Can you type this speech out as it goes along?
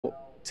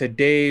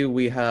today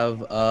we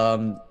have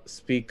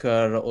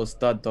speaker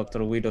Ustad Dr.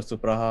 Wido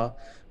Subraha,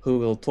 who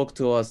will talk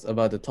to us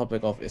about the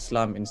topic of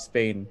Islam in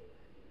Spain.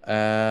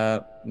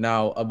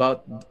 Now,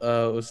 about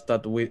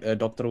Dr.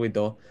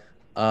 Wido,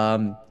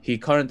 he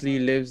currently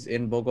lives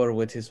in Bogor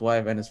with his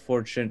wife and his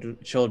four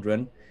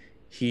children.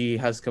 He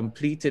has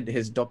completed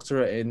his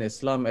doctorate in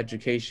Islam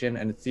education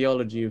and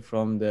theology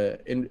from the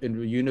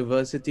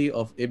University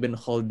of Ibn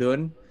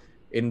Khaldun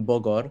in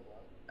Bogor,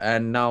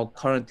 and now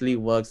currently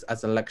works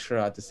as a lecturer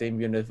at the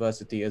same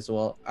university, as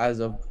well as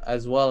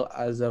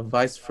a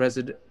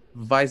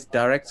vice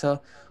director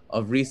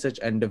of research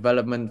and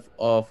development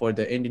for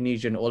the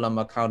Indonesian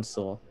Ulama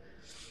Council.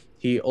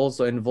 He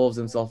also involves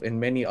himself in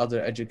many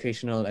other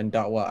educational and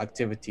da'wah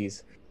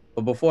activities.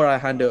 But before I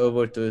hand it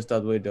over to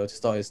Ustad Wido to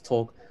start his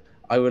talk,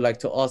 I would like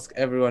to ask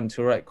everyone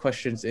to write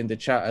questions in the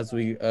chat as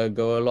we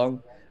go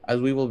along,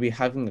 as we will be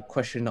having a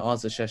question and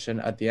answer session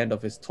at the end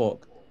of his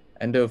talk.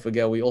 And don't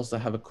forget, we also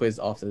have a quiz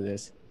after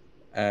this.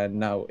 And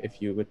now,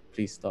 if you would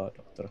please start,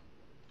 Doctor.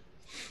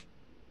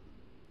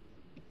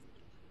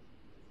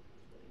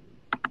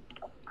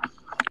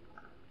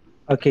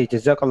 Okay,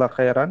 Jazakallah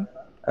khairan,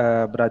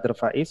 Brother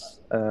Faiz,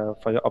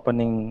 for your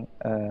opening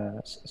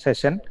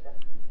session.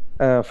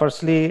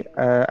 Firstly,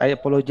 I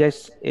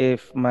apologize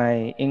if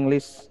my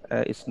English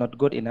is not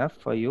good enough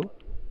for you,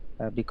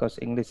 because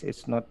English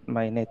is not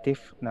my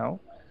native now.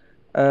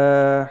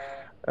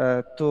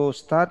 To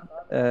start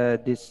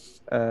this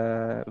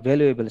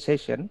valuable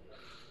session,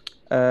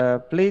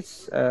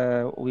 please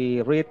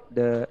we read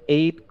the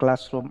 8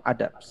 classroom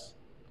adabs.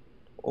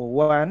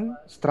 1,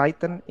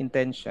 straighten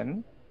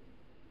intention.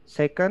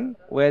 Second,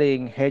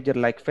 wearing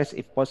hijab-like face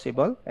if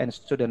possible and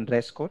student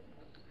dress code.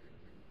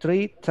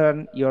 3,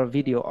 turn your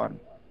video on.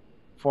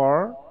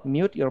 4,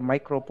 mute your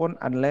microphone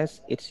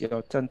unless it's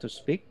your turn to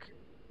speak.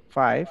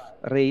 5,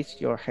 raise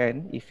your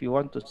hand if you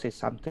want to say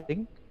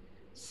something.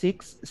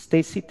 6,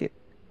 stay seated.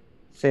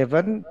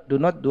 7, do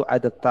not do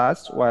other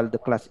tasks while the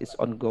class is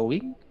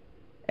ongoing.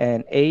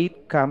 And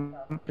 8, come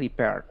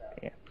prepared.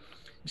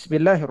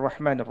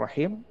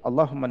 Bismillahirrahmanirrahim.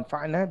 Allahumma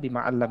anfa'na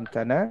bima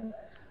 'allamtana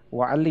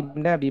wa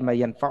 'allimna bima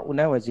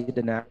yanfa'una wa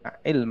zidna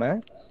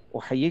ilma.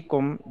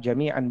 Uhayyikum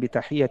jami'an bi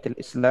tahiyyatil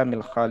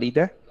islamil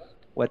khalidah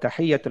wa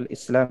tahiyyatul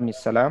islami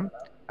salam.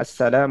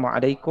 Assalamu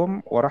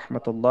alaikum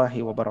warahmatullahi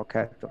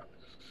wabarakatuh.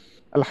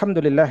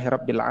 Alhamdulillahi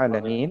rabbil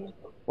alamin.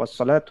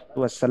 Wassalatu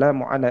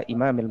wassalamu ala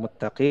imamil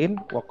muttaqin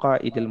wa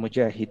qaidil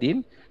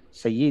mujahidin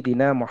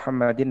Sayyidina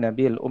Muhammadin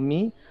Nabil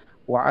Ummi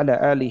wa ala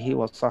alihi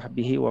wa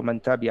sahbihi wa man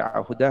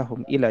tabi'a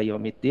hudahum ila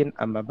yaumiddin,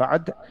 amma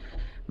ba'd.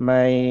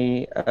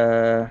 My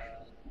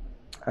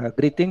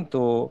greeting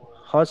to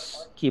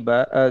host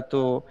KIBAR,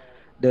 to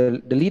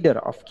the leader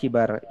of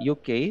KIBAR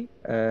UK,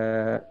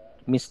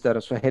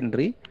 Mr.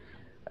 Suhendri,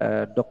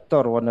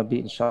 Dr.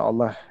 Wannabe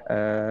insyaAllah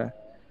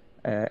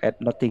at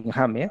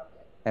Nottingham, yeah?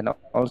 And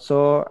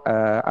also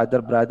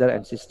other brother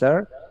and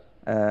sister.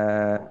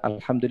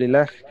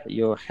 Alhamdulillah,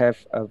 you have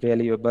a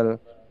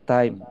valuable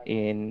time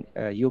in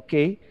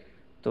UK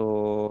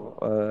to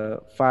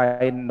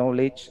find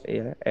knowledge,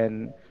 yeah?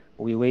 And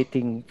we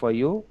waiting for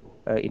you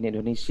in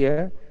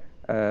Indonesia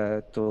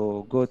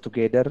to go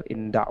together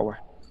in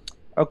da'wah.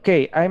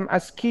 Okay, I'm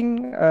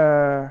asking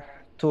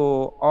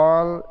to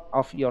all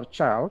of your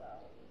child,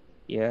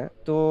 yeah,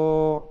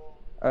 to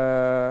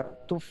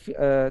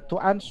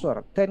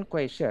answer 10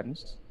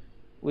 questions,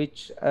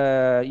 which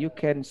you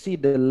can see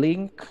the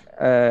link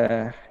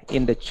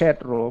in the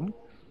chat room.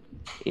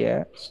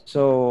 Yeah,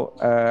 so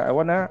I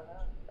wanna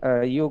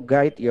you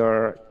guide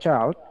your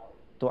child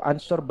to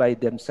answer by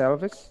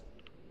themselves,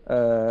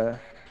 uh,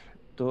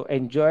 to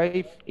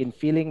enjoy in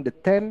filling the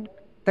 10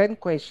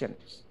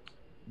 questions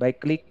by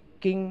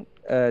clicking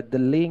the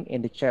link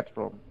in the chat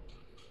room.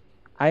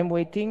 I'm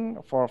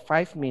waiting for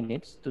 5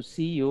 minutes to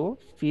see you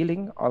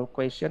filling all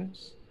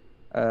questions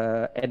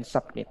and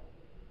submit.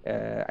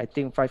 I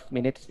think 5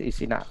 minutes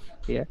is enough.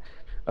 Yeah.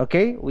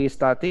 Okay, we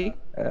starting.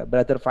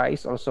 Brother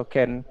Faiz also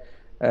can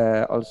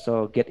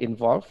also get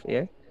involved.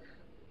 Yeah.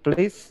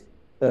 Please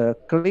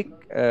click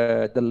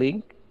the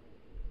link,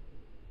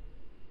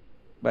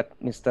 but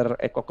Mr.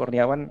 Eko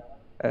Kurniawan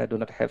do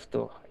not have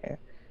to. Yeah.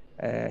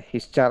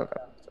 His child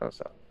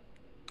also.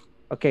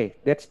 Okay,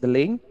 that's the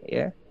link.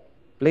 Yeah.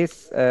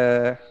 Please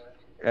have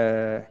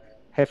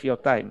your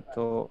time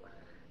to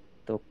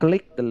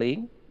click the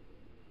link.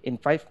 In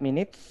 5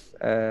 minutes,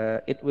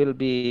 it will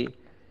be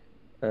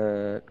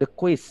the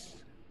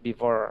quiz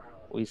before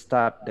we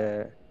start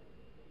the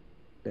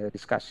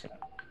discussion.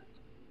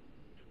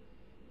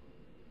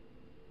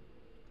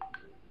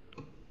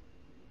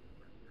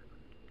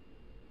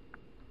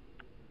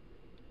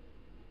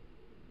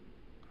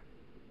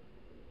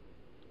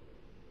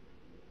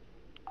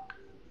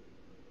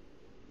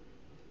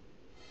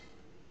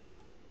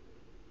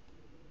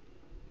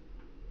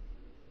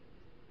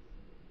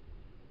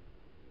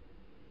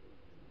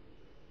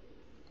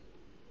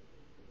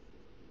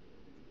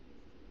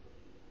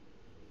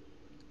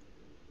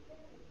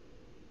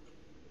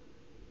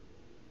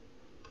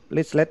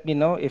 Please let me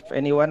know if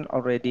anyone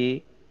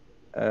already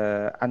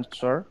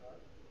answer.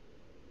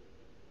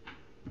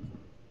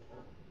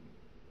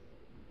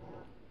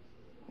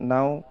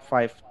 now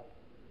 5.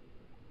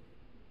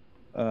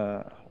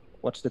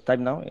 What's the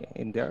time now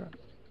in there?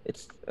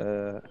 It's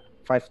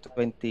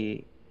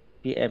 5:20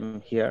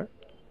 p.m. here.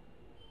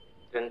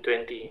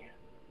 10:20.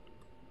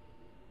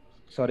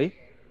 Sorry?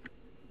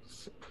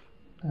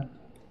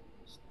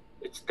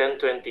 It's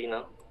 10:20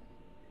 now.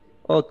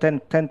 Oh,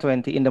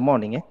 10:20 in the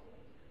morning, eh?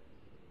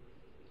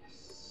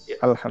 Yeah.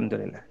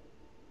 Alhamdulillah.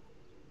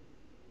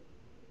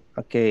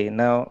 Okay,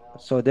 now,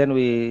 so then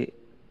we,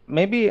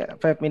 maybe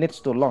 5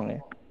 minutes too long,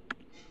 eh?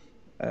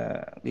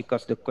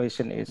 Because the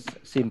question is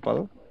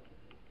simple.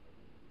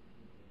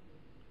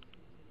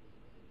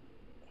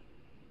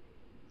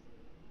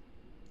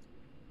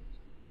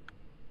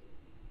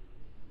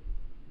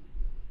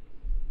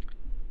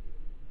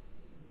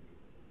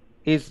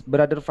 Is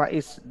Brother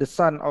Faiz the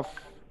son of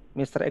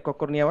Mr. Eko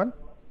Kurniawan?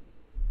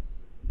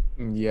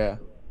 Yeah.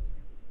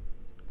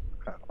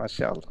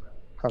 Masya Allah.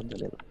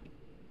 Alhamdulillah.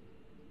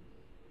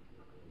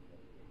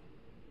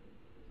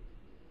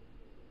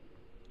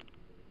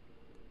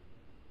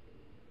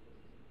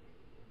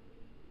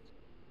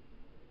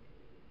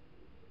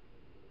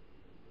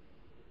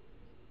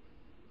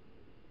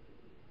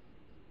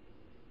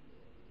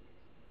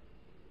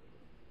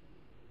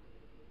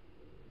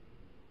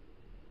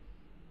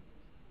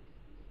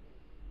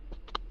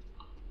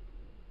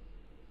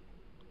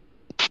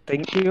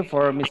 Thank you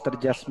for Mr.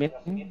 Jasmine.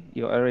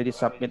 You already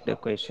submit the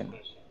question.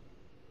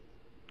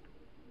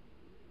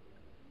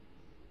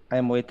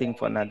 I'm waiting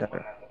for another.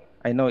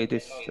 I know it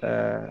is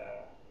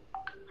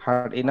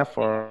hard enough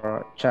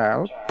for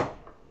child,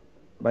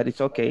 but it's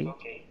okay.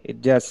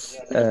 It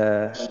just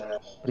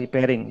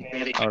preparing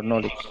our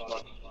knowledge.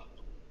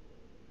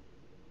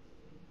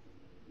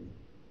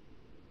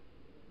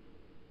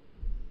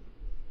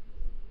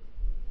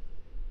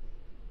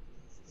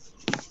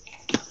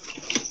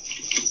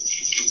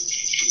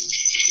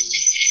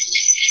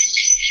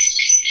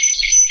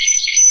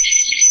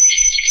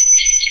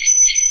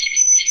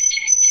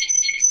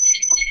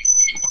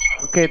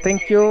 Okay,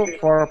 thank you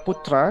for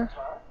Putra.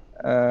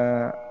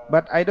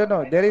 But I don't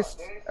know. There is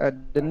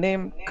the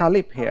name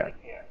Kalib here.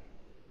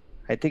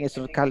 I think it's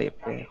Kalib.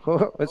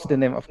 What's the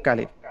name of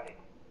Kalib?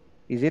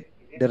 Is it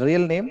the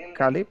real name,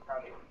 Kalib?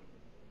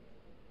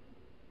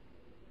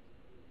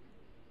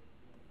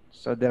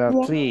 So there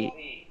are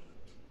three.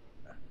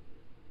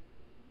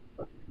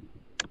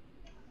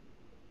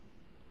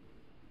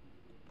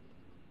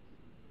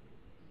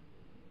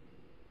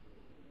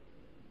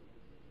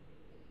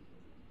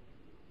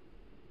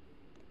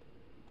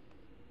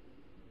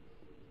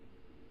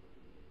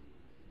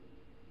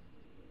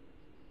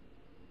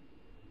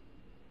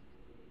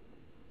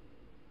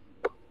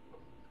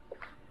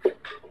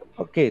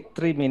 Okay,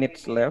 3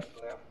 minutes left.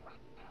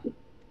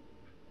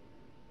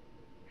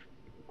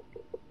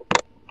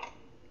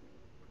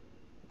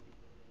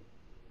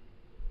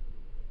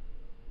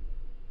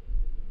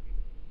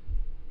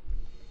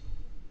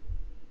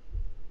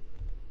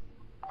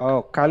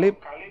 Oh, Kalib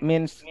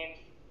means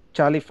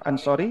Chalif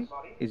Ansori.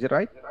 Is it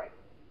right?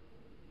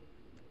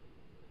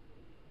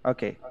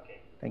 Okay,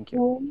 thank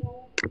you.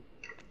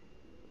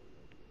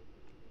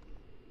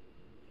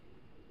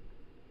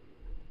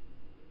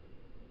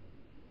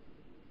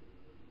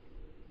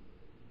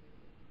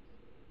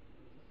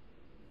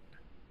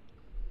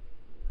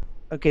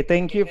 Okay,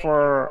 thank you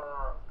for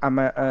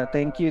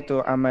thank you to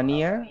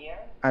Amania,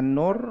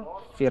 An-Nur,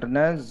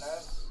 Firnaz,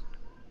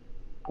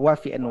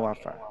 Wafi, and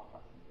Wafa.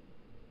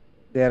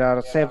 There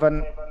are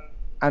 7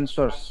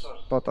 answers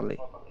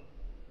totally.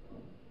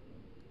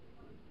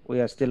 We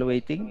are still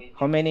waiting.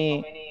 How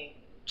many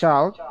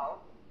child?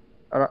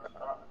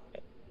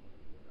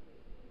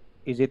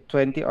 Is it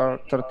 20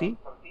 or 30?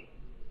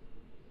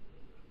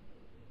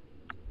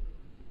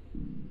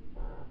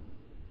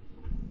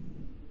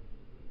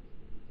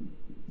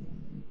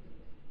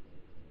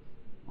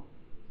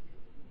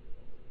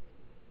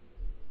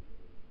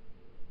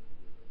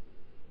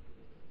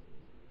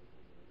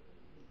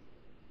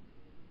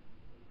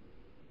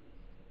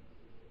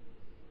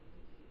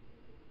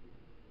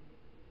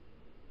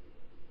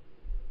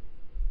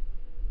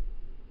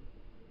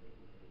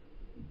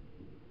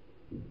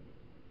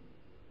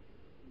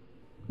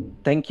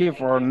 Thank you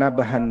for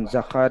Nabahan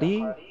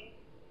Zakhari.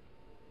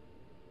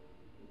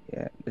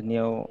 Yeah, the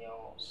new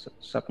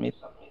submit.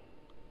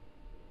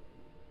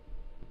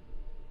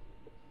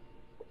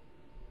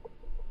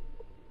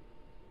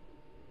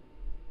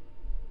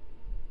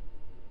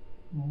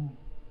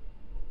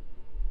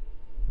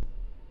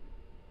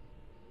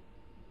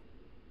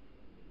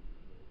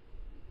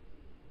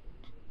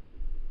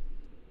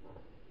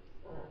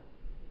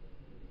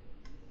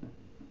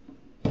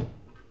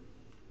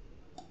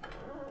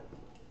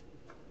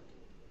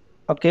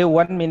 Okay,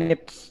 1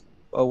 minute,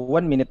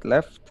 1 minute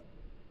left.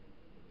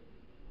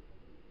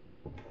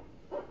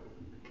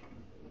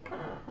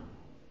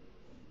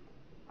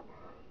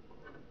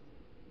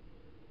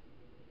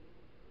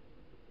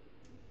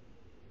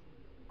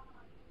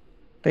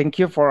 Thank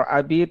you for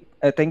Abid.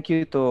 Thank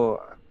you to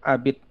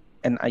Abid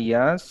and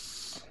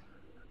Ayas.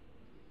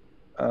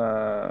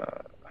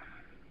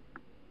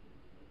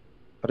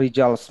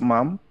 Rijal's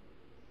mom.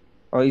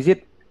 Or is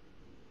it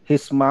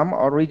his mom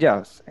or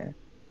Rijals.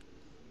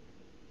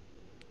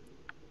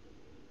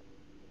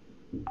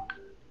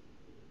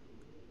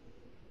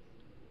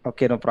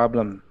 Okay, no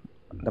problem.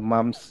 The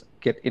moms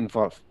get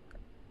involved.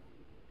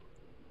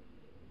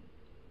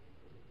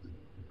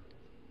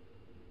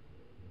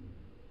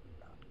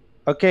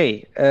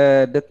 Okay,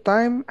 the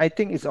time I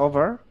think is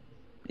over.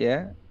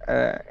 Yeah.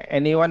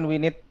 Anyone we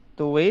need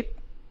to wait?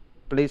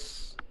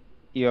 Please,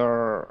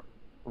 your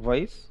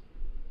voice.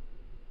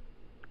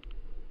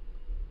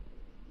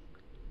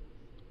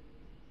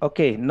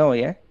 Okay, no,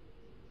 yeah.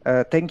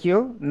 Thank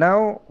you.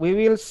 Now we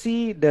will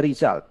see the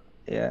result.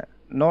 Yeah,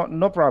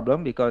 no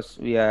problem because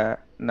we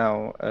are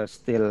now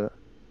still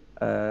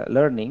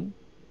learning.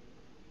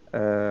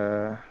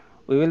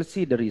 We will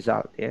see the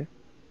result. Yeah.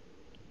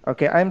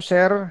 Okay, I'm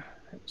share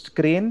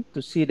screen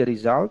to see the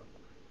result.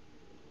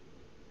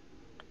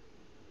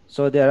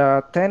 So there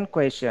are 10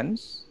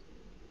 questions.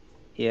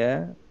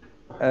 Yeah.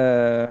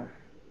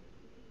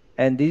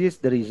 And this is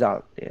the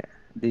result. Yeah,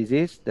 this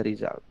is the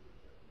result.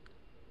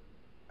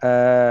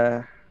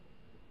 There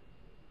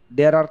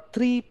are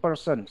 3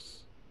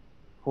 persons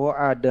who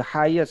are the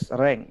highest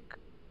rank: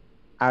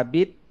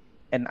 Abid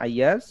and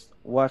Ayaz,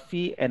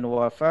 Wafi and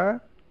Wafa,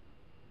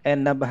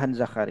 and Nabahan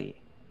Zakhari.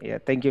 Yeah,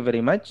 thank you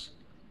very much.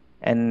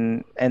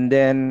 And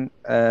then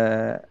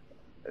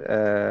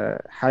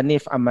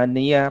Hanif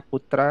Amania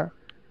Putra,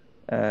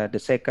 the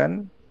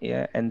second.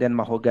 Yeah, and then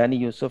Mahogani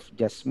Yusuf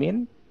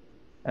Jasmine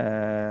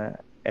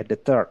at the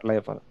 3rd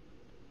level.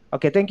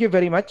 Okay, thank you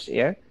very much.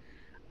 Yeah,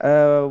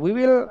 we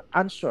will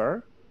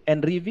answer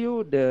and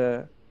review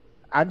the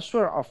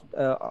answer of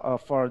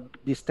for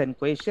this 10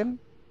 question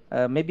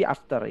maybe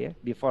after, yeah,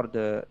 before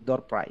the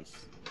door prize.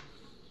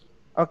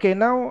 Okay,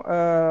 now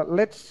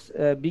let's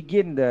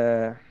begin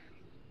the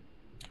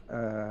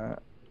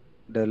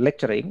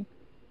lecturing.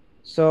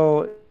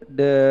 So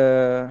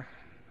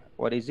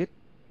what is it?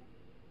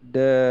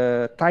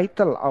 The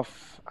title of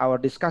our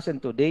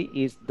discussion today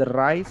is the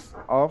rise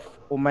of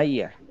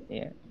Umayyah.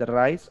 Yeah, the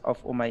rise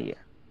of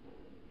Umayyah.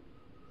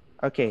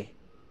 Okay,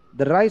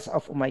 the rise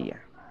of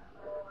Umayyah.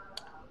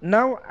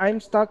 Now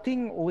I'm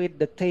starting with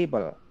the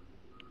table,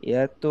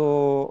 yeah,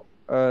 to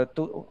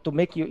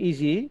make you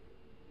easy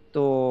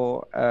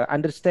to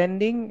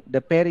understanding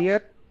the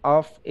period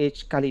of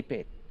each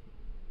caliphate.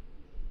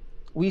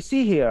 We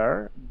see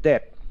here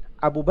that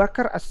Abu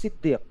Bakar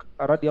as-Siddiq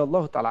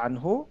radhiyallahu ta'ala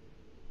anhu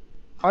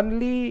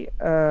only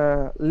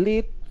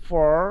lead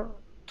for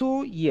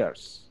 2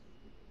 years,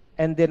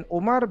 and then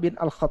Umar bin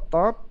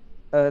Al-Khattab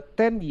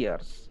 10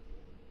 years,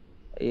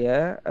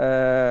 yeah,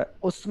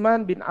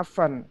 Uthman bin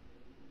Affan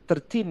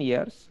 13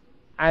 years,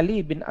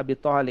 Ali bin Abi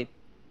Talib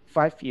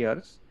 5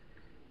 years,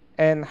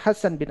 and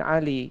Hassan bin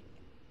Ali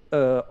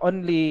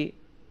only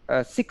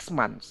 6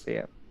 months.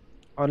 Yeah,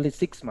 only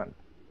 6 months.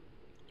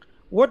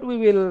 What we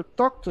will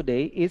talk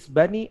today is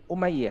Bani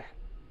Umayyah,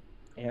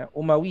 yeah,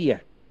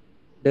 Umayyah,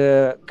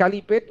 the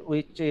caliphate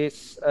which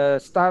is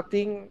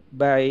starting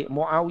by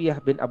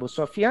Muawiyah bin Abu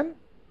Sufyan,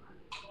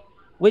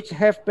 which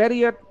have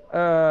period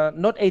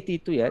not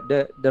 82. Yeah,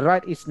 the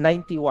right is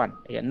 91.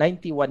 Yeah,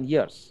 91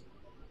 years.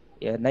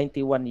 Yeah,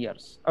 91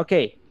 years.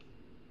 Okay.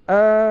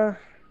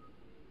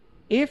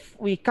 If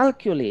we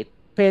calculate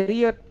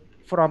period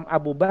from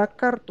Abu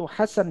Bakar to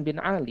Hassan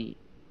bin Ali,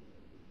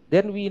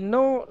 then we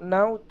know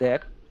now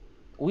that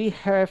we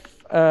have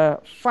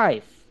 5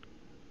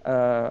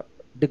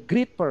 the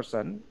great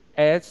person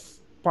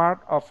as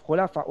part of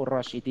Khulafa'ur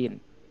Rashidin.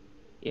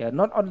 Yeah,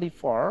 not only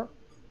 4,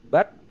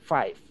 but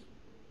 5.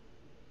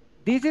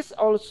 This is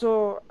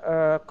also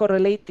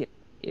correlated,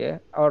 yeah,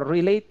 or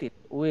related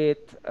with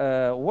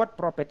what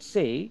Prophet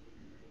say,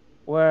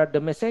 where the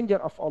Messenger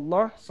of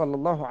Allah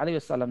sallallahu alaihi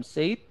wasallam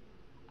said,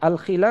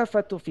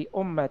 "Al-khilafatu fi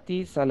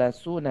ummati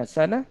salasuna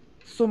sana,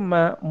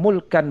 summa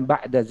mulkan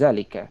ba'da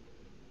zalika."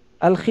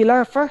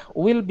 Al-khilafah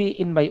will be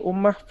in my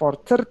ummah for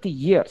 30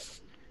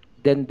 years.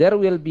 Then there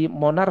will be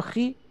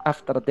monarchy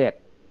after that.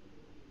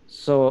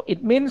 So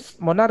it means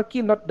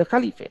monarchy, not the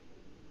caliphate.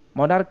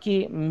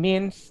 Monarchy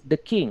means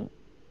the king.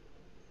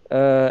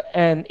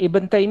 And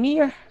Ibn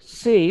Taymiyyah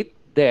said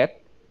that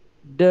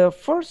the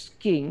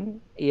first king,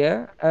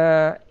 yeah,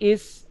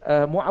 is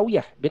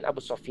Muawiyah bin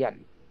Abu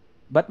Sufyan.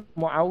 But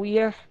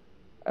Muawiyah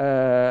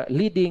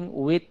leading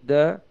with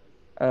the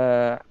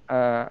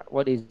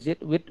what is it,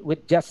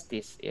 with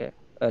justice, yeah,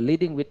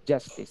 leading with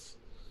justice.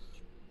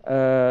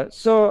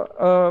 So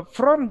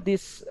from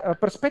this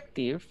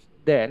perspective,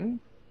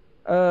 then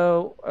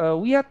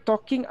we are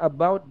talking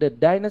about the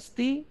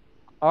dynasty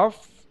of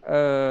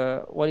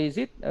what is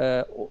it,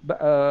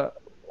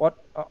 what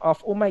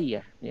of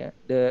Umayyah, yeah,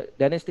 the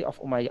dynasty of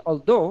Umayyah.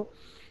 Although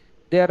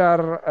there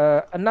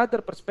are another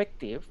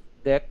perspective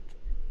that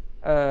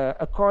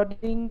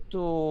according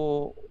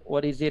to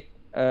what is it,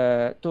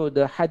 to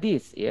the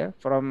hadith, yeah,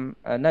 from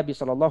Nabi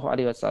sallallahu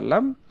alaihi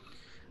wasallam,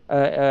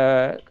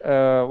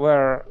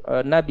 where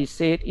Nabi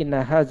said,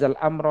 "Inna hazal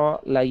amra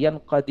la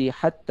yanqadi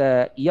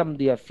hatta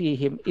yamdiya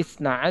fihim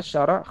isna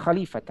ashara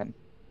khalifatan."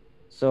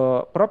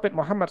 So Prophet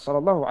Muhammad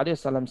sallallahu alaihi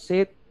wasallam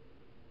said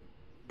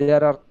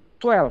there are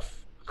 12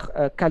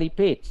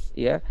 caliphates,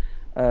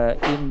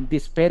 in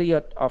this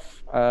period of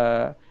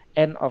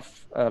end of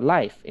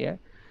life.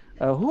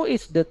 Who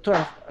is the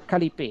 12th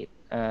caliphate?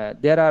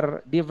 There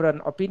are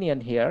different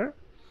opinion here.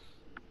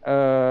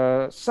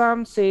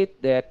 Some say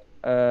that,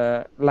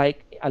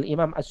 like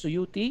Al-Imam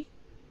As-Suyuti,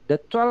 the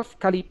 12th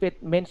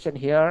caliphate mentioned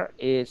here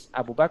is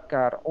Abu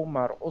Bakr,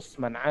 Umar,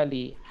 Uthman,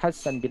 Ali,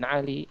 Hassan bin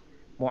Ali,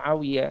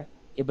 Muawiyah,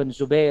 Ibn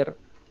Zubair,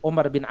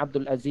 Umar bin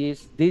Abdul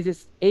Aziz. This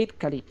is 8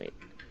 caliphate.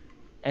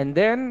 And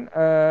then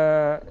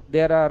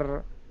there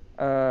are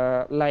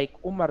like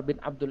Umar bin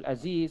Abdul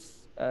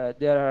Aziz,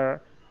 there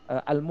are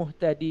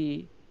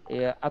Al-Muhtadi,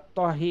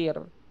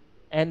 At-Tahir,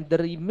 and the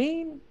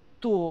remain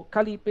 2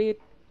 caliphate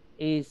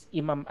is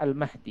Imam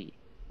Al-Mahdi.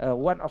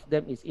 One of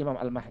them is Imam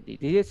Al-Mahdi.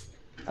 This is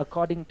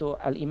according to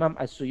Al-Imam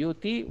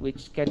As-Suyuti,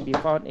 which can be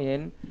found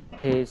in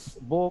his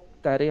book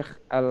Tarikh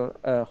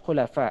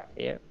Al-Khulafa.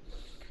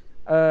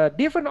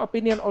 Different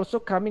opinion also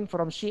coming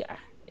from Shia.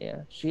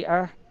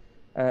 Shia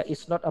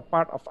is not a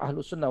part of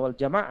Ahlus Sunnah wal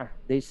Jama'ah.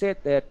 They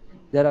said that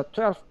there are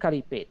 12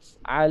 caliphates: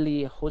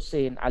 Ali,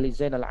 Hussein, Ali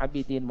Zain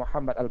al-Abidin,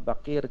 Muhammad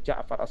al-Baqir,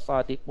 Ja'far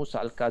al-Sadiq, Musa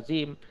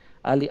al-Kazim,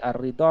 Ali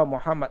al-Ridha,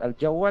 Muhammad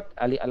al-Jawad,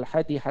 Ali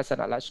al-Hadi, Hasan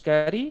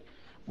al-Ashkari,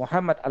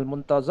 Muhammad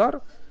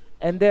al-Muntazar.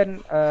 And then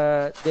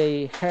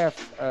they have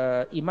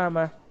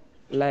imamah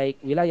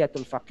like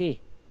Wilayatul Faqih,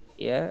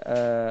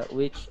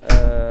 which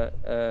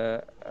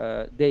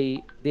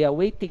they are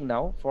waiting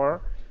now for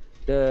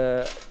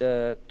the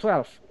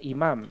 12th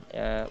Imam,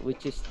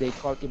 which is they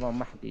call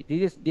Imam Mahdi.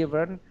 This is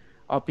different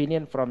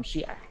opinion from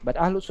Shia, but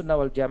Ahlus Sunnah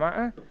wal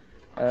Jama'ah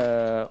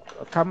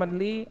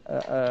commonly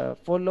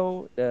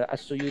follow the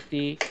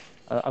As-Suyuti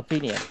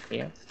opinion.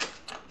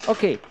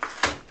 Okay,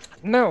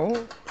 now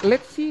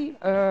let's see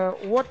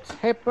what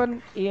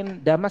happened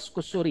in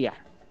Damascus, Syria.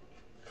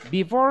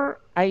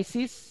 Before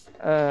ISIS,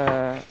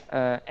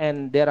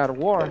 and there are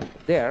war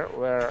there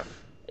where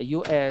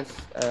US,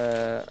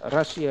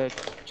 Russia,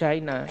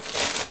 China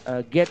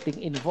getting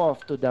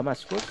involved to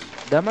Damascus.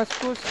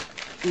 Damascus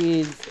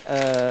is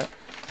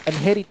an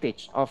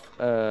heritage of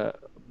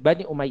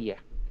Bani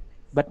Umayyah.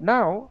 But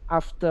now,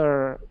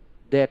 after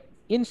that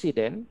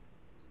incident,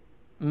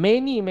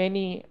 many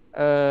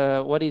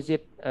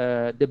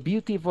the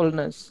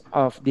beautifulness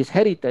of this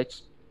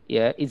heritage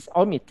is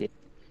omitted.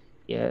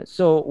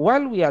 So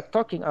while we are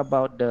talking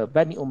about the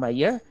Bani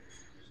Umayyah,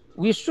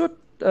 we should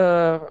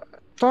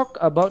talk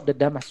about the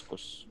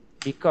Damascus,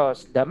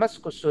 because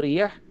Damascus,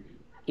 Syria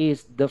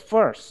is the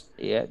first,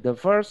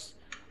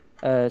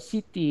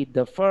 city,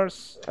 the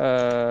first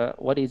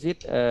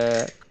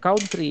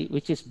country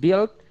which is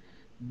built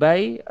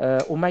by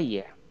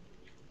Umayyah.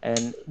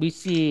 And we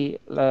see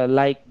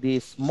like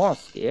this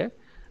mosque,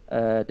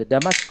 the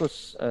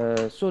Damascus,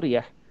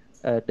 Syria,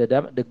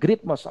 the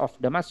Great Mosque of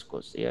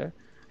Damascus,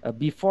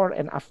 before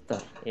and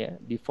after,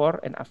 before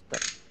and after.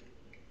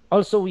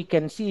 Also, we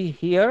can see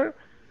here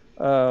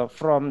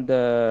from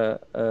the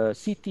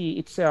city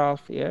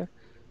itself,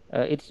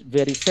 it's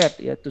very sad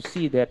to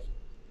see that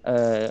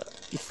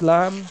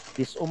Islam,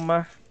 this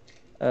ummah,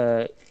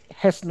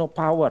 has no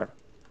power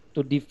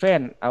to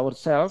defend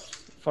ourselves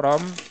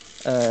from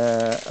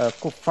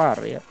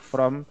kuffar,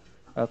 from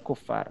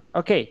kuffar.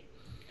 Okay,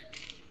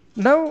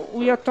 now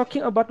we are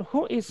talking about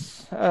who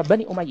is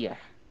Bani Umayyah.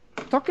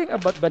 Talking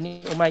about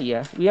Bani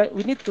Umayyah,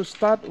 we need to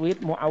start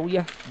with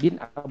Muawiyah bin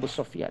Abu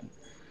Sufyan.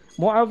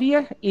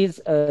 Muawiyah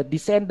is a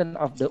descendant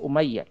of the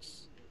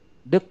Umayyads,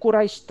 the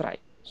Quraysh tribe.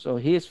 So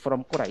he is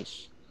from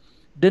Quraysh.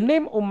 The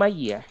name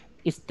Umayyah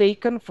is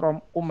taken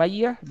from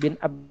Umayyah bin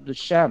Abdul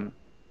Sham,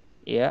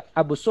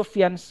 Abu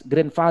Sufyan's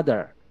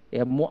grandfather.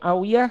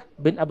 Muawiyah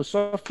bin Abu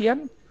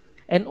Sufyan,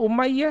 and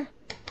Umayyah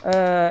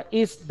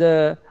is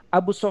the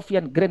Abu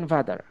Sufyan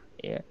grandfather.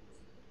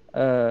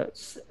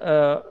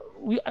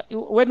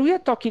 When we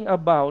are talking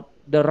about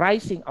the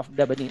rising of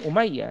the Bani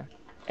Umayyah,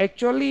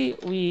 actually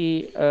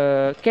we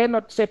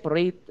cannot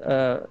separate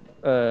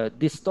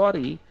this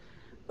story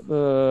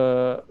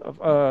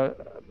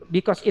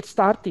because it's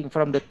starting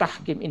from the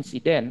Tahkim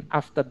incident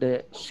after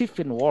the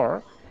Siffin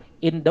War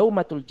in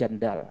Daumatul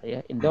Jandal,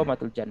 in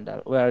Daumatul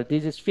Jandal, where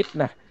this is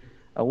fitnah,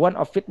 one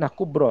of fitnah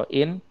kubra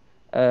in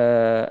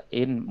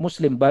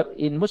Muslim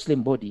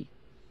body,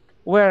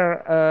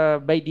 where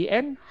by the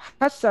end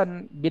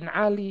Hassan bin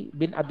Ali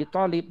bin Abi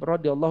Talib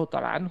radhiyallahu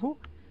ta'ala anhu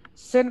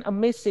sent a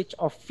message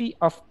of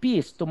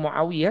peace to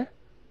Muawiyah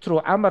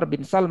through Amr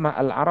bin Salma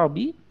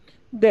al-Arabi,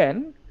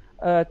 then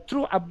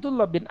through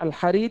Abdullah bin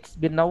al-Harith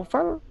bin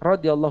Naufal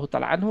radhiyallahu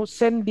ta'ala anhu,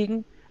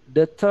 sending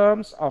the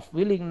terms of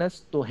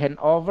willingness to hand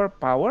over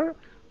power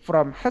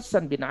from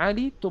Hassan bin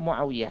Ali to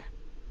Muawiyah,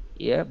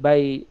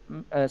 by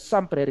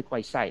some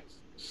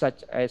prerequisites,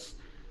 such as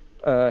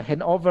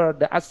hand over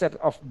the asset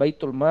of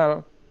Baitul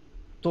Mal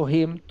to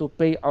him to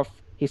pay off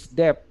his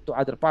debt to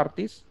other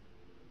parties,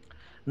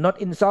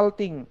 not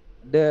insulting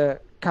the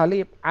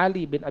Caliph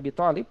Ali bin Abi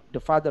Talib, the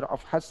father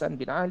of Hassan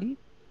bin Ali,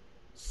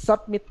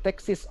 submit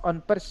taxes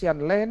on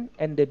Persian land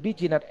and the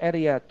Bijinat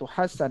area to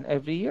Hassan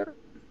every year.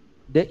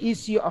 The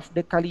issue of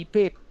the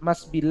caliphate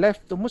must be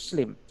left to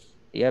Muslim,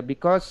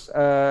 because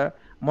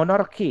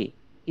monarchy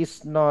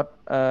is not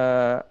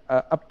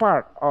a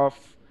part of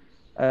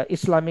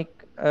Islamic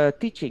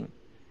teaching.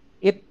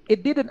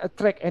 It didn't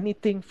attract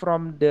anything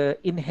from the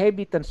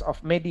inhabitants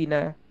of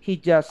Medina,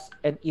 Hijaz,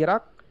 and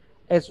Iraq,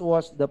 as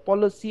was the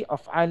policy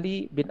of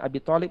Ali bin Abi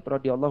Talib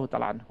radiallahu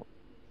ta'ala anhu.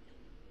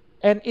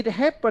 And it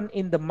happened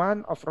in the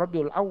month of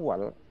Rabiul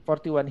Awal,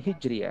 41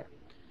 Hijriah.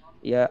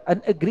 Yeah,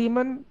 an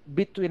agreement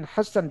between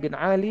Hassan bin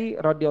Ali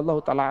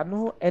radiallahu ta'ala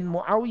anhu and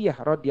Muawiyah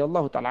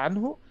radiallahu ta'ala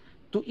anhu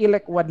to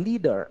elect one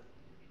leader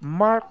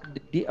marked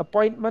the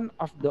appointment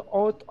of the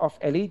oath of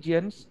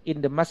allegiance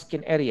in the Maskin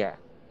area.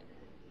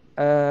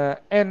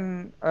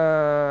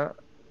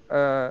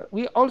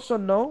 We also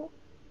know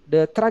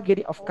the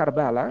tragedy of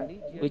Karbala,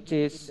 which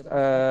is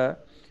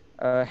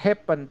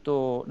happened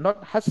to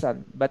not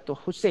Hassan but to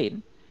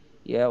Hussein,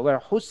 yeah, where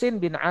Hussein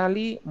bin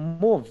Ali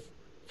moved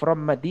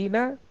from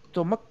Medina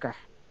to Mecca.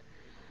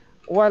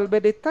 While by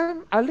the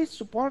time Ali's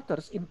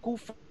supporters in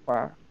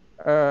Kufa,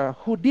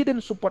 who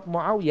didn't support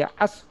Muawiyah,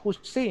 asked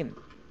Hussein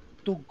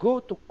to go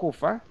to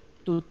Kufa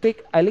to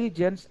take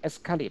allegiance as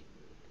Khalid.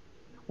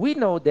 We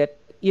know that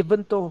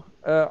even though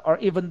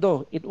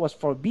it was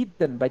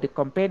forbidden by the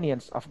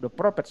companions of the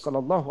Prophet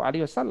sallallahu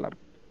alaihi wasallam,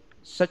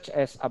 such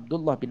as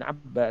Abdullah bin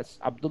Abbas,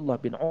 Abdullah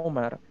bin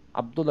Umar,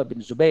 Abdullah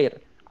bin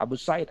Zubair, Abu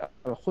Sa'id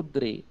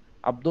al-Khudri,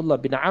 Abdullah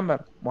bin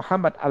Amr,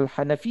 Muhammad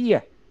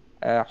al-Hanafiyah,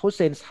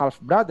 Hussein's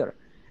half-brother,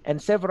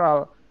 and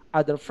several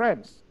other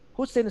friends,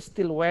 Hussein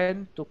still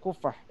went to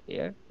Kufa.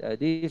 Yeah,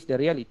 this is the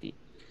reality.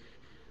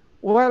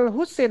 While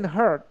Hussein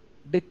heard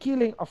the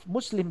killing of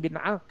Muslim bin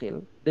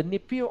Aqil, the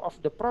nephew of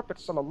the Prophet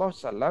sallallahu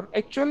alaihi wasallam,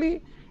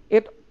 actually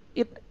it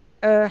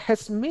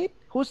has made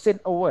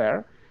Hussein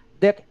aware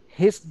that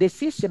his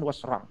decision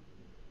was wrong.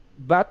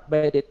 But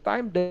by the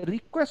time the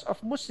request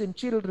of Muslim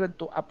children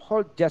to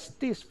uphold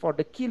justice for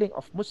the killing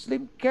of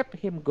Muslim kept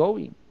him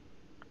going.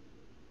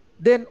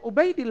 Then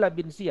Ubaydillah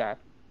bin Ziyad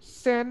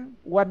sent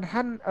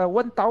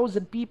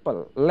 1,000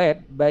 people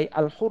led by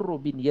Al-Hurr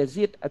bin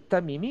Yazid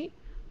at-Tamimi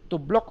to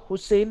block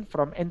Hussein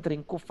from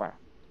entering Kufa.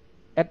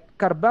 At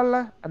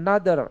Karbala,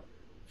 another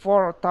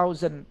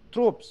 4,000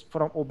 troops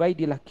from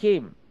Ubaydillah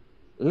came,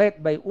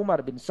 led by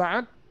Umar bin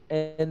Sa'ad,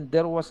 and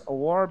there was a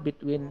war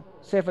between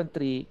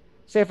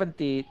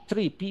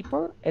 73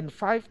 people and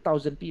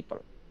 5,000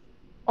 people.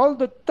 All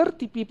the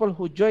 30 people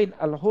who joined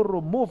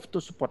Al-Hurr moved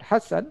to support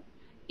Hassan.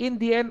 In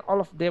the end,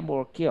 all of them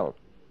were killed.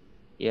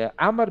 Yeah,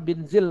 Amr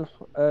bin Zil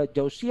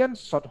Jawsiyan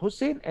shot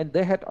Hussein, and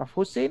the head of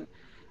Hussein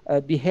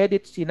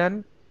beheaded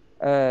Sinan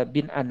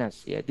bin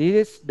Anas. Yeah, this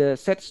is the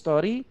sad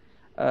story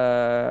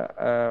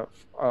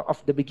of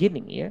the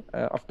beginning. Yeah,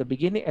 of the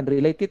beginning and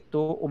related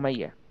to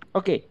Umayyah.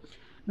 Okay,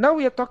 now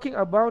we are talking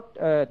about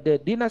the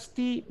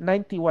dynasty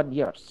 91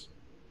 years.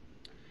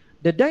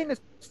 The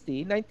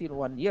dynasty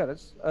 91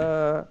 years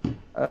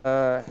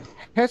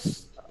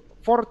has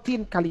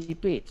 14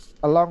 caliphates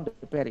along the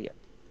period.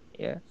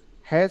 Yeah,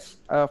 has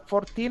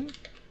 14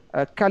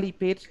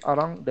 caliphates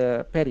along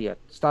the period,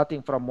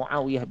 starting from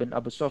Muawiyah bin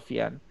Abu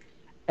Sufyan,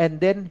 and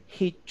then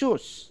he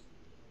chose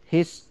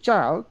his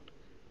child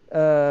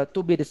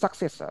to be the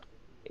successor,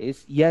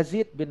 is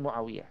Yazid bin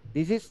Muawiyah.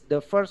 This is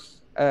the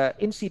first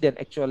incident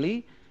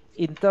actually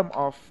in terms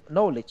of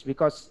knowledge,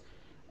 because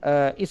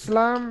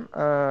Islam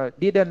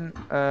didn't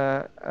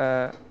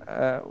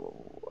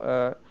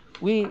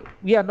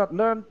we are not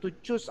learned to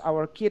choose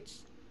our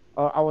kids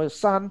or our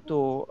son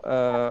to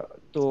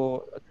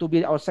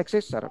be our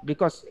successor,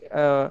 because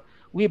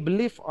we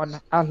believe on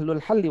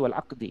Ahlul Halli wal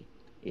Aqdi.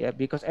 Yeah,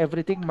 because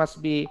everything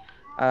must be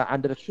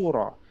under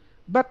shura.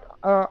 But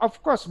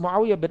of course,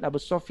 Muawiyah bin Abu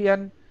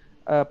Sufyan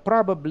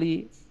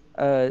probably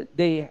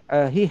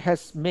he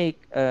has made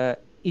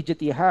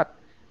ijtihad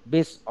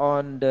based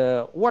on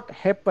what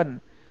happened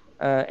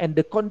and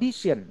the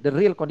condition, the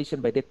real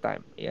condition by that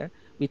time. Yeah,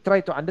 we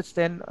try to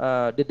understand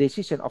the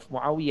decision of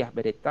Muawiyah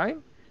by that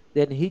time.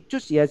 Then he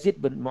chose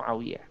Yazid bin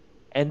Muawiyah,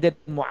 and then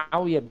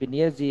Muawiyah bin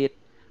Yazid,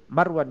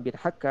 Marwan bin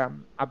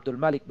Hakam, Abdul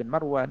Malik bin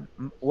Marwan,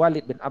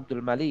 Walid bin Abdul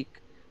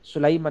Malik,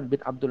 Sulaiman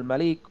bin Abdul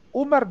Malik,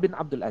 Umar bin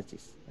Abdul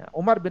Aziz.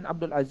 Umar bin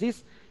Abdul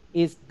Aziz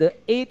is the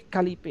 8th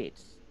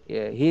caliphates.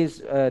 He is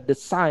the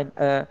sign,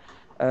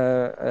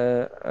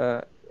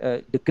 the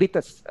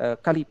greatest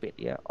caliphate.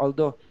 Yeah,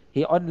 although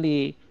he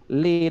only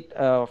led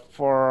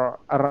for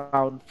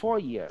around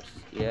 4 years.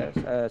 Yes,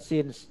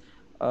 since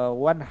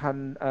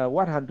 101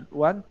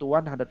 to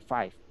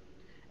 105.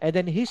 And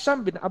then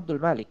Hisham bin Abdul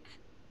Malik,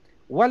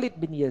 Walid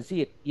bin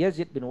Yazid,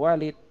 Yazid bin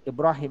Walid,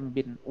 Ibrahim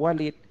bin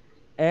Walid,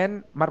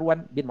 and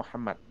Marwan bin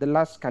Muhammad, the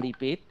last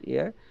caliphate.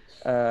 Yeah,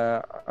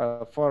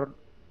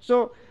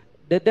 so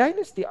the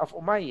dynasty of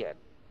Umayyad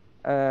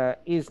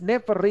is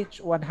never reached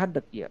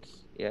 100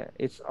 years. Yeah,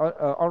 it's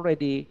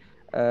already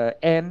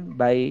end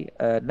by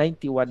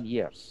 91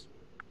 years.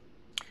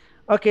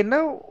 Okay,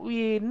 now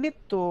we need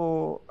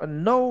to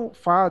know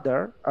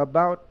further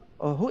about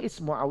who is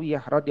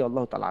Muawiyah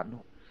radiallahu ta'ala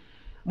anhu.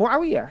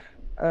 Muawiyah,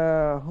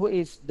 who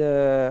is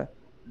the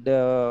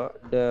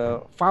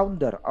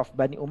founder of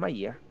Bani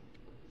Umayyah,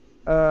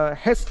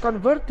 has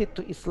converted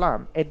to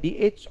Islam at the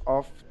age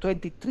of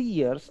 23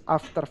 years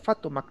after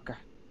Fatu Makkah.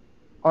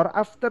 or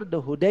after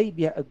the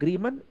Hudaybiyah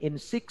agreement in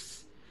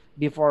 6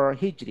 before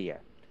Hijriah.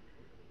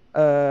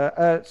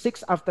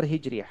 6 after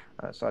Hijriah,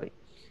 sorry.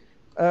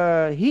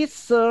 He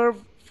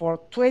served for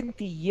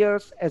 20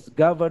 years as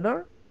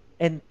governor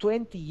and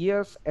 20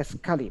 years as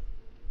caliph.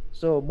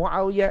 So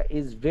Muawiyah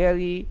is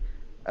very,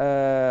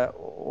 very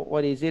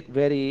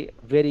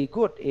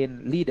good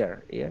in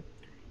leader. Yeah,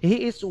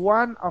 he is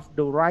one of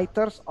the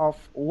writers of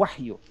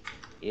Wahyu.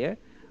 Yeah,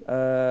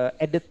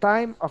 at the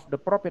time of the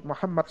Prophet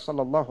Muhammad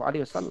sallallahu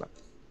alaihi wasallam,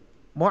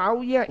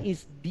 Muawiyah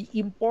is the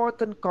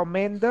important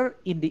commander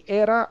in the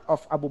era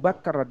of Abu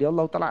Bakar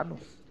radhiyallahu taala anhu.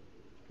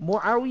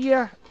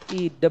 Muawiyah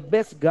is the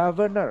best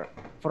governor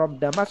from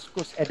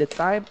Damascus at the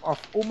time of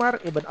Umar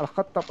ibn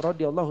al-Khattab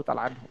radhiyallahu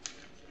taala anhu.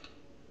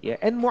 Yeah,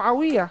 and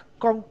Muawiyah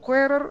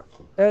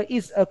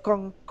is a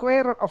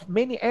conqueror of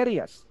many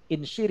areas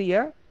in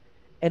Syria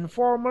and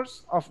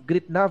formers of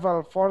great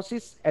naval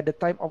forces at the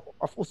time of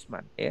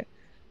Uthman. Yeah,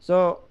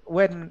 so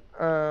when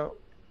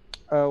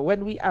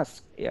we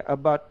ask, yeah,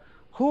 about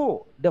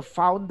who the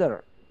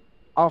founder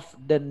of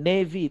the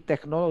navy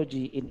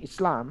technology in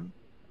Islam,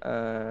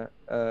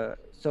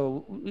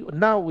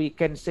 now we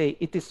can say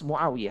it is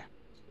Muawiyah.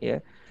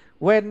 Yeah,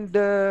 when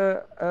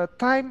the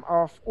time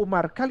of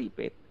Umar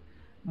Caliphate,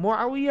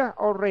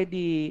 Muawiyah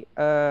already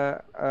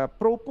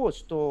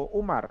proposed to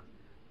Umar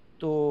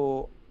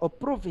to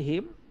approve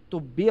him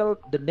to build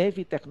the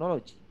navy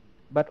technology,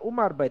 but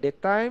Umar by that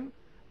time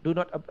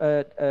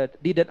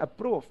didn't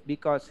approve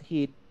because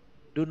he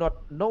do not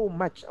know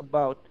much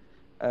uh,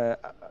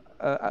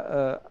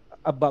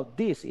 about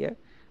this. Yeah,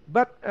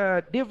 but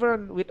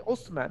different with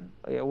Uthman,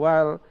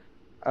 while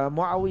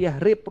Muawiyah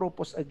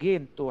reproposed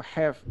again to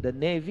have the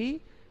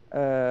navy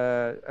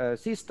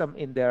system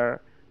in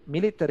their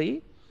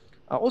military.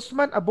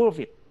 Uthman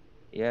approved it.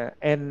 Yeah,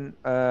 and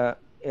by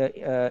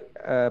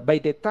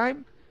that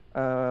time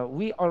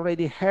we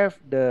already have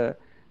the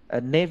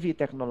navy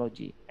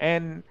technology,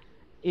 and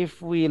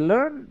if we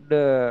learn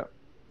the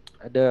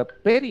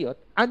period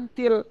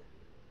until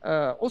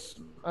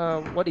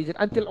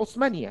until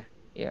Osmania,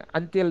 yeah,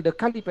 until the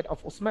Caliphate of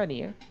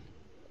Osmania,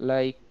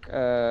 like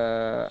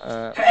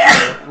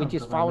which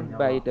is found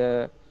by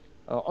the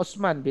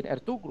Osman bin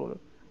Ertugrul,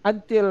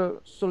 until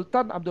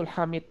Sultan Abdul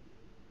Hamid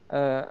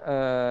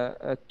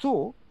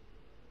II,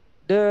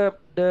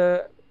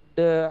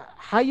 the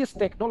highest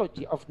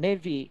technology of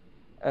navy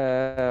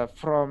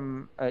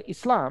from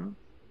Islam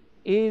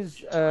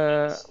is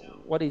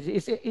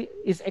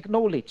is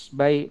acknowledged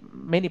by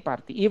many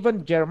parties.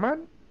 Even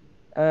German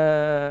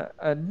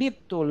need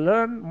to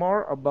learn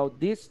more about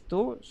this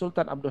to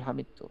Sultan Abdul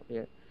Hamid II.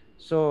 Yeah.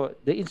 So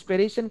the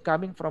inspiration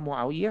coming from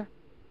Muawiyah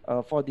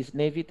for this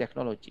navy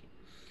technology.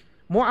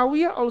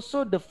 Muawiyah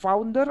also the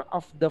founder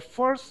of the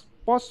first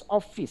post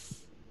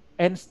office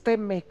and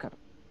stamp maker.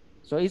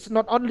 So it's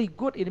not only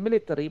good in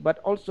military, but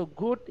also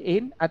good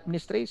in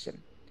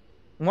administration.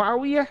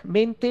 Muawiyah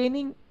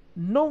maintaining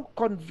no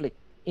conflict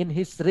in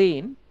his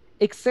reign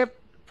except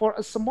for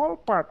a small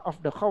part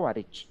of the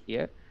Khawarij,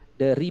 yeah,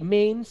 the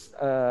remains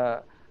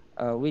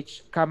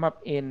which come up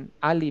in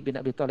Ali bin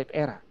Abi Talib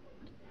era.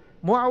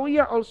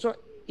 Muawiyah also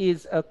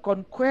is a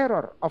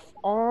conqueror of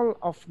all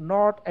of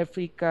North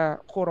Africa,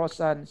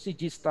 Khorasan,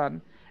 Sijistan,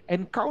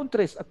 and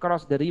countries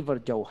across the river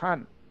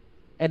Jauhan.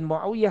 And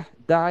Muawiyah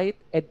died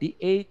at the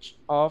age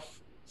of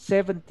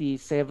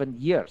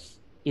 77 years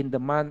in the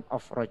month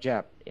of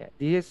Rajab. Yeah,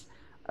 this is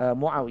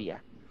Muawiyah.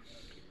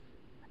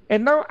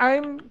 And now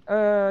I'm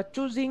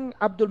choosing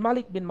Abdul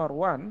Malik bin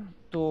Marwan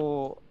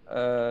to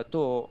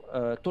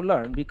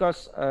learn,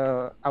 because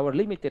our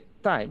limited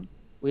time,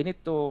 we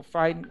need to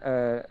find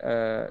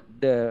the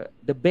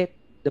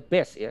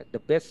best, yeah,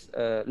 the best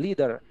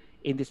leader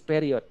in this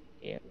period.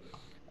 Yeah.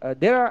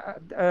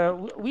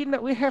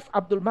 We have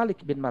Abdul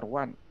Malik bin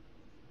Marwan.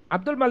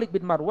 Abdul Malik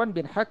bin Marwan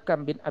bin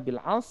Hakam bin Abil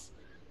As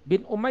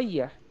bin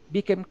Umayyah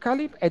became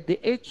caliph at the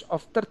age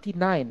of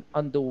 39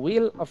 on the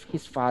will of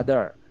his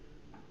father,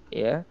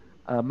 yeah,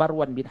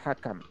 Marwan bin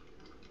Hakam.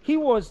 He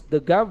was the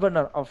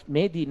governor of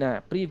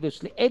Medina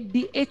previously at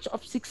the age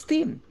of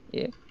 16.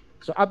 Yeah.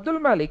 So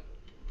Abdul Malik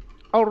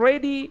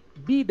already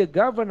be the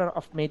governor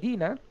of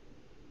Medina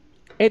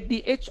at the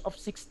age of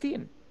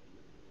 16.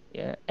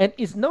 Yeah, and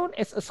is known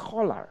as a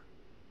scholar.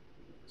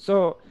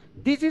 So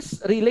this is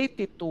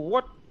related to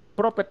what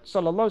Prophet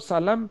Sallallahu Alaihi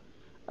Wasallam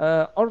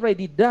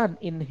already done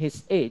in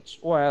his age,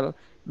 while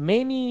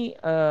many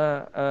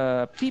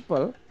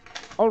people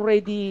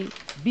already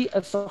be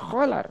a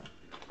scholar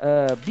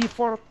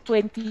before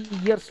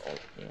 20 years old.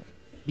 Yeah,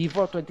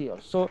 before 20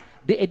 years. So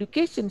the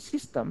education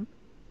system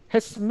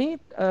has made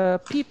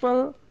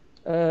people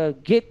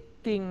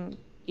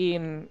getting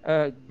in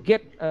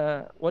get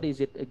a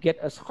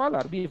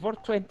scholar before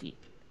 20.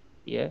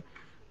 Yeah.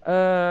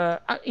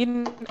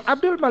 In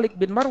Abdul Malik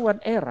bin Marwan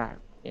era,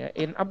 yeah,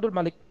 in Abdul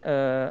Malik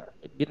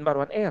bin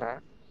Marwan era,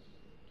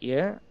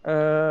 yeah,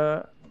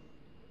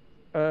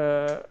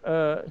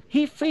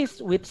 he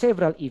faced with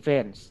several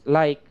events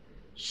like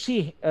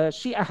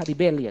Shia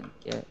rebellion.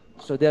 Yeah.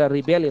 So there are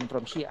rebellion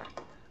from Shia,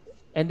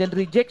 and then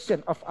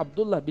rejection of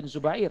Abdullah bin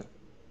Zubair,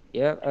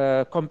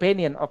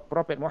 companion of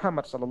Prophet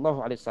Muhammad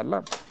sallallahu alaihi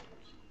wasallam.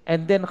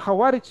 And then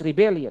Khawarij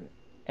rebellion,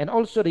 and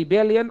also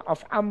rebellion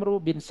of Amr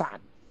bin Sa'ad.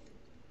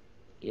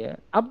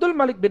 Abdul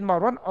Malik bin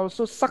Marwan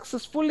also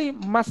successfully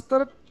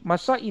mastered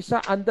Masa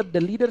Isa under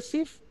the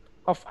leadership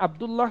of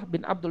Abdullah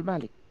bin Abdul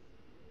Malik.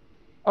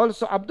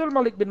 Also, Abdul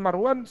Malik bin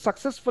Marwan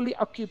successfully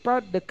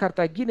occupied the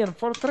Carthaginian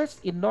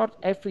fortress in North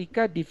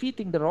Africa,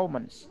 defeating the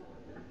Romans.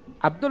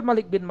 Abdul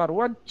Malik bin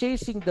Marwan,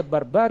 chasing the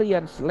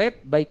barbarians led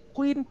by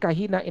Queen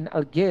Kahina in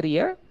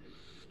Algeria,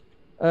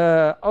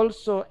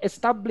 also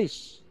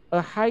established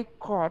a high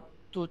court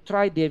to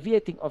try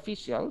deviating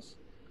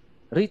officials,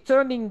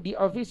 returning the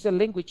official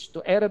language to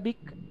Arabic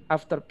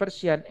after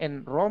Persian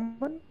and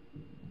Roman.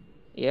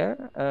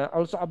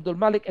 Also Abdul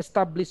Malik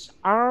established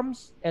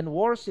arms and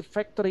warship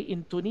factory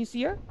in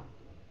Tunisia.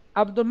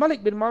 Abdul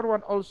Malik bin Marwan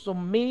also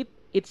made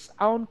its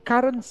own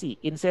currency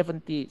in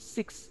 76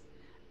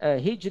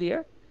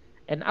 Hijriah,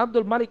 and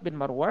Abdul Malik bin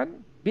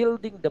Marwan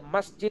building the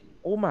Masjid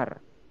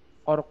Umar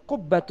or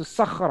Qubbatus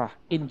Sakhra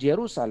in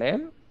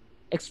Jerusalem,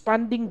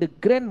 expanding the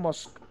Grand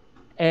Mosque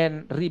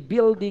and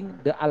rebuilding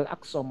the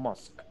Al-Aqsa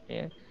Mosque.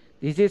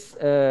 This is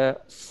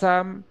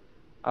some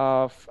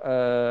of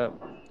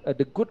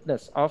the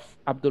goodness of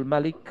Abdul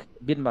Malik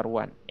bin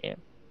Marwan.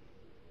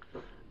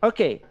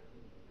 Okay,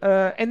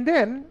 and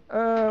then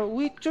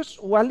we choose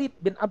Walid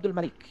bin Abdul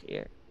Malik.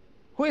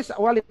 Who is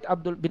Walid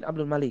bin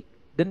Abdul Malik?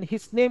 Then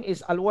his name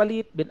is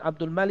Al-Walid bin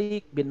Abdul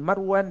Malik bin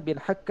Marwan bin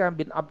Hakam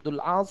bin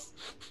Abdul As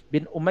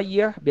bin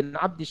Umayyah bin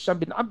Abd Sham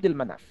bin Abdul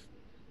Manaf.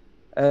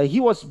 He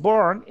was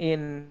born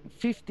in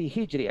 50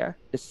 Hijriah,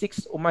 the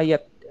 6th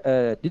Umayyad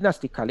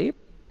Dynasty Caliph.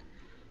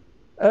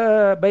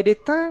 By the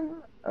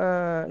time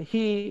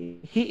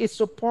he is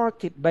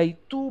supported by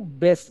two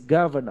best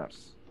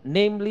governors,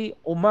 namely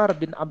Umar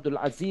bin Abdul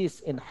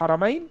Aziz in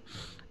Haramain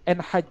and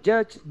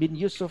Hajjaj bin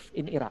Yusuf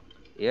in Iraq.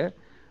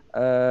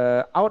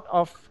 Out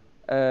of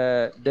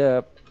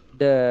the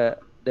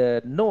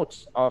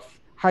notes of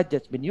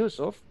Hajjaj bin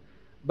Yusuf,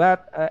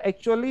 but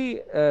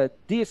actually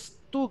these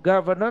two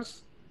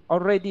governors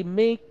already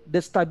make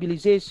the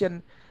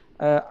stabilization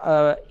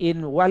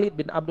in Walid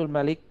bin Abdul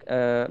Malik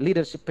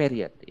leadership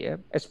period,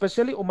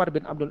 especially Umar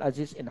bin Abdul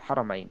Aziz in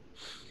Haramain.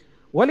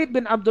 Walid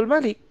bin Abdul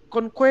Malik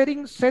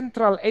conquering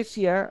Central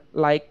Asia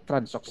like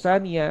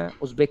Transoxania,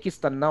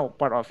 Uzbekistan, now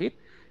part of it,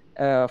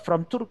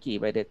 from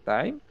Turkey by that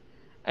time,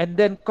 and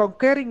then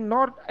conquering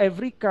North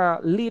Africa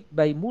led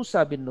by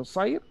Musa bin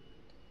Nusair,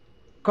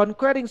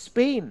 conquering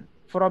Spain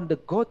from the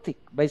Gothic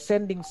by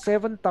sending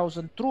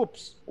 7,000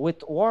 troops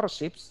with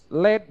warships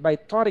led by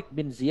Tariq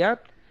bin Ziyad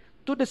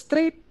to the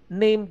strait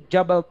named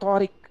Jabal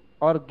Tariq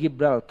or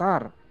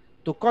Gibraltar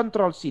to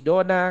control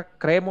Sidona,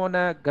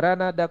 Cremona,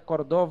 Granada,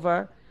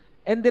 Cordova,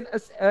 and then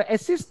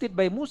assisted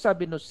by Musa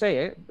bin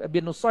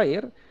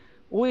Nusair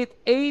with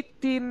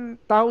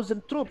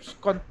 18,000 troops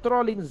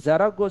controlling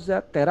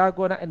Zaragoza,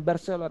 Tarragona, and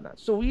Barcelona.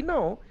 So we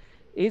know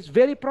it's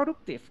very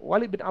productive.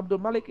 Walid bin Abdul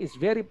Malik is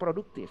very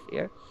productive.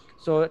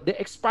 So the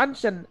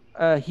expansion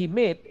he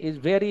made is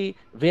very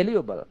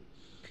valuable.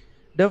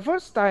 The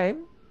first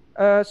time,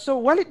 so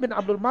Walid bin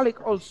Abdul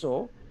Malik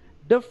also,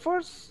 the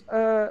first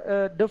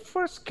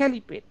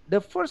caliphate,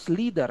 the first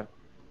leader,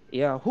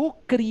 who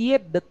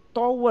create the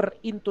tower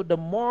into the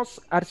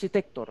mosque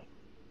architecture.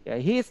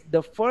 He is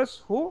the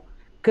first who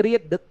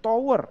create the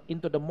tower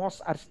into the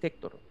mosque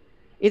architecture.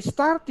 It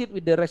started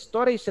with the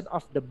restoration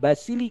of the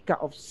Basilica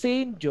of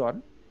Saint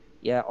John,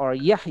 or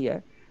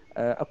Yahya,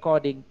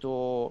 according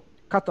to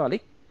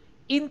Catholic,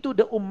 into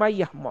the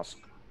Umayyah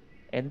Mosque,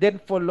 and then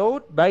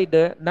followed by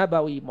the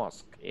Nabawi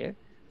Mosque.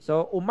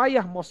 So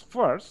Umayyah Mosque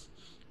first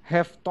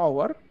have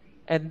tower,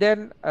 and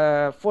then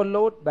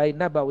followed by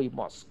Nabawi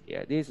Mosque.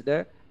 This is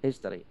the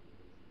history.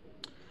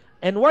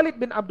 And Walid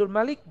bin Abdul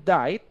Malik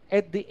died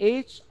at the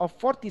age of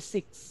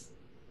 46,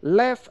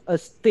 left a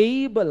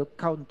stable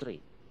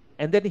country,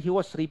 and then he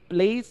was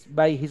replaced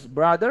by his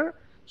brother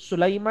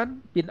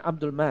Sulaiman bin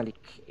Abdul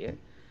Malik.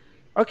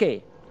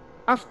 Okay,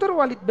 after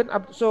Walid bin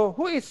Abdul, so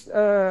who is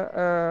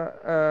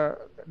the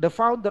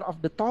founder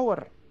of the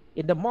tower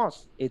in the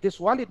mosque? It is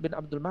Walid bin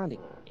Abdul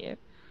Malik.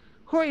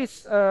 Who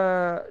is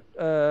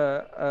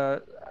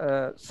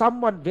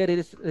someone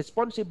very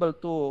responsible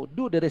to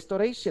do the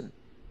restoration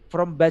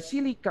from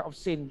Basilica of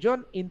Saint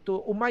John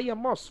into Umayyah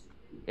Mosque?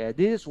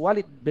 This is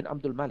Walid bin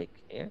Abdul Malik.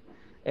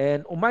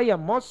 And Umayyah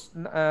Mosque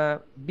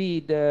be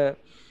the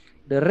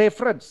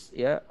reference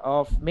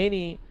of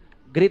many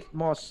great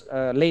mosques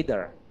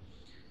later.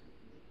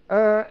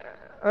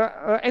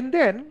 And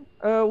then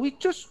we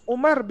choose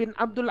Umar bin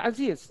Abdul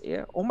Aziz.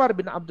 Umar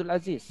bin Abdul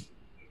Aziz.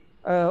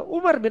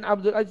 Umar bin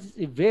Abdul Aziz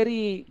is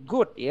very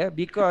good,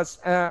 because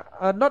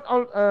not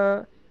all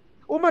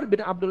Umar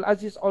bin Abdul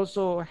Aziz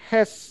also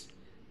has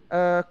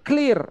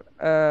clear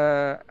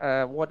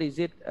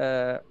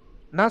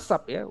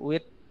nasab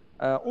with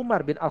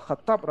Umar bin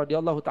Al-Khattab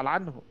radhiyallahu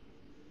ta'ala anhu.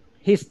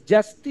 His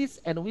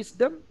justice and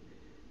wisdom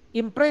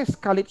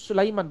impressed Caliph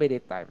Sulaiman by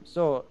that time.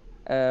 So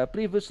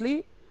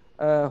previously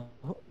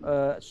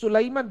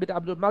Sulaiman bin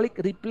Abdul Malik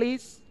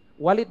replaced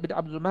Walid bin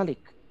Abdul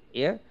Malik,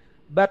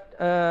 But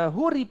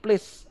who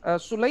replaced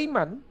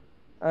Sulaiman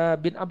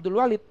bin Abdul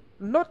Walid?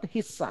 Not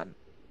his son,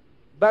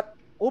 but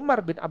Umar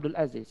bin Abdul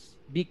Aziz,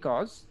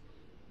 because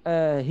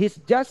his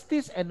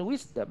justice and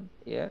wisdom,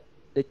 yeah,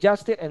 the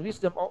justice and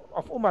wisdom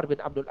of Umar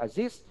bin Abdul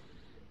Aziz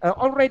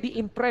already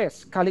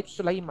impressed Caliph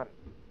Sulaiman,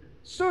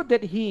 so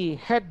that he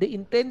had the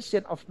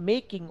intention of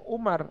making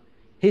Umar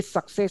his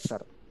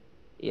successor.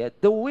 Yeah,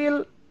 the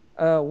will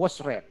was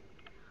read.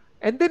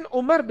 And then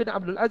Umar bin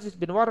Abdul Aziz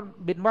bin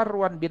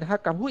Marwan bin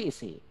Hakam, who is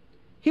he?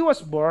 He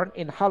was born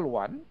in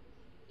Halwan,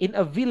 in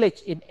a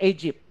village in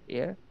Egypt.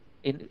 Yeah,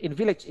 in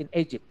village in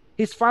Egypt.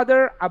 His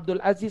father Abdul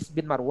Aziz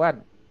bin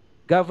Marwan,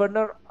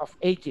 governor of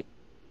Egypt,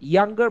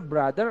 younger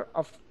brother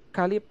of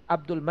Caliph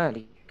Abdul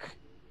Malik.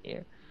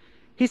 Yeah.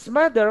 His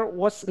mother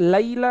was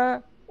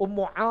Layla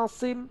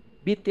Asim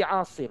binti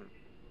Asim.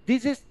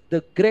 This is the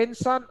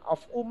grandson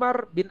of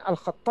Umar bin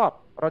Al-Khattab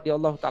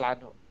radhiyallahu ta'ala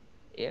anhu.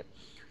 Yeah.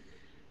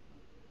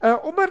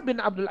 Umar bin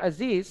Abdul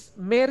Aziz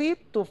married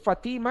to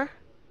Fatimah,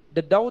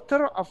 the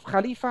daughter of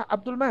Khalifa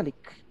Abdul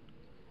Malik.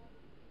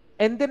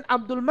 And then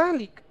Abdul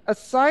Malik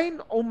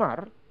assigned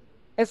Umar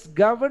as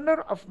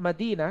governor of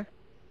Medina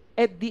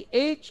at the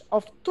age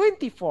of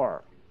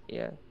 24.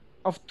 Yeah.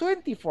 Of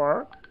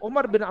 24,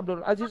 Umar bin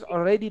Abdul Aziz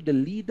already the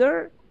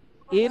leader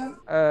in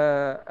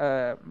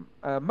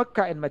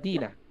Mecca and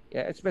Medina,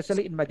 yeah,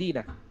 especially in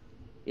Medina,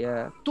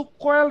 yeah, to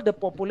quell the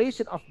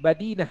population of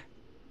Medina,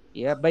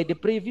 yeah, by the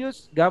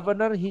previous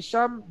governor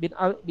Hisham bin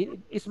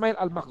Ismail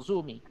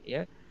al-Makhzumi.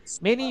 Yeah,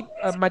 many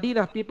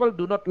Medina people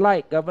do not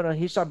like Governor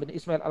Hisham bin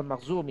Ismail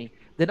al-Makhzumi.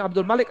 Then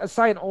Abdul Malik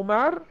assigned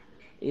Umar,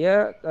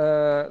 yeah,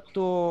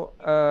 to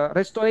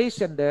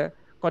restoration the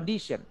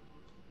condition.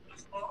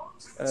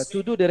 To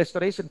do the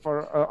restoration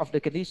of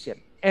the condition,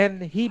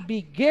 and he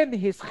began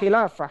his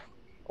khilafah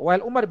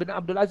while Umar bin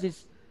Abdul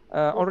Aziz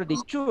already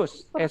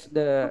chose as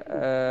the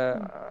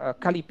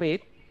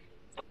caliphate.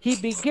 He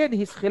began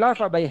his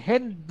khilafah by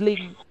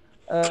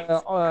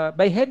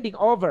handing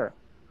over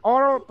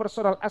all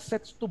personal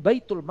assets to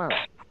Baitul Mal.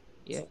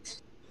 Yeah.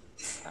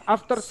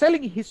 After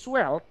selling his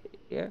wealth,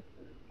 yeah,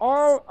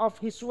 all of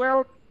his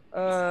wealth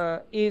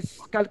is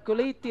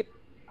calculated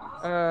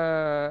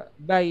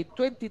by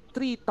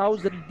 23,000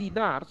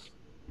 dinars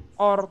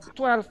or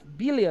 12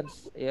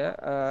 billions,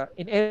 yeah,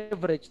 in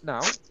average now,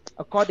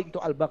 according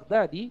to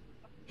Al-Baghdadi.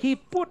 He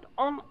put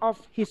all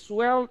of his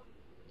wealth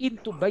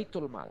into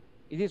Baitul Mal.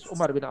 It is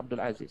Umar bin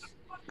Abdul Aziz.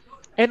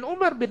 And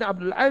Umar bin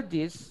Abdul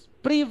Aziz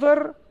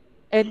prefer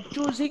and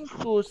choosing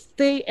to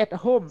stay at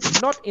home,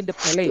 not in the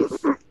palace.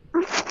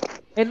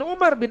 And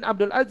Umar bin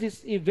Abdul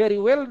Aziz is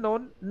very well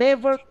known,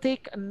 never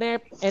take a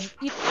nap and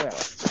eat well.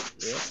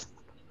 Yeah.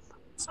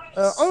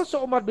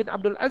 Also, Umar bin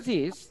Abdul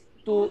Aziz,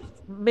 to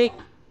make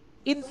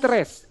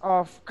interest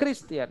of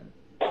Christian,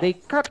 they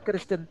cut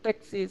Christian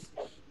taxes,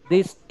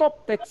 they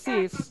stop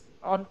taxes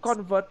on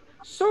convert,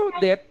 so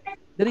that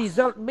the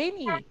result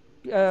many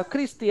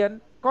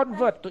Christian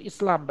convert to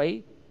Islam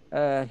by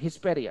his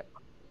period.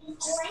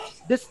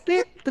 The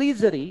state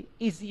treasury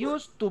is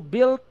used to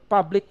build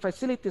public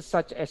facilities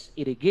such as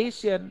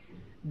irrigation,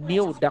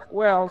 new duck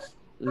wells,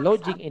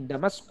 lodging in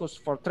Damascus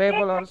for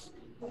travelers,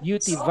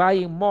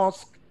 beautifying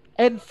mosque,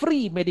 and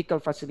free medical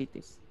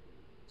facilities.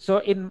 So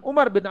in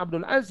Umar bin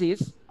Abdul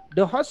Aziz,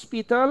 the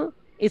hospital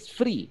is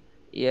free,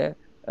 yeah,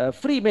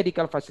 free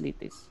medical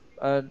facilities.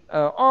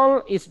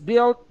 All is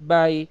built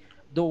by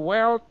the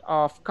wealth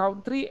of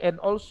country and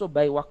also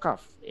by wakaf.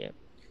 Yeah.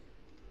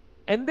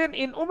 And then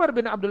in Umar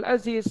bin Abdul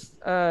Aziz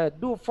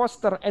do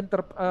foster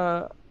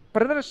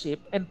entrepreneurship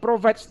and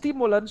provide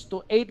stimulants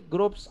to 8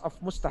 groups of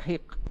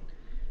mustahiq.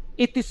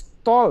 It is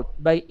told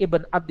by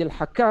Ibn Abdul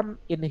Hakam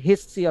in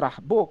his Sirah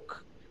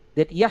book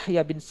that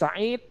Yahya bin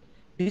Sa'id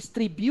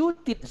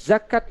distributed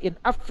zakat in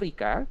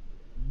Africa,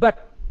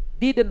 but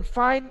didn't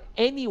find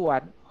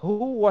anyone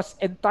who was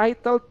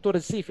entitled to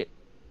receive it.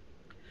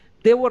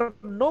 There were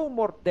no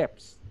more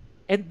debts,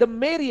 and the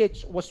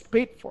marriage was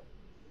paid for.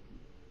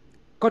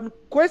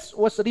 Conquest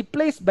was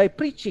replaced by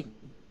preaching,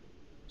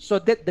 so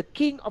that the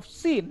king of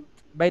Sind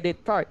by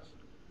that time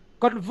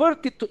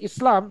converted to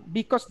Islam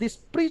because this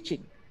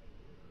preaching,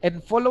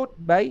 and followed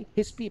by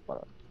his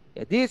people.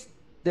 Yeah, this is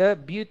the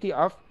beauty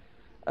of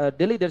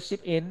the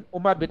leadership in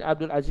Umar bin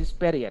Abdul Aziz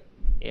period.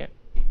 Yeah.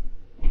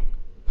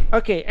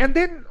 Okay, and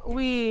then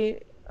we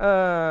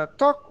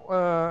talk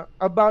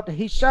about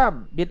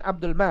Hisham bin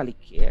Abdul Malik.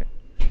 Yeah.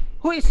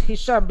 Who is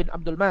Hisham bin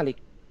Abdul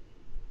Malik?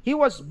 He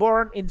was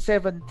born in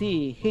 70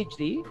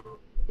 Hijri.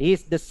 He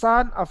is the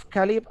son of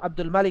Caliph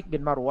Abdul Malik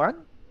bin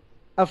Marwan,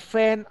 a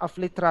fan of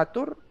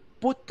literature,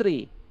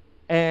 putri,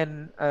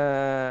 and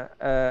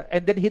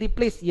then he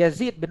replaced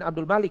Yazid bin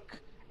Abdul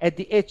Malik at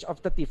the age of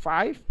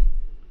 35.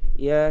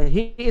 Yeah,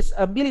 he is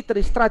a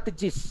military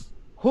strategist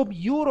whom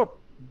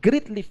Europe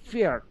greatly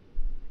feared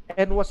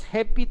and was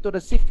happy to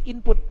receive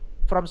input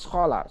from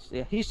scholars.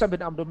 Yeah, Hisham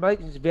bin Abdul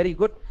Malik is very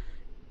good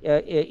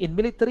in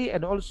military,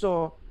 and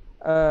also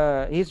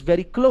he is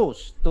very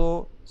close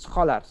to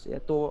scholars, yeah,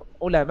 to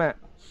ulama.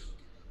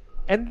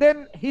 And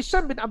then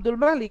Hisham bin Abdul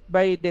Malik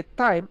by that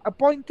time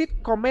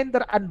appointed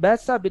Commander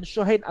Anbasa bin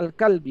Shuhain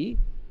al-Kalbi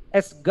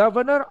as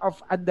governor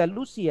of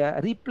Andalusia,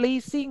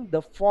 replacing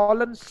the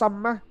fallen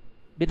Sammah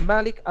bin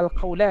Malik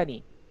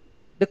al-Khawlani.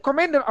 The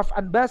commander of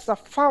Anbasa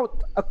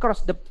fought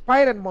across the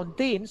Pyrenean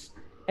mountains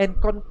and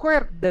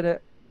conquered the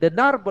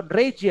Narbonne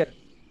region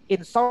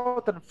in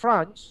southern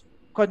France,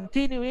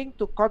 continuing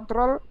to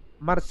control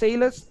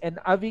Marseilles and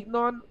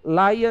Avignon,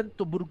 Lyon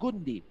to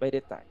Burgundy by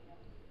the time.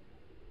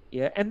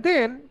 Yeah, and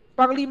then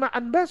Panglima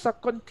Anbasa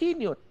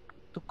continued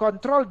to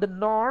control the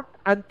north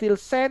until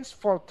Sens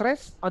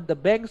fortress on the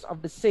banks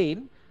of the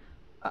Seine,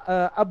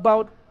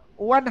 about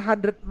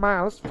 100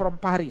 miles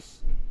from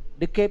Paris,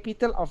 the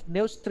capital of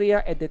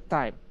Neustria at the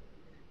time.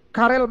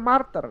 Karel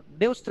Marter,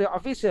 Neustria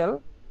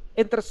official,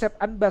 intercept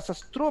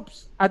Anbasa's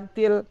troops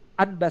until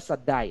Anbasa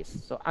dies.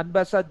 So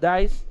Anbasa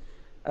dies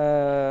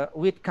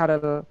with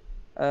Karel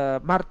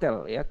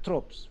Martel, yeah,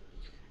 troops.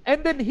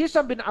 And then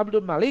Hisham bin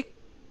Abdul Malik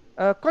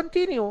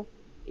continue,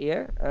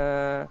 yeah,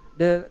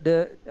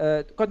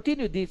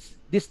 continue this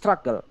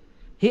struggle.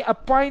 He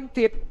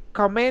appointed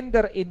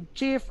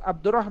Commander-in-Chief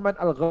Abdurrahman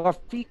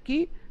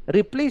al-Ghafiqi,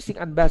 replacing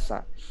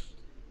Anbasa,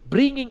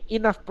 bringing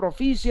enough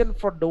provision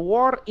for the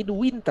war in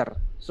winter.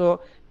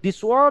 So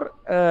this war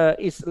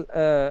is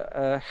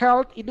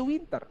held in the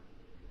winter.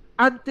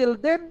 Until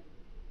then,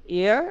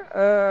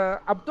 yeah,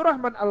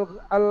 Abdurrahman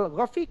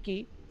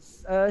al-Ghafiqi,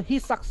 he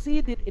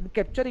succeeded in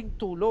capturing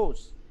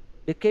Toulouse,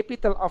 the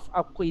capital of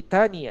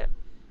Aquitania,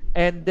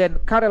 and then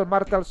Karel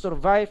Martel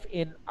survived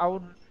in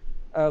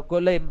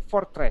Golem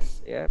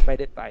fortress, yeah, by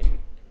the time.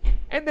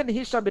 And then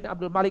Hisham bin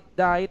Abdul Malik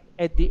died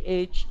at the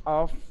age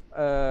of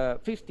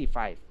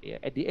 55. Yeah,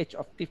 at the age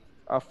of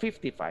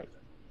 55.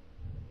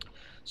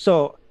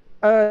 So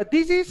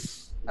this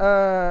is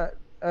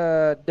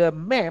the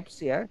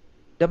maps. Yeah,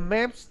 the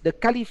maps, the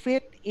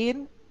Caliphate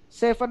in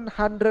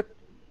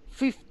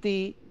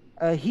 750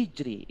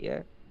 Hijri.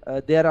 Yeah,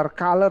 there are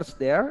colors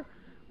there,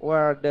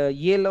 where the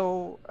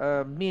yellow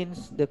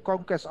means the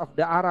conquest of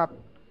the Arab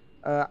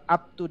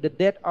up to the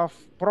death of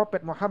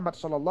Prophet Muhammad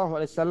sallallahu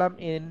alaihi wasallam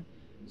in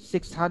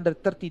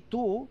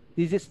 632.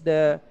 This is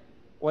the,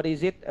 what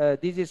is it?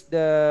 This is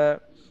the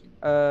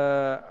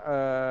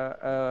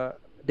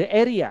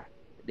area,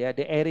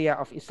 the area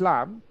of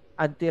Islam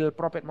until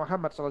Prophet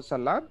Muhammad sallallahu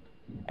alaihi wasallam.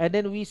 And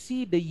then we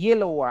see the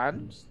yellow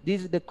ones.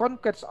 This is the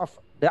conquest of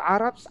the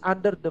Arabs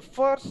under the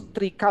first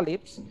three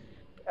caliphs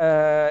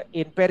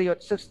in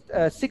period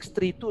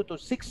 632 to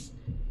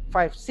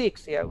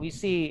 656. Yeah, we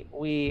see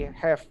we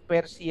have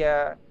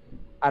Persia,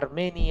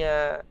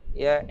 Armenia,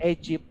 yeah,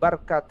 Egypt,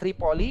 Barca,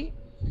 Tripoli.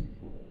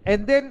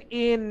 And then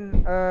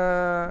in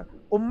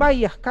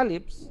Umayyad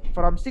caliphs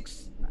from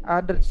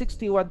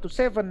 661 to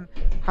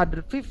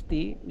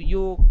 750,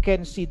 you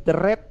can see the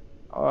red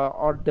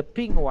or the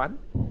pink one.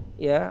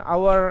 Yeah,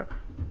 our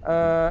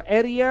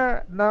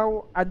area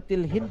now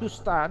until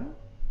Hindustan,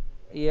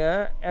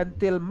 yeah,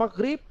 until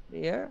Maghrib,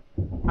 yeah,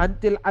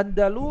 until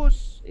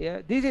Andalus,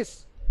 yeah. This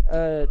is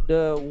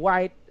the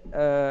white,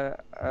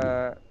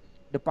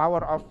 the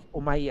power of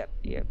Umayyad,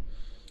 yeah,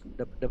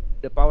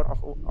 the power of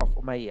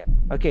Umayyad.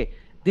 Okay,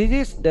 this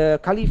is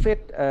the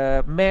Caliphate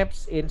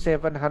maps in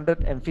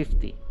 750.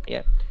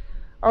 Yeah.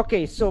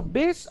 Okay, so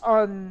based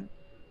on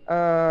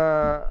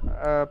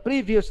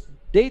previous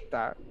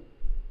data,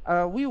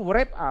 we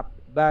wrap up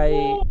by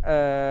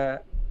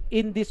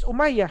in this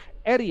Umayyad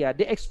area,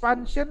 the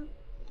expansion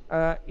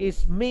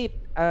is made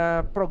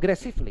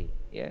progressively.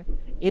 Yeah.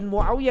 In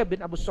Muawiyah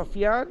bin Abu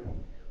Sufyan,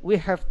 we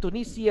have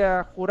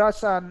Tunisia,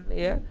 Khurasan,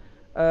 yeah,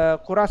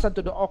 Khurasan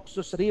to the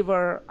Oxus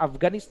River,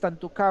 Afghanistan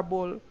to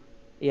Kabul.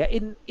 Yeah,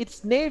 in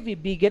its navy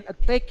began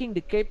attacking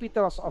the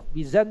capitals of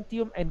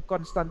Byzantium and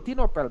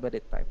Constantinople by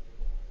that time.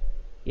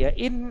 Yeah,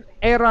 in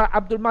era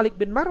Abdul Malik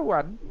bin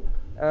Marwan,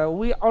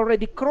 we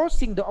already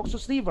crossing the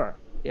Oxus River.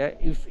 Yeah,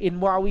 if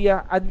in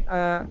Muawiyah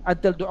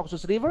until the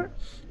Oxus River,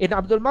 in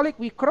Abdul Malik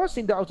we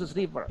crossing the Oxus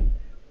River,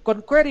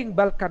 conquering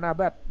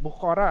Balkanabat,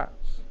 Bukhara,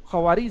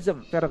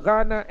 Khawarizm,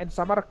 Fergana, and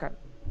Samarkand,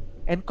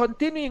 and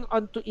continuing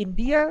on to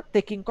India,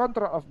 taking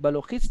control of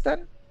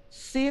Balochistan,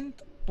 Sindh,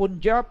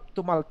 Punjab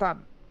to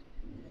Multan.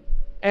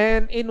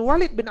 And in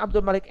Walid bin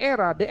Abdul Malik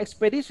era, the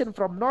expedition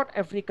from North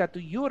Africa to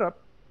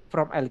Europe,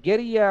 from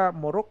Algeria,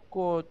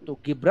 Morocco to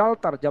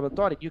Gibraltar, Jabal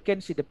Tariq. You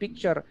can see the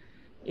picture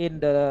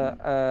in the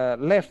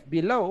left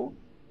below.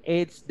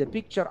 It's the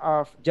picture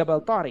of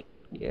Jabal Tariq.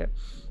 Yeah.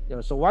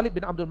 So Walid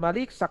bin Abdul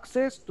Malik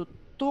success to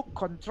took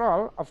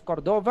control of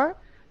Cordova,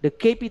 the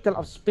capital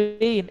of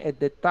Spain at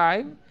the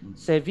time,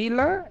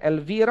 Sevilla,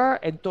 Elvira,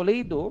 and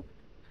Toledo,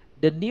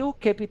 the new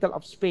capital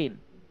of Spain,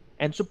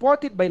 and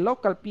supported by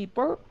local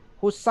people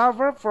who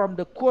suffer from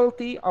the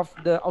cruelty of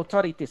the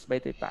authorities by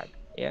the time.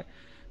 Yeah.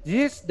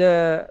 This is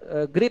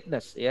the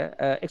greatness, yeah,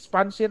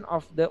 expansion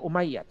of the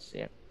Umayyads.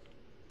 Yeah.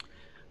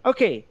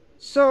 Okay,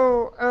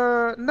 so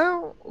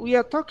now we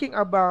are talking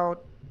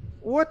about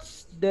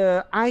what's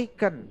the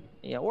icon.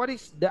 Yeah, what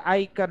is the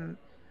icon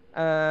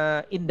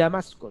in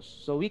Damascus?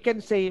 So we can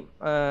say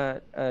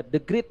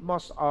the great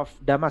mosque of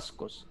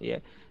Damascus.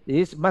 Yeah,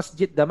 this is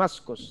Masjid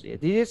Damascus. Yeah,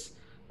 this is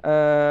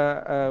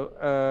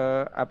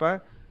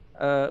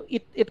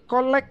it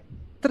collect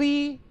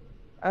three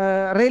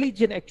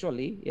religion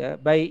actually, yeah,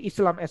 by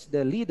Islam as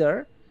the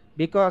leader,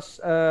 because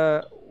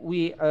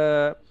we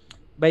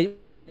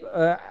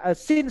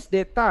since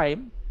that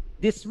time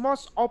this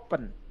mosque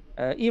open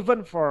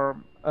even for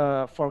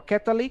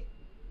Catholic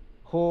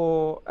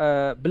who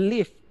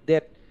believe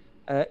that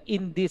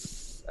in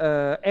this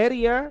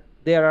area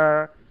there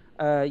are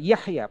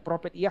Yahya,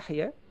 Prophet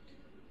Yahya,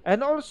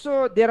 and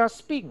also there are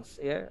Sphinx,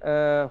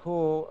 yeah,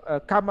 who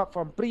come up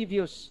from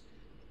previous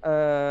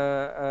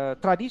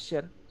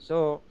tradition.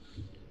 So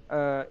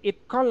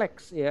it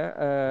collects, yeah,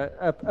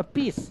 a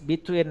piece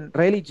between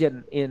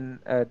religion in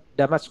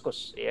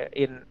Damascus, yeah,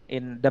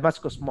 in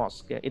Damascus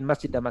Mosque, yeah, in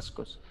Masjid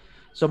Damascus.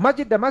 So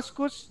Masjid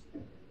Damascus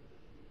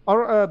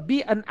or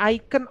be an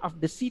icon of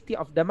the city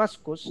of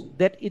Damascus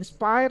that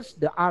inspires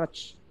the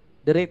arch,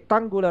 the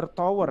rectangular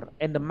tower,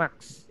 and the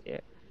max. Yeah.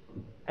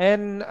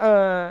 And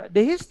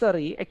the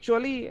history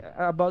actually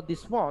about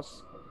this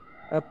mosque,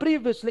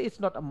 previously it's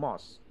not a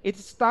mosque.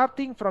 It's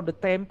starting from the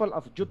temple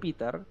of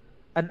Jupiter,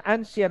 an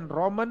ancient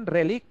Roman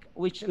relic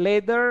which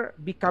later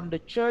became the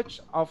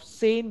church of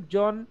Saint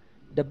John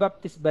the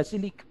Baptist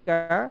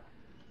Basilica,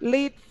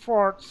 late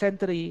 4th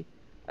century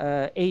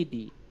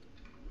AD,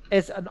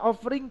 as an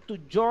offering to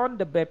John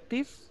the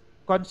Baptist,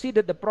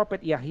 considered the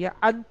prophet Yahya,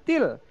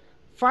 until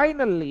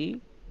finally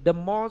the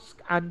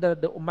mosque under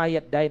the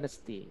Umayyad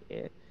Dynasty.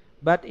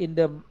 But in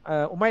the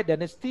Umayyad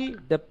Dynasty,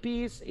 the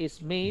peace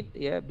is made,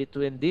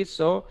 between this.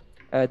 So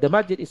the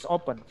masjid is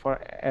open for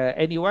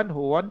anyone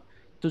who want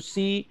to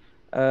see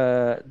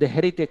the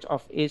heritage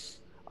of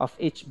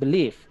each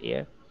belief.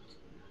 Yeah.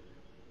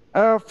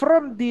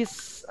 From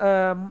this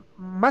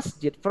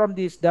masjid, from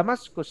this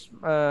Damascus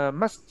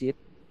masjid,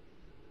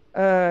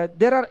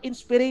 there are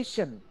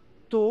inspiration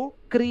to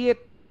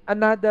create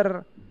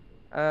another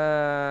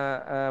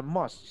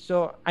mosque.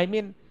 So I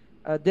mean,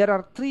 there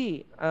are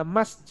three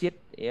masjid.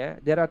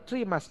 Yeah, there are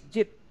three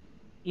masjid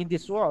in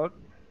this world,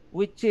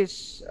 which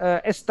is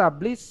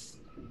established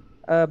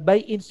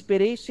by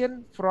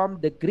inspiration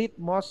from the great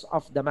mosque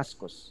of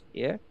Damascus.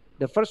 Yeah,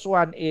 the first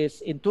one is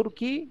in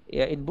Turkey,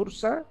 yeah, in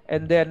Bursa,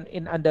 and then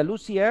in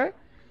Andalusia,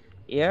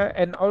 yeah,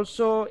 and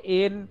also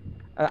in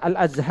Al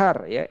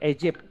Azhar, yeah,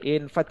 Egypt,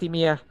 in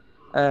Fatimiyah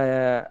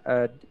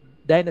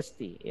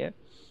dynasty. Yeah.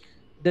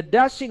 The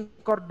dashing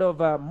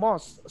Cordova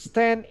Mosque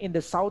stand in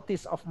the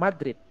southeast of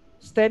Madrid,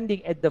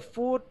 standing at the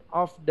foot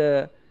of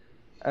the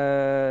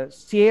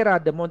Sierra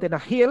de Montana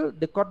Hill.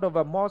 The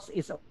Cordova Mosque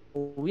is a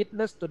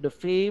witness to the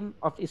fame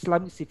of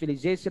Islamic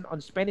civilization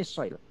on Spanish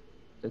soil.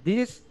 So this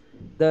is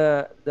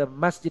the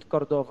Masjid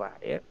Cordova.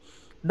 Yeah.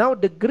 Now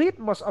the Great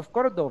Mosque of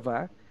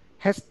Cordova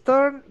has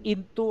turned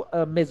into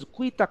a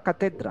mezquita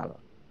cathedral.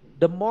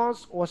 The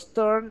mosque was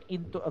turned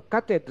into a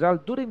cathedral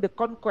during the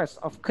conquest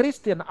of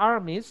Christian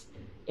armies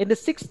in the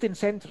 16th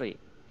century.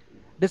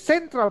 The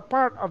central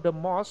part of the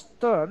mosque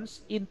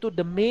turns into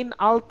the main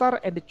altar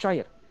and the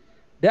choir.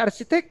 The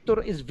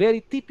architecture is very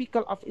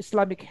typical of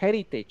Islamic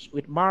heritage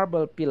with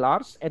marble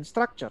pillars and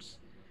structures.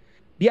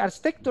 The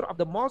architecture of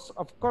the Mosque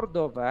of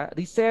Cordova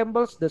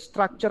resembles the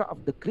structure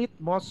of the Great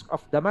Mosque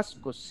of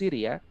Damascus,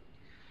 Syria.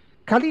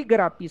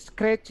 Calligraphy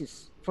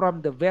scratches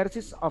from the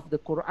verses of the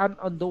Quran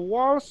on the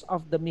walls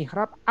of the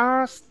mihrab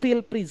are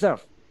still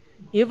preserved,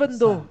 even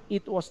though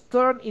it was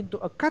turned into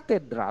a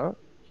cathedral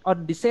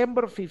on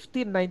December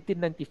 15,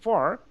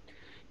 1994.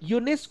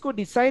 UNESCO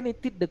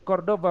designated the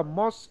Cordova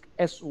Mosque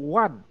as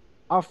one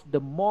of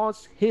the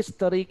most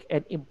historic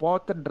and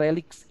important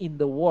relics in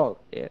the world.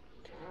 Yeah.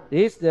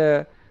 This is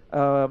the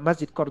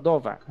Masjid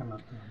Cordova.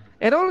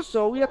 And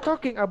also, we are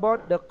talking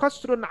about the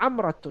Qasrun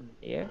Amratun.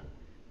 Yeah.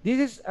 This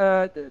is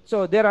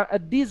so there are a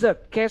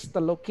desert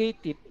castle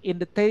located in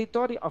the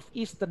territory of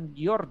eastern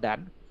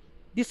Jordan.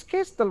 This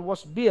castle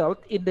was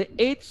built in the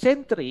 8th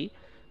century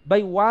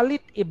by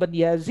Walid ibn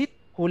Yazid,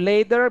 who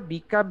later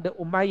became the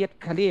Umayyad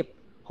Caliph,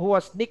 who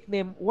was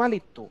nicknamed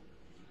Walid II.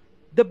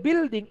 The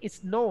building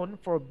is known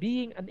for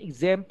being an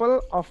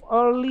example of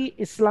early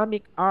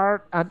Islamic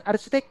art and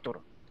architecture.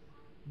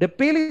 The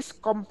palace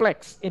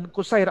complex in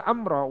Qusair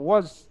Amra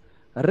was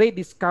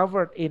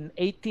rediscovered in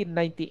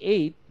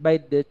 1898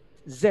 by the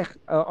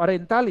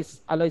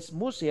Orientalist Alois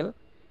Musil.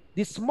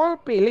 The small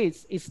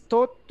palace is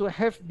thought to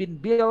have been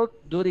built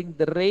during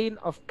the reign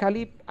of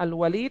Caliph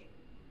Al-Walid,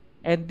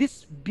 and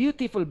this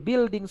beautiful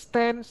building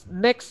stands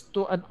next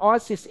to an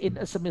oasis in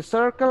a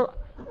semicircle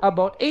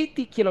about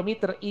 80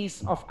 kilometers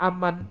east of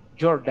Amman,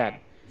 Jordan.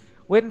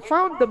 When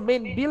found, the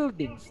main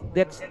buildings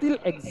that still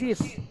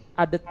exist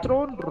are the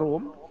throne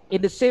room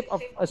in the shape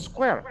of a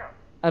square,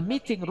 a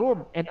meeting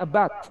room, and a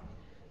bath.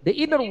 The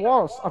inner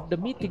walls of the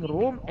meeting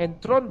room and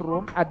throne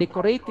room are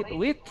decorated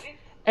with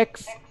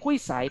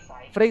exquisite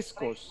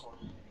frescoes.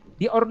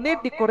 The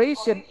ornate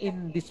decoration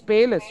in this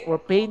palace were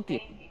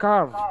painted,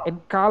 carved,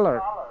 and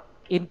colored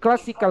in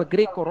classical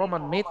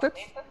Greco-Roman methods.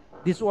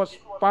 This was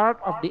part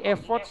of the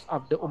efforts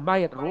of the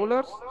Umayyad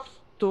rulers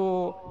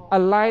to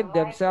align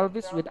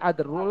themselves with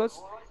other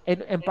rulers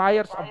and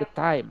empires of the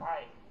time.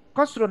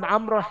 Qasrun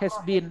Amro has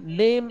been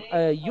named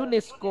a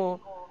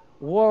UNESCO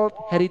World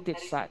Heritage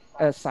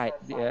Site.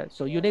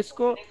 So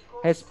UNESCO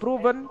has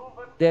proven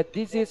that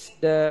this is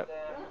the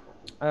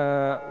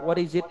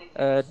what is it?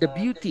 The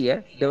beauty,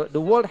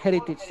 the World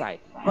Heritage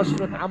Site,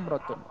 Qasrun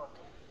Amratun.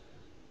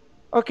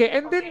 Okay,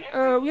 and then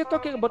we are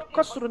talking about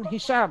Qasrun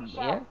Hisham.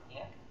 Yeah,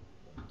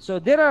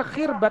 so there are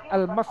Khirbat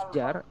al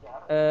Mafjar.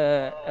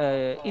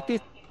 It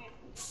is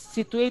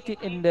situated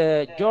in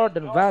the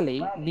Jordan Valley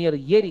near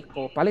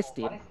Jericho,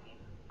 Palestine,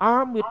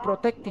 armed with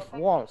protective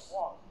walls.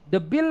 The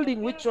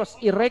building, which was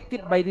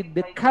erected by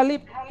the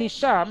Caliph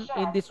Hisham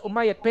in this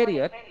Umayyad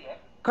period,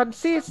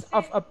 consists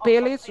of a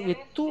palace with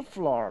two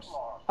floors,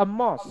 a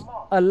mosque,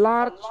 a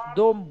large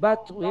dome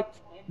bath with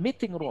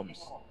meeting rooms,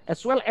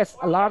 as well as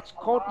a large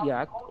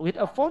courtyard with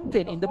a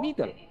fountain in the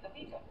middle.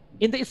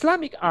 In the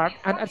Islamic Art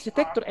and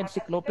Architecture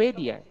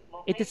Encyclopedia,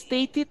 it is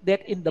stated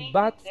that in the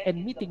baths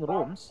and meeting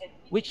rooms,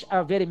 which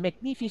are very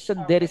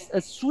magnificent, there is a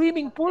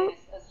swimming pool,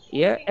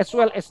 yeah, as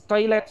well as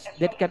toilets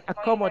that can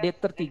accommodate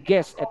 30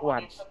 guests at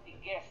once.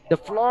 The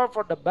floor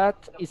for the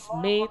bath is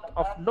made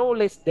of no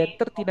less than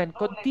 39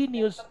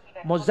 continuous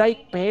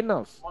mosaic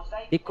panels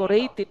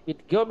decorated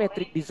with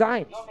geometric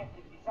designs.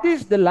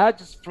 This is the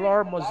largest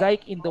floor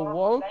mosaic in the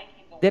world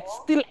that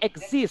still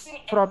exists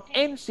from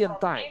ancient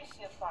times.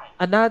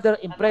 Another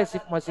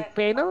impressive mosaic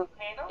panel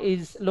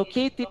is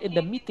located in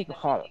the meeting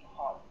hall.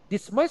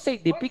 This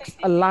mosaic depicts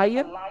a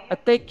lion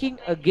attacking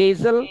a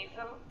gazelle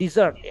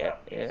desert. Yeah,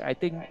 I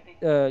think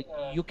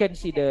you can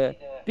see the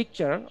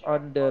picture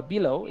on the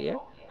below. Yeah,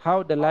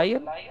 how the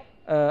lion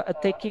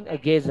attacking a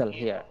gazelle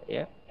here.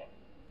 Yeah.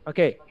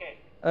 Okay.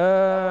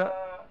 Uh,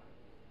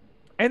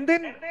 and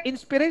then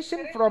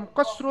inspiration from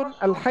Qasrun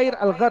al-Hayr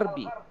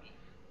al-Gharbi.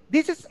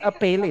 This is a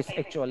palace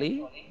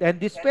actually, and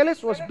this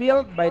palace was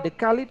built by the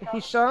Caliph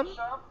Hisham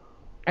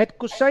at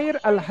Qusayr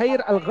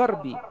al-Hayr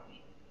al-Gharbi.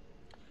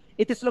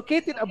 It is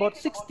located about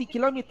 60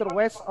 kilometers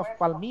west of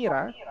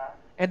Palmyra,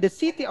 and the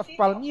city of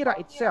Palmyra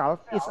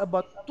itself is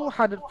about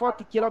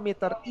 240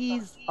 kilometers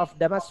east of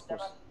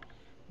Damascus.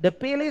 The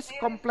palace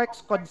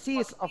complex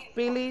consists of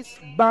palace,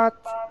 bath,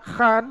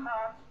 khan,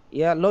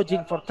 yeah,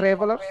 lodging for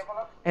travelers,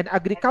 and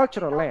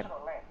agricultural land.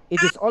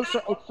 It is also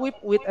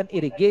equipped with an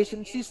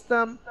irrigation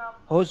system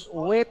whose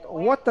wet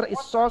water is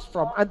sourced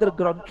from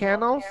underground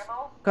canals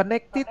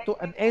connected to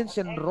an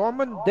ancient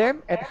Roman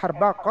dam at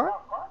Harbaka,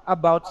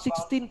 about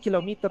 16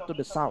 kilometers to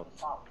the south.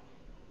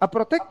 A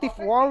protective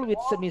wall with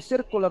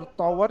semicircular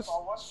towers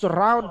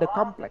surround the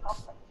complex.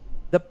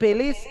 The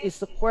palace is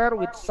square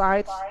with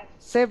sides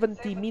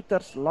 70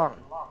 meters long.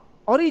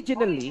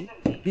 Originally,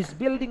 this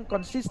building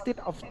consisted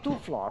of two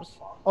floors,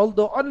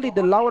 although only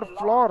the lower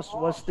floors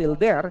were still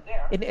there.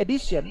 In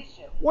addition,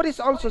 what is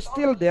also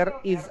still there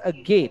is a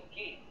gate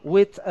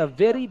with a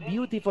very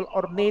beautiful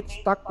ornate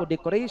stucco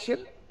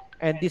decoration,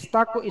 and this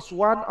stucco is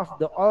one of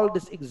the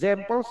oldest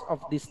examples of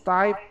this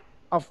type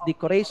of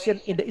decoration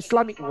in the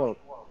Islamic world,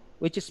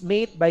 which is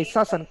made by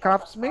Sasan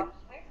craftsmen,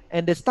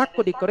 and the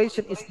stucco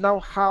decoration is now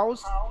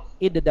housed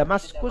in the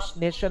Damascus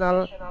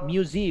National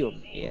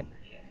Museum. Yeah.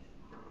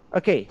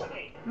 Okay,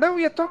 now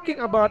we are talking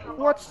about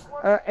what's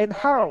and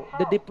how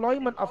the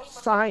deployment of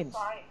science,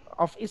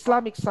 of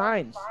Islamic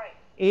science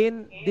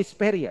in this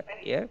period.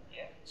 Yeah.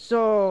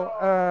 So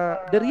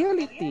the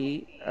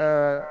reality,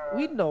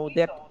 we know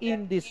that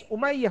in this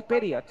Umayyah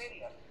periods,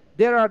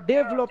 there are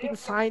developing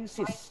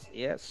sciences,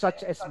 yeah,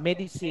 such as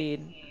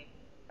medicine,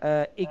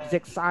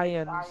 exact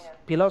science,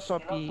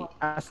 philosophy,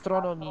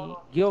 astronomy,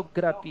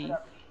 geography,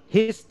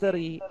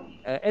 history,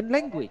 and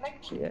language.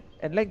 Yeah,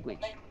 and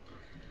language.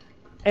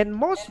 And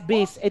most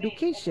base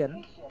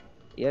education,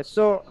 yeah,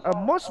 so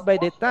most by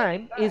the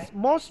time is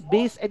most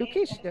base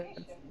education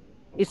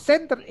is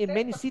centered in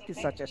many cities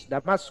such as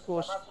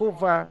Damascus,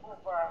 Kufa,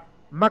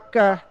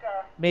 Makkah,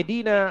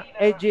 Medina,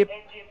 Egypt,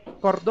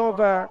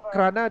 Cordova,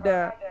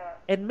 Granada,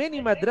 and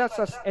many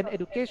madrasas and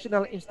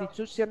educational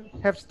institutions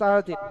have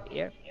started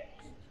here.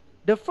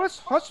 The first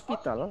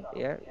hospital,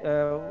 yeah,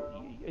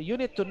 you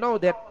need to know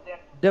that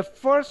the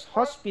first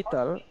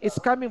hospital is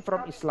coming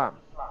from Islam,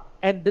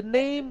 and the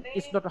name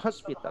is not a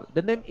hospital.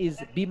 The name is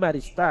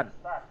Bimaristan.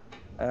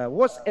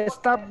 Was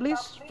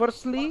established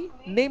firstly,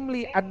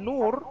 namely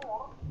An-Nur,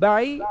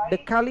 by the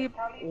Caliph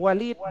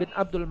Walid bin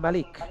Abdul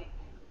Malik,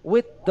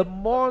 with the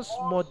most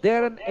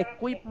modern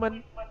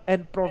equipment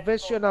and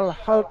professional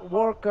health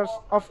workers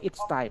of its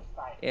time.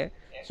 Yeah?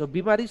 So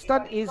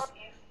Bimaristan is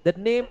the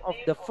name of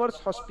the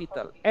first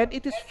hospital, and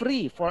it is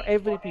free for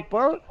every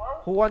people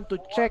who want to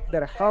check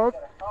their health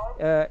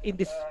in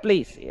this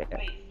place. Yeah?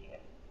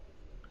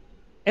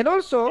 And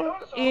also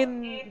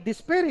in this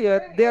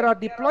period, there are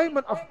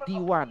deployment of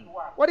Diwan.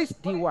 What is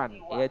Diwan?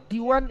 Yeah,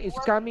 Diwan is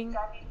coming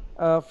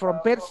from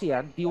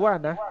Persian.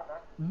 Diwana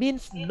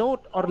means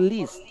note or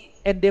list,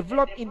 and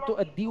developed into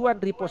a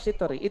Diwan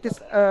repository. It is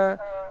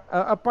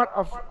a part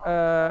of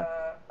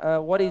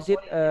what is it?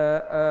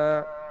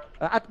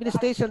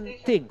 Administration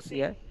things.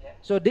 Yeah.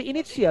 So the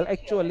initial,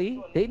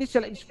 actually, the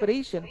initial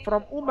inspiration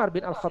from Umar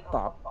bin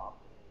Al-Khattab.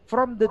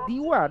 From the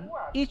Diwan,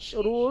 each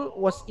rule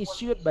was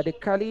issued by the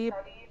Caliph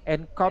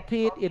and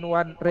copied in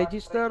one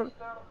register,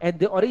 and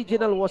the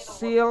original was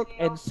sealed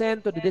and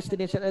sent to the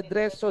destination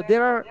address. So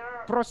there are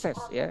process,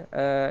 yeah,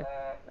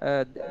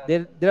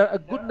 there are a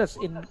goodness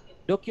in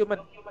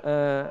document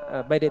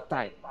by that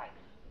time.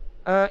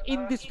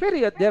 In this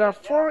period, there are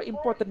four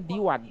important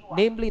diwan,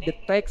 namely the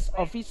tax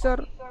officer,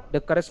 the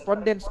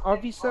correspondence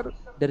officer,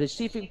 the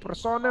receiving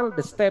personnel,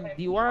 the stamp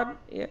diwan.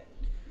 Yeah.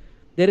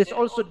 There is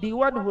also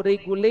diwan who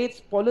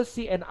regulates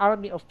policy and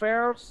army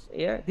affairs.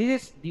 Yeah, this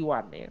is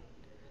diwan. Yeah.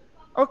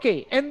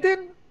 Okay, and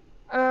then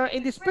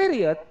in this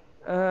period,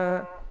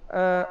 uh,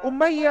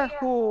 Umayyah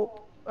who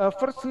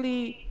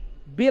firstly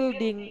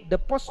building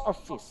the post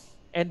office,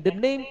 and the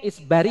name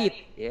is Barid.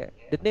 Yeah,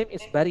 the name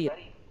is Barid.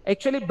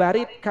 Actually,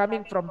 Barid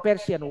coming from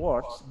Persian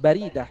words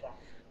Baridah,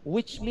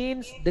 which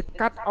means the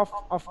cut off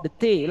of the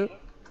tail,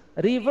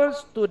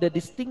 refers to the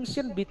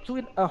distinction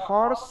between a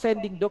horse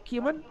sending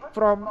document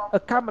from a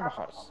common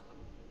horse.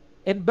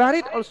 And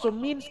Barid also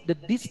means the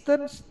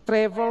distance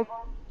traveled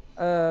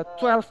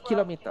 12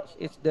 kilometers.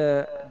 It's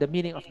the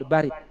meaning of the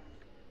Barid.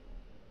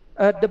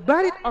 The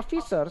Barid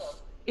officers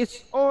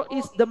is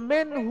the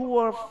men who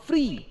are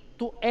free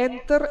to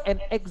enter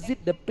and exit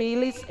the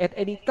palace at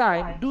any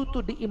time due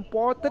to the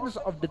importance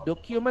of the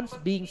documents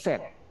being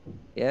sent.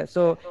 Yeah,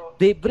 so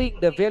they bring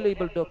the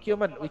valuable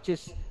document which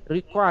is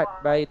required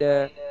by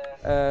the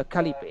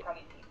caliphate.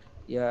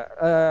 Yeah,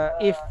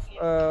 if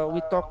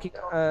we talking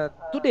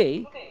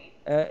today,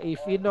 if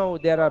you know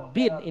there are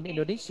BIN in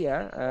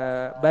Indonesia,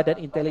 Badan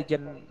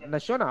Intelijen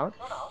Nasional,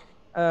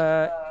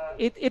 uh,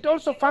 it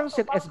also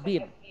functions as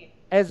BIN,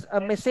 as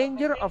a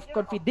messenger of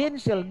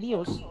confidential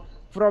news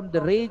from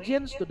the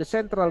regions to the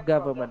central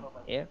government.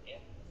 Yeah.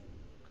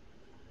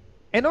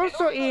 And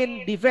also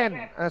in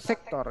defense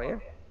sector, yeah,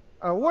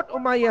 what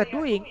Umayyah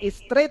doing is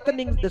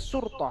strengthening the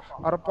surtah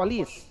or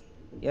police.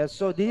 Yeah,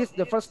 so this is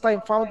the first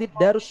time founded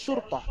Darus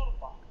Surtah,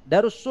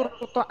 Darus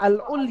Surtah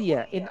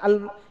Al-Ulya in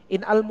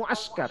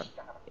Al-Mu'askar.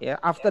 Yeah,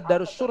 after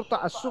Darus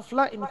Surtah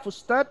As-Sufla in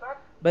Fustad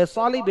by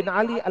Salih bin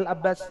Ali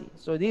Al-Abbasi.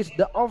 So this is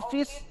the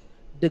office,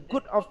 the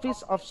good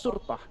office of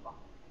Surtah.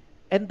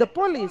 And the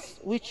police,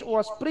 which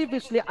was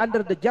previously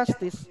under the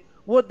justice,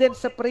 were then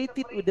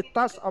separated with the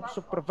task of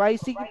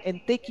supervising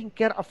and taking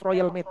care of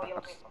royal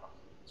matters.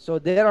 So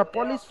there are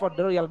police for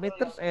the royal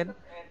matters and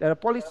there are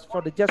police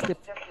for the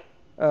justice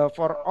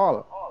for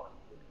all.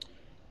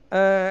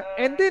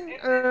 And then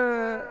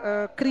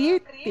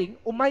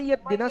creating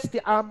Umayyad Dynasty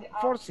armed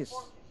forces,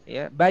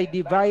 yeah, by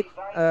divide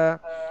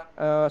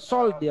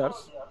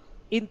soldiers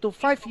into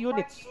 5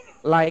 units,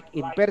 like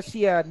in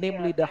Persia,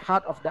 namely the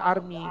heart of the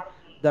army,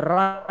 the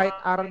right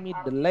army,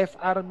 the left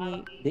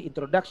army, the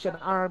introduction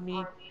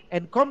army,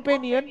 and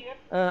companion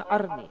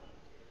army.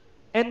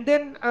 And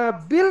then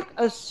built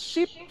a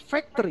ship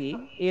factory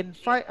in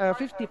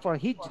 54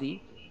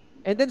 Hijri,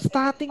 and then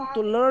starting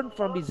to learn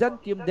from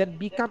Byzantium, then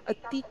become a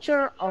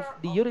teacher of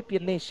the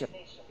European nation,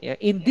 yeah,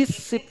 in this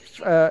ship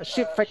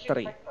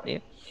factory. Yeah.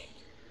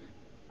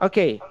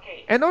 Okay,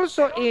 and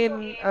also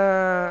in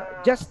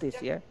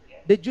justice, yeah,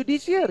 the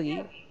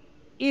judiciary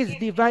is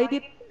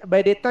divided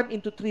by the time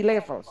into three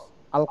levels: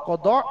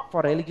 al-qada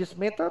for religious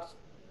matters,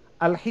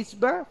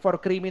 al-hisbah for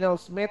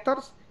criminals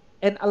matters,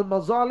 and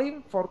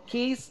al-mazalim for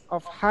case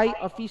of high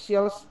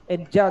officials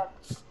and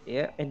judge.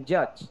 Yeah, and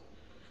judge.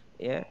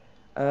 Yeah.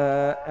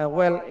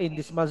 Well, in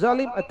this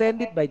mazalim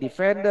attended by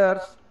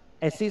defenders,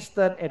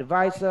 assistant,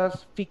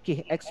 advisors,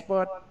 fiqh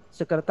expert,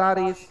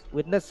 secretaries,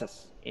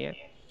 witnesses. Yeah.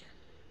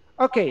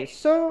 Okay,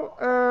 so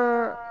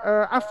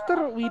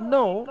after we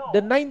know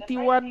the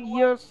 91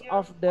 years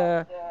of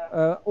the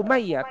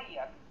Umayyad,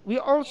 we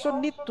also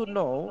need to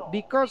know,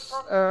 because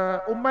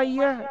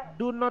Umayyah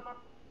do not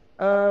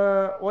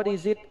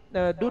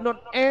do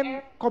not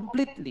end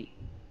completely,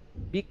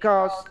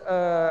 because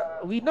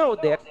we know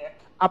that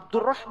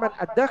Abdurrahman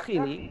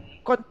Ad-Dakhili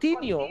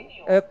continuing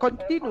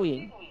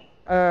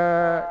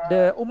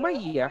the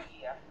Umayyah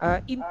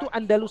into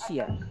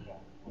Andalusia,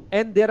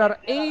 and there are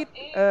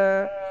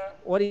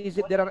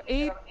there are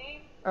eight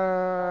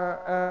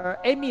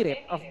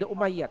emirate of the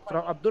Umayyad,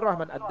 from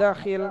Abdurrahman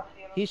Ad-Dakhil,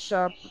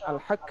 Hisham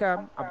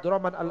Al-Hakam,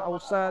 Abdurrahman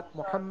Al-Awsat,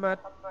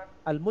 Muhammad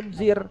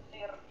Al-Munzir,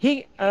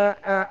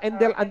 and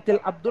then until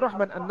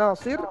Abdurrahman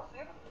Al-Nasir.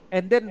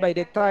 And then by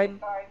the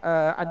time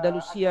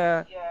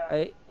Andalusia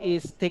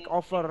is take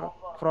over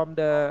from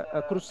the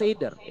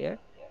Crusader, yeah,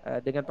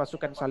 dengan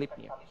pasukan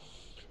salibnya.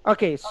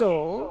 Okay,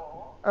 so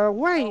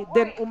why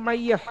then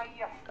Umayyah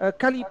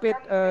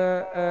Caliphate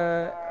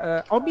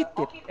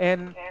omitted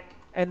and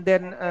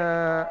then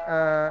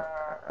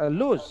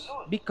lose?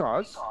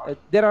 Because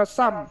there are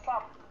some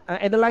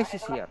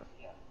analysis here.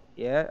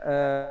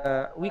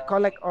 Yeah, we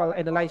collect all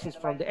analysis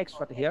from the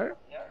expert here.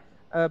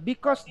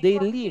 Because they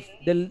leave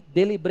the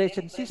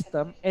deliberation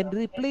system and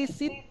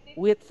replace it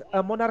with a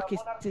monarchy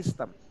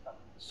system.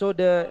 So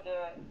the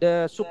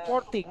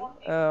supporting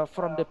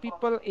from the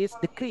people is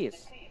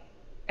decreased.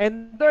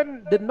 And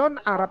then the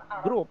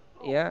non-Arab group,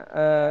 yeah,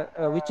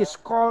 which is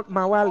called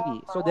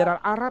Mawali. So there are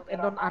Arab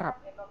and non-Arab.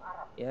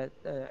 Yeah,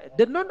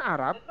 the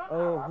non-Arab,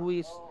 who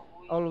is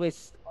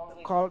always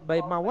called by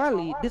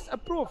Mawali,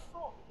 disapprove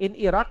in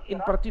Iraq,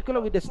 in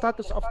particular with the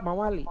status of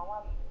Mawali.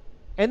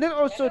 And then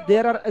also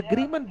there are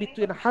agreement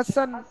between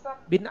Hassan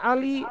bin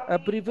Ali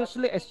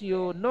previously, as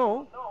you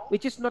know,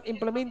 which is not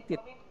implemented.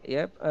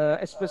 Yeah,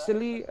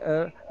 especially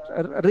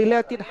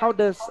related how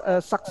the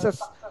success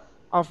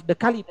of the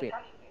caliphate.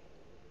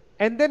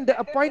 And then the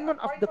appointment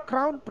of the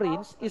crown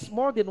prince is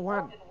more than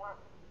one.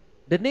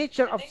 The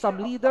nature of some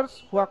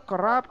leaders who are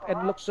corrupt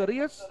and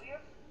luxurious,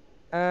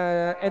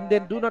 and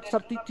then do not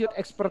substitute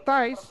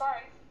expertise,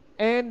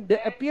 and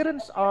the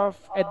appearance of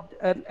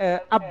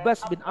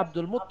Abbas bin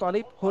Abdul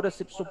Muttalib, who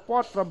received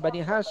support from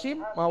Bani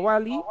Hashim,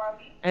 Mawali,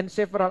 and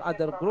several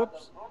other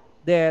groups,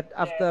 that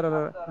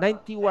after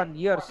 91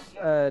 years,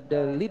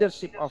 the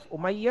leadership of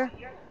Umayyah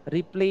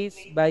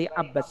replaced by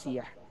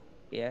Abbasiyah.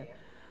 Yeah.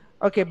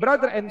 Okay,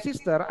 brother and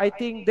sister, I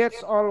think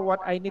that's all what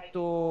I need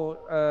to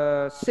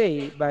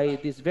say by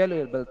this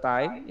valuable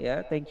time.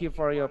 Yeah, thank you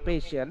for your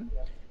patience.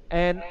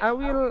 And I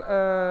will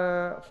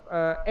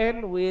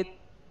end with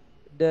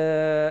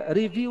the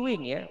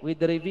reviewing, yeah, with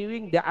the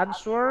reviewing the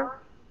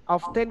answer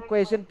of 10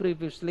 questions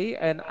previously.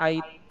 And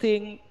I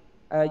think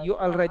you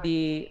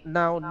already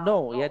now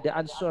know, yeah, the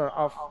answer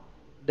of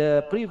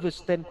the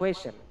previous 10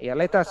 questions. Yeah,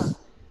 let us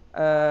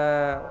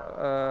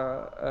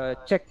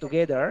check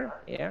together.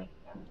 Yeah.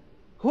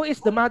 Who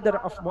is the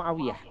mother of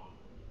Muawiyah?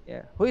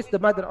 Yeah. Who is the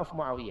mother of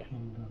Muawiyah?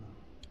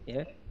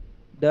 Yeah.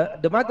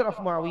 The mother of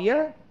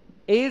Muawiyah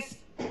is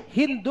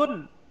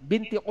Hindun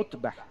binti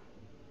Utbah.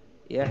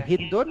 Yeah,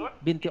 Hindun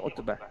binti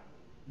Utbah,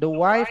 the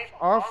wife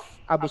of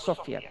Abu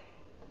Sufyan.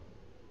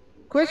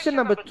 Question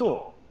number two.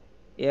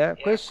 Yeah,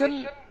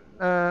 question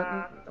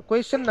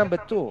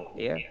number two.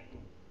 Yeah.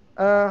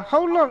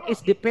 How long is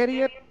the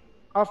period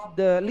of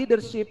the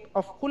leadership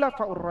of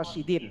Khulafa'ur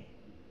Rashidin?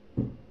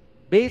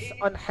 Based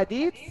on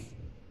hadith,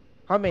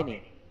 how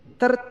many?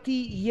 30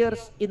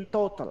 years in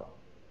total.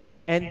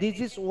 And this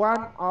is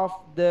one of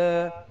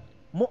the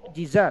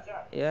mu'jizat,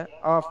 yeah,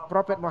 of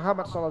Prophet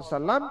Muhammad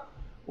SAW,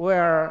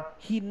 where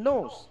he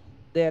knows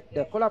that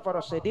the Khulafa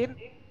Rashidin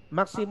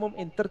maximum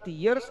in 30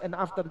 years, and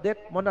after that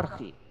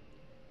monarchy.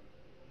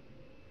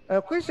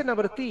 Question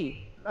number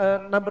three,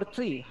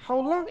 how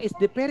long is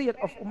the period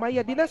of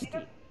Umayyad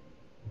Dynasty?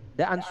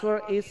 The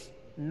answer is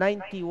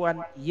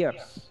 91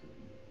 years.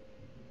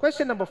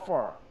 Question number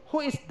four,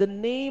 who is the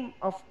name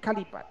of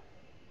Caliphate?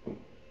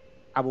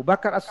 Abu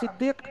Bakar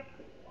as-Siddiq,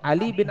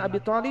 Ali bin Abi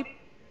Thalib,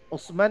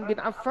 Utsman bin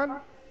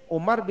Affan,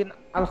 Umar bin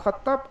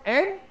Al-Khattab,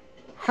 and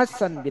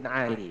Hassan bin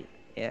Ali.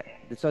 Yeah.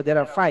 So there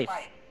are 5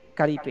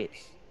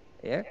 caliphates.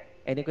 Yeah.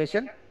 Any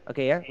question?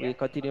 Okay, yeah. We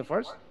continue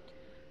first.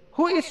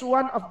 Who is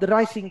one of the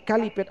rising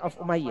caliphate of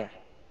Umayyah?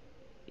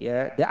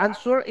 Yeah. The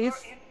answer is,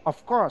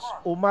 of course,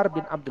 Umar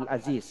bin Abdul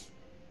Aziz.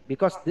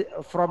 Because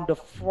from the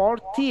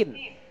 14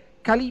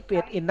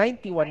 caliphate in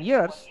 91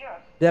 years,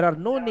 there are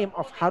no name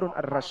of Harun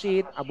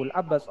al-Rashid, Abu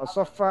al-Abbas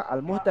al-Saffa,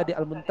 al-Muhtadi,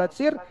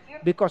 al-Muntatsir,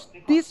 because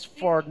these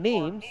 4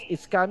 names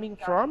is coming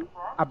from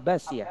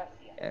Abbasiyah.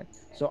 Yeah.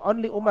 So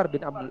only Umar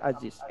bin Abdul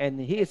Aziz, and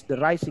he is the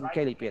rising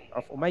caliphate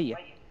of Umayyah.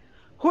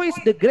 Who is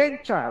the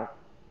grandchild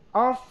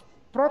of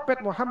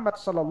Prophet Muhammad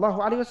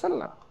sallallahu alaihi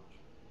wasallam?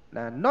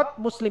 Nah, not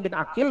Muslim bin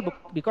Aqil,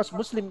 because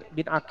Muslim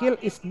bin Aqil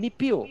is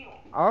nephew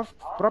of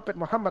Prophet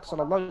Muhammad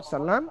sallallahu alaihi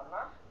wasallam.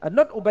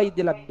 Not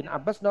Ubaidillah bin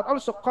Abbas, not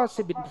also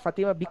Qasim bin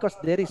Fatimah, because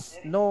there is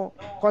no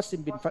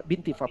Qasim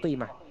binti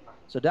Fatimah.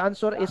 So the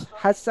answer is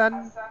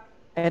Hassan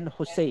and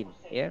Hussein.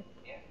 Yeah.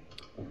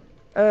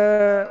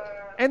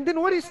 And then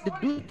what is the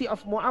duty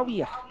of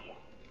Muawiyah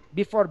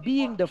before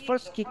being the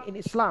first king in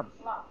Islam?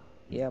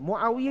 Yeah,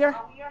 Muawiyah,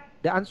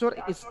 the answer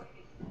is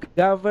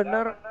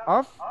governor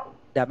of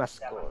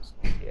Damascus.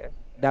 Yeah.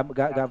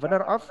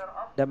 Governor of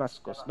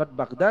Damascus, not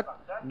Baghdad,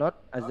 not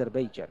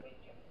Azerbaijan.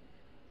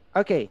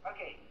 Okay.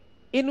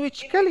 In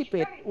which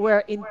caliphate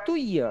were in 2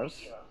 years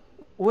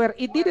where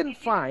it didn't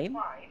find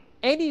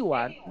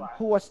anyone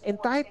who was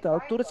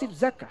entitled to receive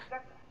zakah?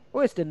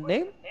 Who is the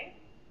name?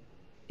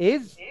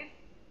 Is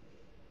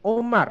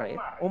Umar,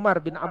 Umar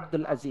bin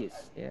Abdul Aziz.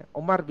 Yeah.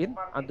 Umar bin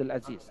Abdul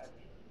Aziz.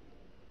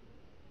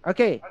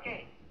 Okay.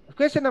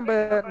 Question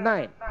number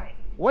 9.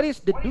 What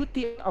is the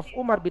duty of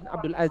Umar bin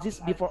Abdul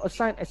Aziz before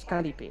assigned as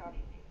caliphate?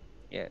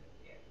 Yeah.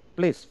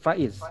 Please,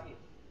 Faiz.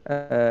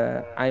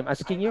 I'm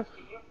asking you,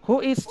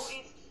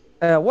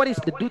 what is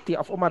the duty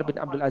of Umar bin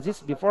Abdul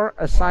Aziz before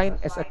assigned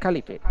as a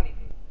caliphate?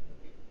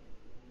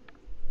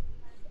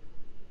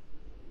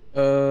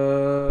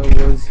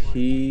 Was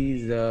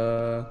he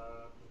the...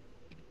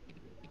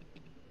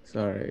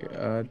 Sorry,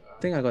 I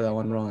think I got that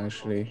one wrong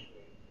actually.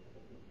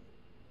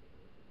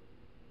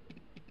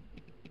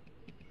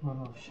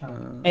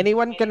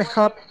 Anyone can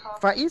help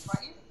Faiz?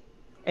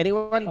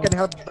 Anyone can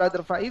help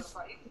Brother Faiz?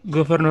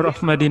 Governor of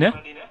Medina.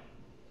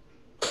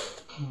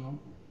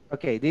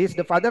 Okay, this is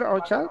the father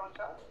or child?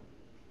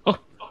 Oh,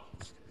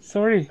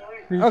 sorry.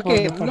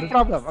 Okay, no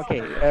problem.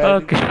 Okay.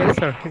 Okay,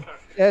 sorry.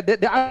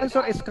 The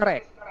answer is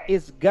correct.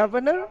 Is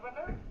governor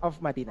of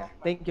Medina.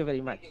 Thank you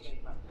very much.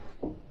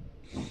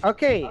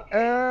 Okay,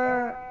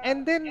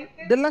 and then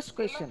the last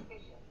question.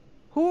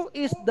 Who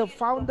is the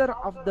founder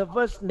of the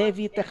first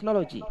Navy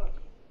technology?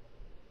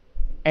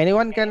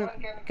 Anyone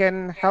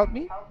can help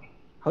me?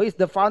 Who is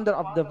the founder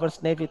of the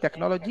first Navy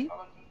technology?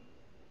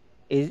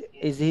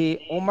 Is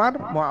he Umar,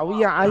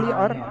 Muawiyah, Ali,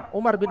 or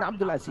Umar bin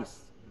Abdul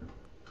Aziz?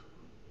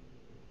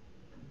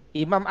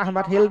 Imam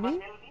Ahmad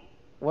Hilmi,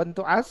 want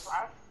to ask?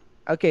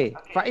 Okay,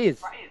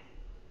 Faiz,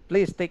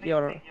 please take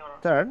your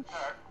turn.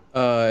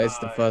 It's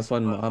the first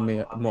one,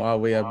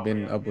 Muawiyah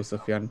bin Abu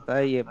Sufyan.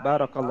 Tayyib,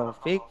 barakallahu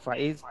fiqh,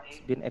 Faiz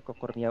bin Eko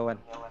Kurniawan.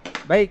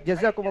 Baik,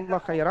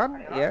 jazakumullah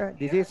khairan. Ya,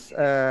 this is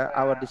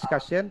our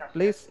discussion.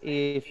 Please,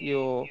 if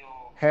you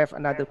have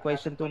another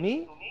question to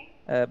me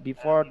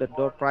before the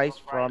door prize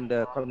from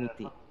the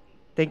committee.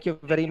 Thank you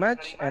very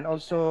much. And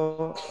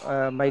also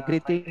my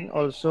greeting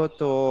also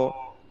to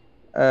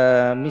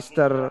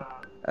Mr.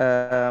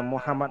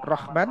 Muhammad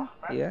Rahman,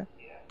 yeah,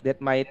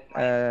 that might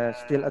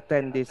still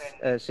attend this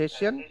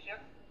session,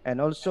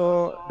 and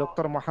also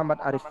Dr. Muhammad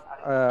Arif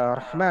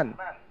Rahman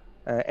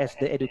as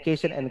the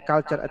Education and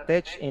Culture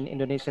attached in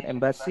Indonesian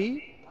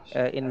Embassy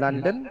in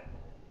London.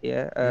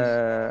 Yeah,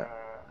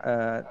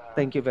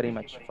 thank you very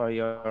much for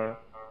your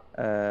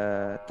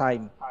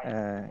time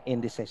in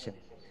this session.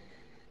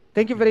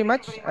 Thank you very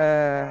much.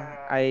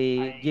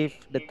 I give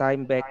the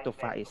time back to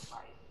Faiz.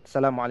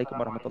 Assalamualaikum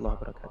warahmatullahi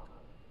wabarakatuh.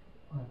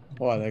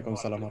 Wa alaikum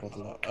salam wa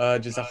rahmatullah.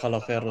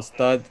 Jazakallah khair,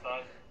 Ustad.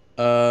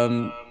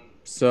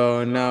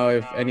 So now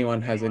if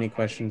anyone has any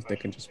questions, they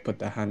can just put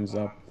their hands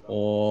up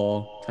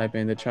or type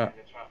in the chat.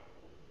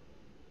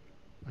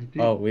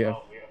 Oh, we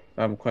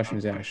have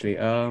questions actually.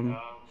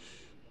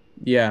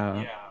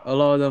 Yeah, a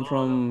lot of them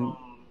from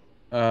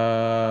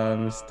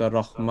Mr.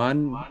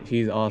 Rahman.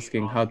 He's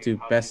asking how to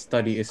best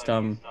study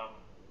Islamic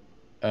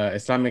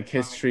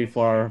history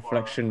for our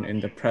reflection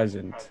in the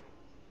present.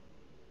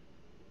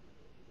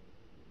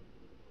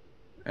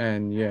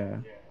 And yeah,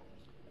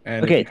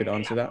 and if you could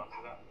answer that.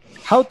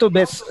 How to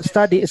best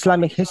study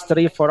Islamic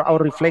history for our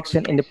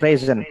reflection in the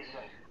present?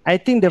 I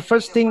think the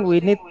first thing we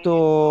need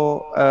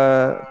to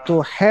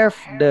have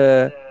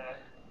the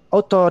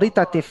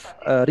authoritative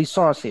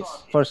resources.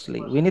 Firstly,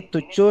 we need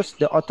to choose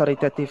the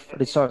authoritative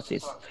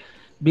resources,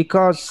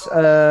 because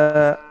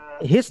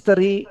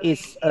history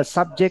is a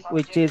subject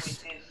which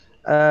is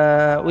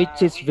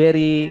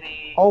very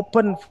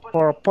open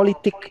for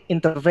politic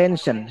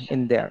intervention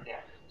in there.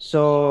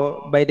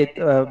 So by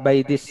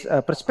this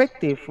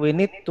perspective, we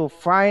need to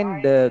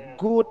find the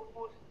good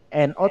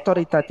and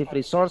authoritative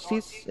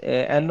resources,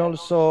 and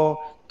also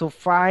to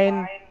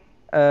find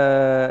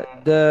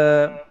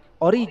the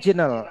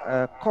original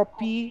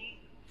copy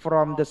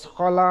from the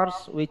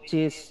scholars which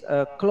is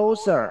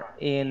closer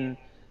in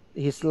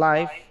his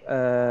life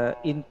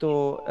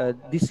into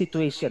this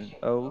situation,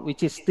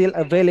 which is still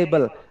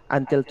available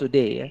until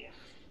today.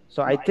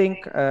 So I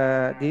think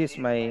this is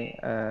my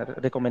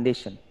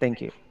recommendation.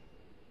 Thank you.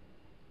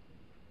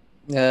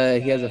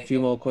 He has a few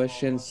more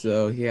questions.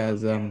 So he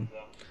has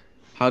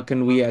how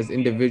can we as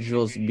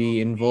individuals be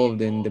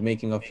involved in the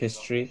making of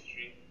history?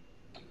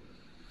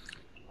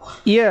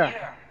 Yeah,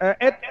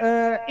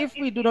 if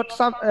we do not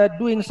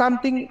doing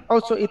something,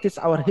 also it is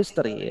our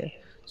history. Yeah?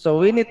 So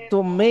we need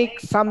to make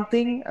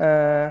something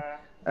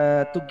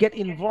to get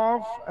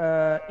involved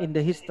in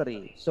the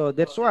history. So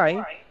that's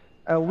why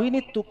we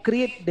need to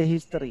create the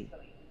history.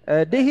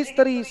 The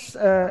history is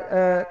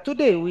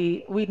today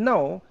we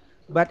know,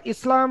 but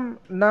Islam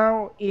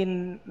now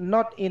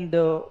not in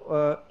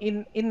the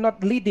in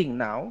not leading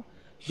now,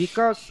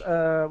 because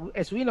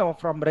as we know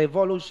from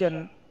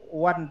Revolution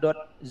 1.0,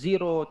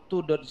 2.0,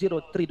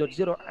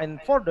 3.0,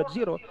 and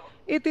 4.0,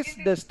 it is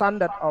the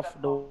standard of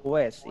the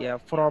West. Yeah,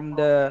 from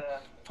the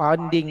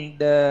founding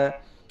the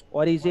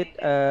what is it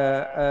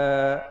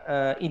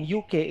in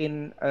UK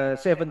in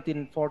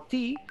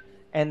 1740,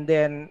 and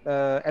then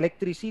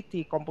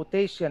electricity,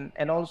 computation,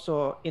 and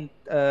also in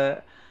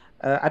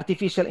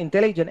artificial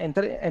intelligence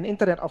and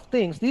Internet of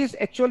Things. This is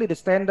actually the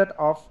standard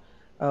of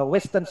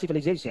Western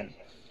civilization.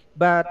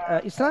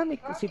 But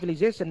Islamic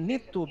civilization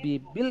need to be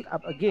built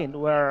up again,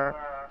 where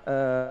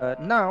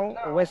now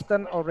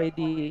Western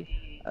already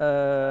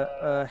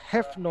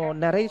have no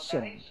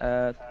narration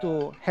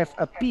to have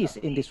a peace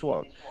in this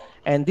world.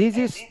 And this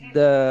is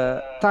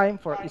the time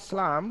for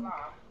Islam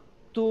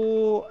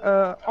to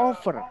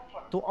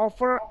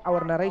offer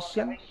our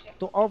narration,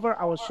 to offer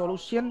our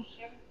solution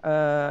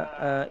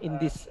in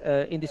this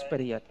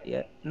period.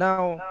 Yeah.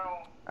 Now,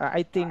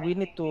 I think we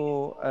need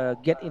to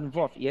get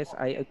involved. Yes,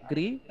 I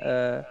agree.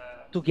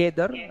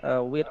 Together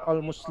with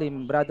all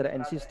Muslim brother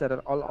and sister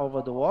all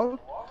over the world,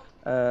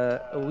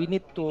 we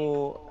need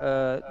to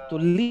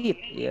lead.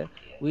 Yeah,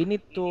 we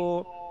need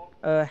to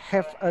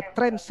have a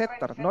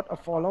trendsetter, not a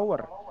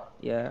follower.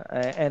 Yeah,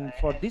 and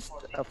for this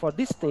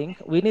thing,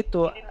 we need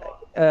to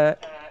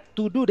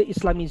do the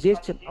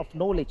Islamization of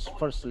knowledge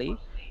firstly.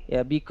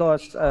 Yeah,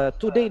 because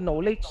today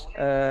knowledge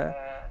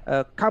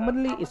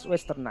commonly is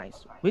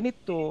westernized. We need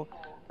to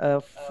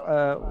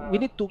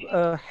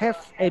have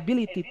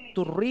ability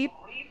to read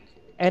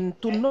and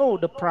to know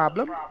the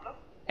problem,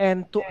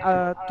 and to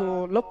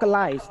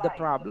localize the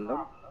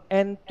problem,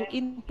 and to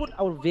input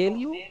our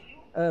value,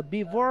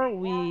 before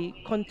we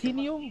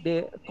continuing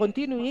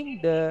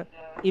the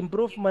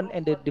improvement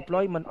and the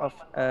deployment of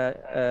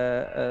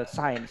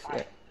science.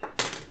 Yeah.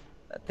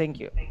 Thank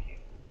you.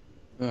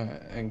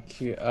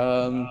 Thank you.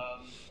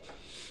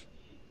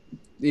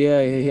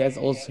 Yeah, he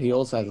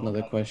also has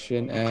another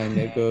question, and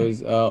it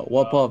goes,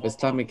 what part of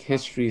Islamic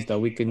histories that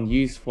we can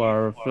use for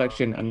our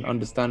reflection and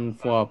understand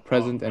for our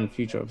present and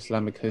future of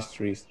Islamic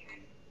histories?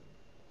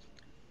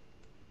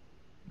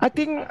 I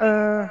think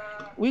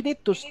we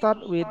need to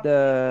start with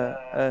the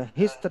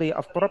history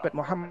of Prophet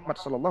Muhammad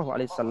Sallallahu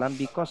Alaihi Wasallam,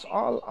 because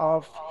all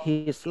of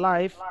his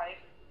life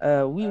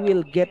we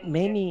will get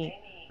many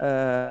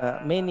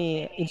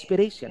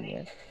inspiration.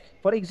 Yeah.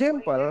 For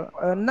example,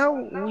 now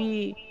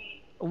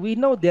we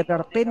know there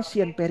are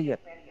pension period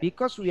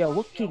because we are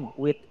working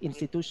with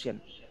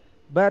institution.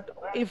 But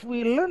if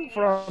we learn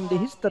from the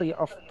history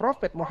of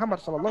Prophet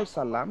Muhammad Sallallahu Alaihi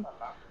Wasallam,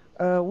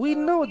 we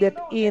know that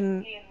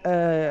in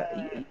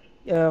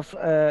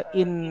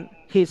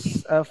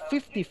his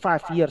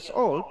 55 years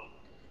old,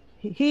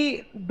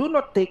 he do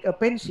not take a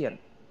pension.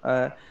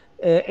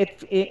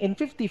 In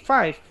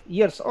 55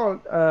 years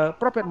old,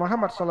 Prophet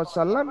Muhammad Sallallahu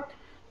Alaihi Wasallam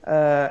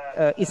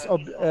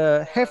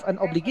have an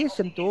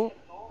obligation to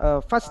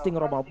fasting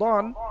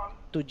Ramadan,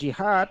 to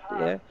jihad,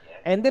 yeah.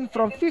 And then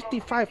from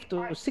 55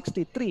 to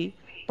 63,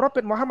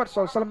 Prophet Muhammad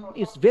SAW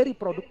is very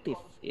productive,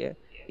 yeah,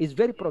 is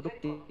very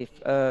productive.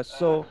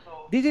 So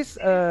this is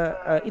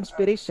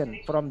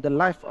inspiration from the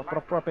life of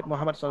Prophet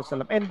Muhammad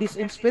SAW, and this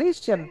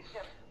inspiration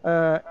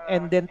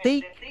and then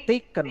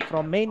taken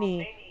from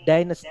many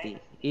dynasty,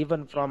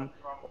 even from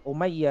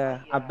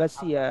Umayyah,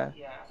 Abbasiyah,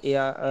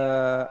 yeah,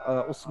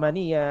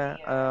 Utsmaniyah,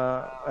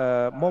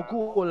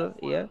 Mughal,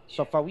 yeah,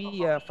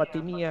 Safawiyah,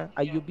 Fatimiyah,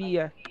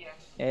 Ayyubiyah,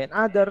 and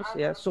others.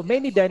 Yeah, so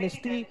many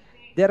dynasty,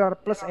 there are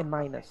plus and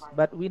minus,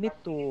 but we need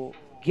to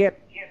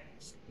get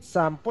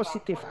some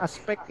positive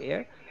aspect,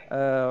 yeah,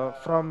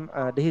 from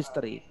the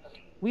history.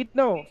 We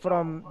know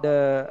from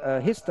the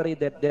history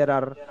that there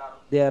are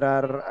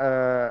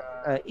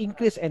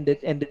increase and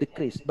the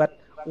decrease,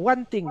 but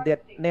one thing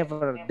that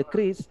never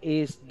decrease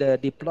is the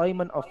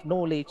deployment of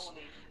knowledge,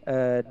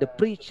 the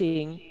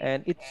preaching,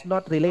 and it's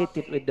not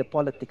related with the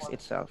politics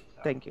itself.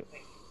 Thank you.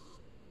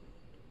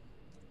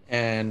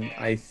 And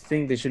I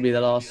think this should be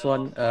the last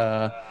one.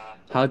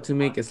 How to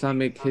make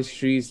Islamic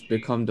histories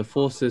become the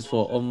forces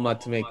for Ummah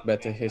to make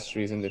better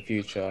histories in the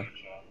future.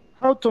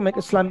 How to make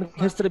Islamic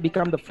history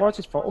become the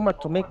forces for Ummah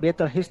to make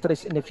better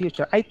histories in the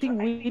future? I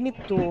think we need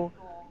to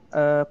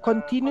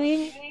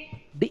continuing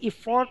the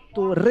effort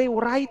to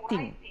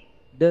rewriting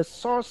the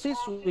sources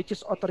which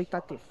is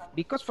authoritative.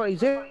 Because, for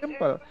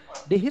example,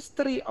 the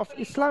history of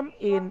Islam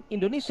in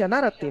Indonesia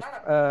narrative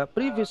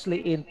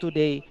previously in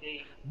today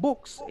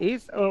books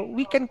is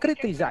we can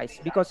criticize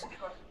because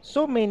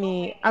so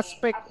many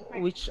aspect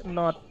which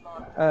not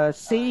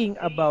saying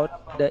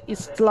about the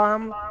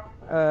Islam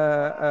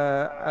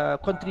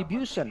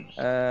contribution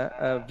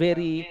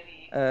very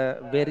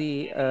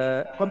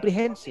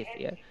comprehensive.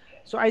 Yeah.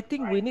 So I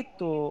think we need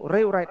to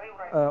rewrite,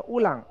 yeah,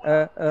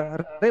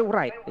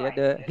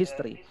 the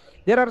history.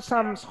 There are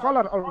some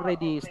scholar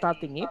already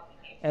starting it,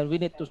 and we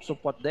need to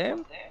support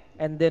them,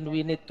 and then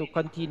we need to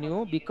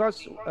continue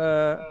because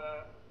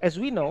as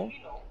we know,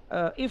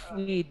 if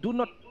we do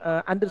not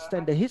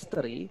understand the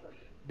history,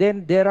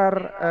 then there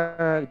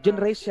are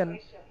generation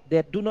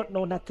that do not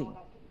know nothing.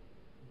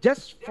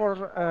 Just for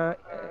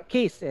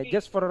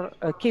just for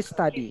a case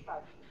study,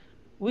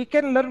 we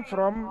can learn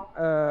from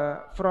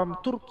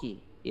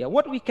Turkey. Yeah,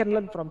 what we can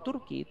learn from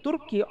Turkey?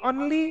 Turkey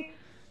only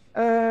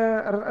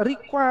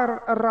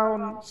require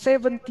around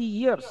 70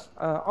 years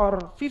or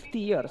 50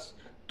 years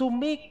to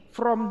make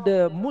from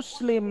the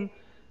Muslim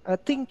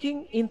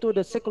thinking into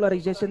the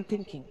secularization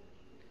thinking.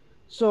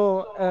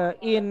 So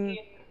in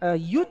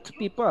youth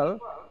people,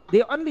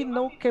 they only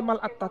know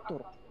Kemal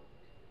Ataturk.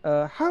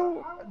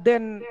 How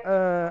then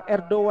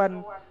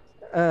Erdogan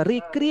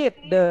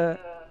recreate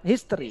the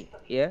history?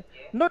 Yeah,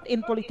 not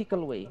in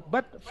political way,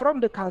 but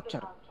from the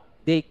culture.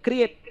 They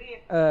create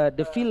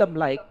the film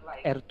like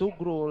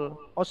Ertugrul,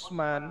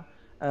 Osman,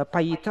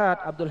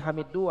 Payitat, Abdul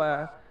Hamid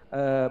II,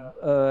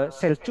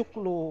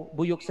 Selçuklu,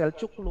 Buyuk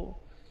Selçuklu,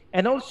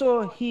 and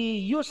also he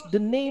used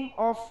the name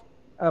of,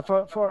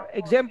 for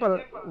example,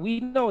 we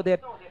know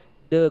that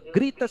the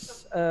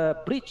greatest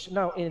bridge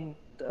now in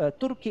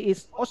Turkey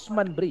is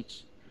Osman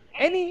Bridge.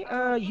 Any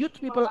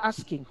youth people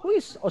asking, who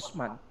is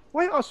Osman?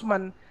 Why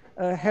Osman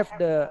have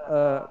the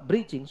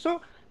bridging?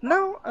 So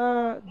now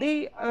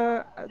they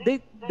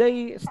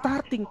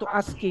starting to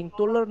asking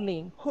to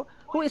learning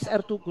who is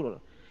Ertugrul.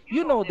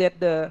 You know that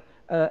the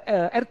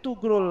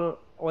Ertugrul,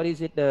 what is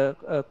it, the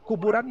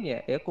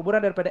kuburannya, ya,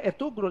 kuburan daripada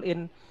Ertugrul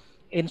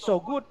in so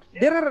good,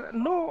 there are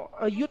no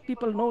youth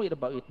people know it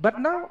about it, but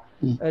now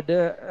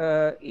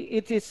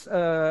it is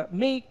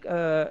make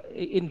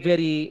in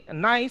very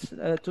nice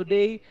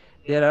today.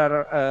 There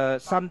are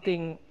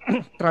something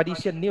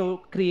tradition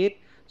new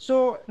create.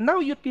 So now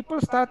youth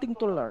people starting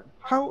to learn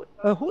how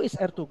who is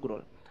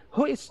Ertugrul,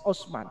 who is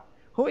Osman,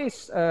 who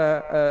is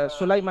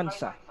Sulaiman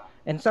Shah,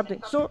 and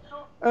something. So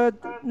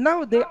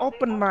now they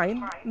open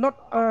mind, not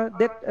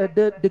that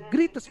the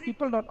greatest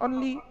people, not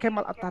only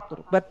Kemal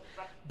Ataturk, but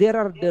there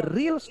are the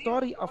real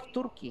story of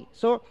Turkey.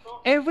 So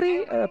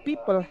every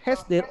people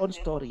has their own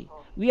story.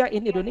 We are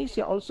in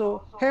Indonesia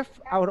also have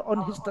our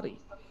own history.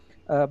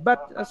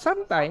 But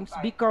sometimes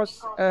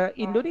because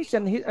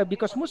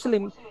because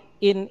Muslim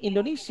in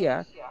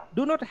Indonesia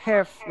do not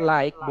have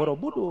like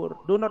Borobudur,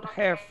 do not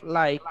have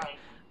like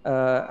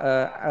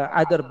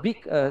other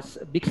big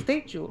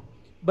statue,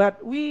 but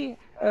we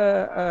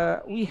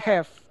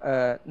have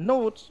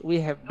notes, we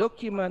have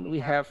document, we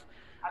have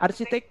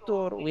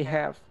architecture, we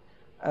have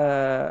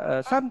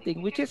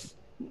something which is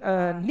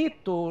need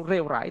to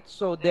rewrite.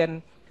 So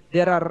then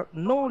there are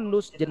no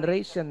loose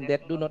generation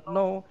that do not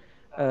know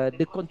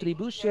the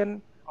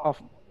contribution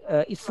of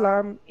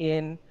Islam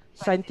in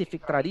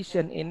scientific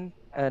tradition in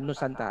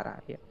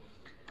Nusantara. Yeah.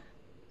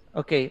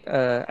 Okay.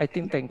 I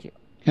think. Thank you.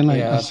 Can I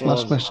Yeah, that's ask a lot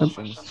last of question?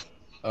 questions.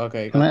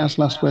 Okay, Can go I ahead. ask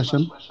last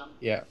question?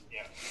 Yeah.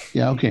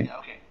 Yeah, okay.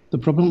 The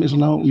problem is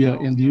now we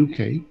are in the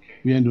UK,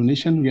 we are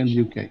Indonesian, we are in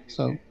the UK.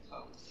 So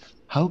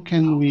how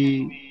can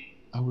we,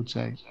 I would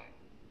say,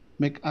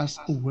 make us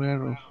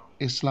aware of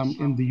Islam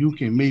in the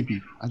UK?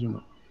 Maybe, I don't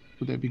know.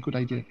 Would that be a good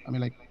idea? I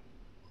mean, like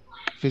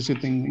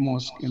visiting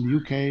mosque in the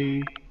UK,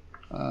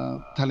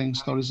 telling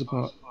stories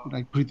about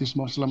like British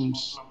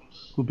Muslims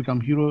who become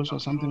heroes or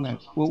something like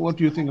that. What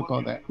do you think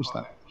about that,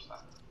 Ustad?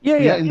 Yeah,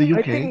 We are yeah. in the I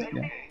UK, think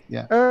yeah,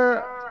 yeah,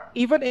 uh,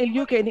 even in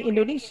UK and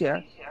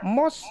Indonesia,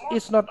 mosque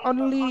is not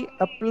only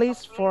a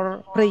place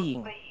for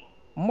praying.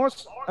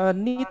 Mosque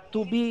need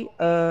to be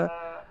a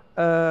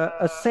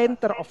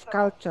center of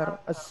culture,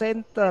 a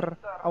center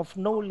of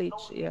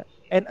knowledge, yeah,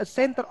 and a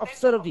center of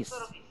service.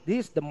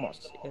 This is the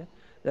mosque. Yeah.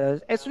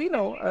 As we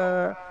know,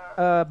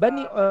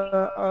 Bani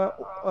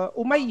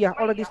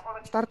Umayyah already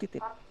started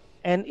it.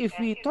 And if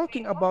we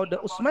talking about the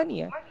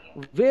Usmaniyah,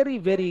 very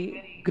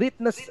very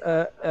greatness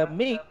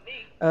make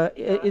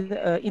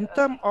in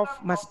term of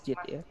masjid.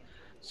 Yeah.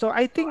 So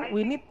I think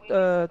we need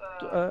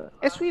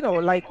as we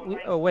know, like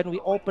when we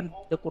open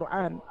the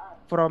Quran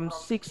from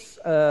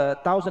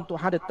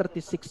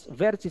 6,236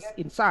 verses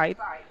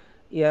inside,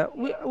 yeah,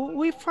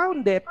 we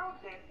found that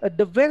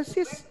the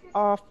verses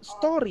of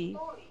story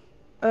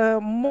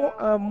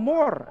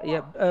more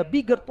yeah, a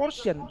bigger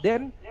portion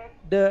than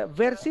the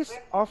verses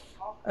of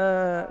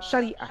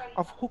Sharia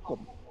of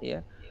hukum,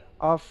 yeah,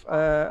 of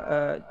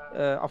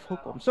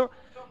hukum. So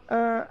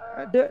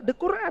the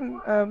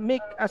Quran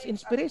make us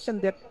inspiration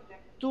that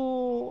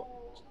to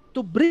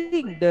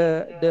bring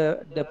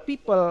the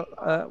people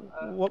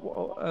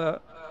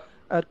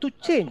to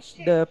change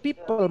the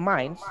people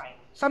minds.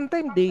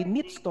 Sometimes they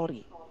need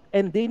story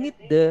and they need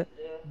the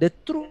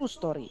true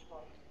story.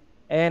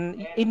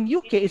 And in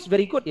UK it's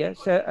very good. Yeah.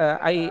 So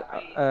I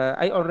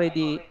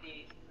already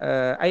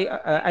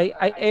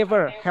I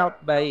ever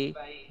helped by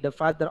the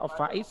father of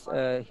Faiz.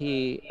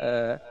 He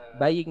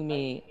buying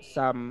me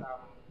some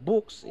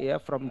books, yeah,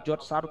 from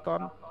George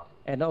Sarton,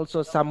 and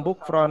also some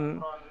book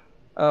from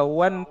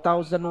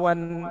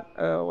 1001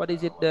 what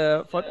is it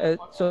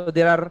so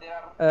there are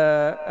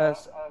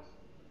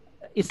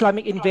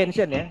Islamic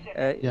invention, yeah.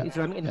 yeah,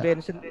 Islamic yeah,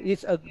 invention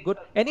is a good,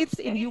 and it's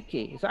in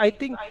UK. So I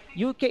think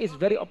UK is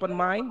very open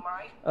mind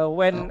yeah,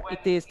 when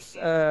it is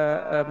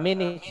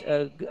manage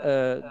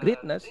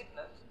greatness.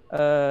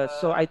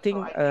 So I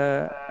think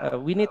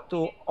we need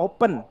to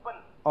open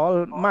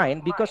all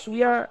mind, because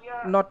we are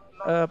not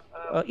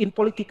in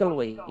political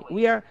way.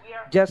 We are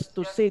just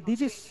to say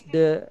this is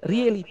the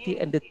reality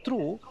and the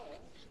truth.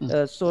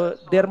 So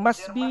there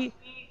must be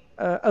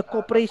a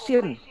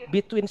cooperation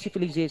between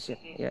civilization.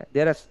 Yeah,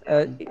 there is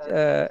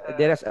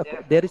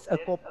a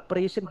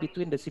cooperation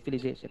between the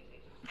civilization.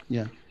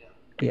 yeah.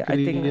 We Yeah, I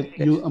think create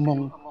you that's.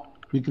 among,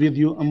 we create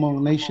you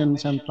among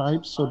nations and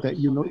tribes so that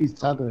you know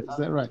each other. Is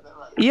that right?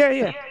 Yeah,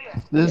 yeah,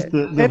 That's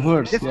yeah. the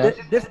verse. Yeah,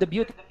 That's the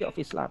beauty of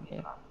Islam.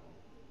 Yeah.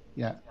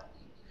 yeah. I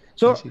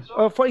So, see.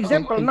 for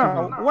example, Thank you very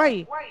now much.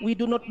 why we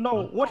do not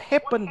know what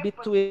happened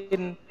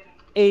between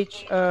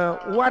age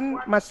 1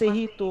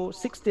 Masehi to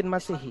 16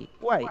 Masehi?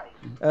 Why?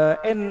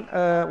 And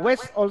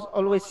West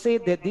always say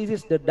that this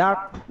is the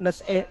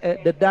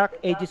the dark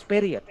ages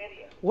period.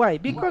 Why?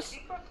 Because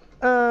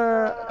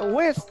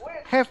West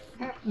have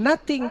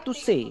nothing to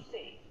say,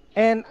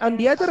 and on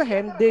the other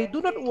hand, they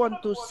do not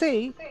want to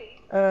say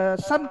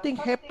something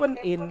happened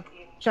in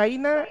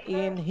China,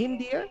 in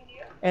India,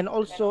 and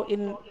also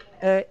in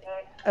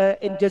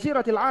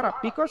Jaziratul Arab,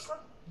 because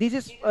this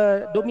is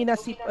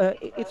dominasi,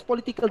 it's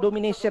political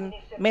domination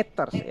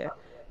matters. Yeah.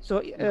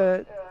 So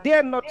they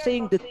are not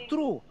saying the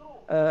true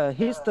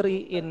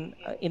history in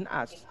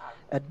us.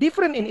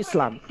 Different in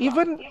Islam.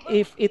 Even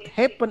if it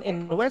happened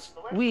in West,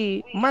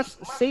 we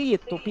must say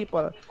it to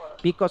people,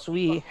 because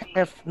we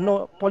have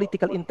no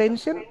political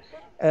intention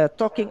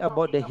talking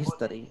about the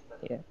history.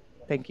 Yeah.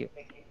 Thank you.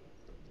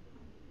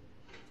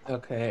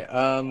 Okay.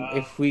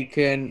 If we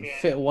can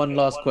fit one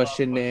last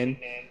question in,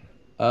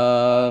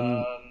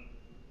 um,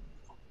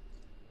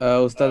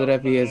 Ustad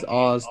Rafi has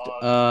asked,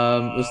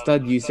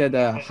 Ustad, you said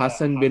that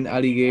Hassan bin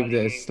Ali gave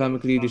the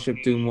Islamic leadership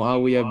to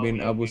Muawiyah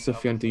bin Abu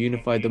Sufyan to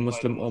unify the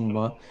Muslim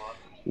Ummah.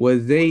 Were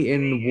they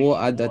in war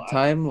at that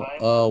time?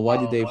 Why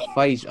did they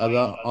fight each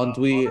other? Aren't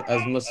we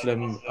as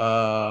Muslim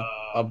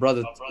a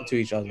brother to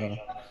each other?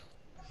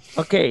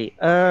 Okay.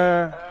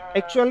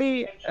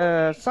 Actually,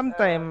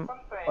 sometime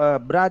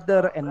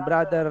brother and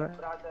brother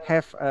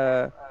have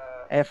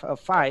a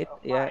fight.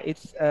 Yeah,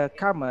 it's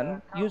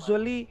common.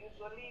 Usually,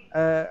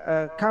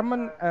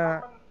 common.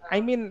 I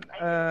mean,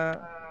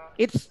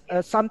 it's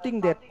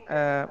something that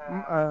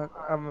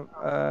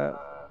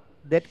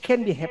that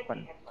can be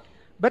happen.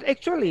 But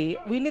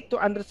actually, we need to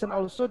understand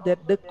also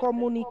that the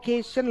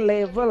communication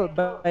level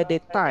by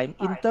the time,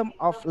 in terms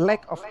of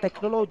lack of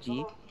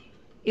technology,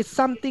 is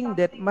something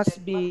that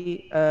must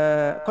be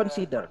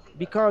considered,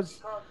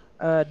 because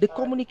the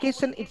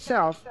communication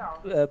itself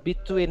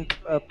between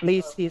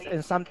places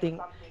and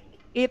something,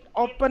 it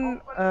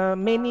open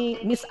many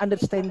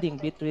misunderstanding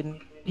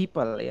between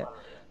people. Yeah.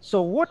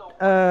 So what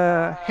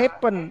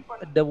happened,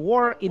 the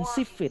war in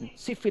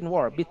Siffin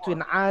war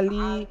between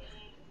Ali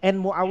and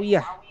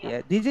Muawiyah.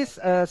 Yeah, this is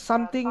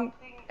something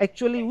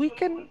actually we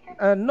can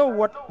know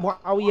what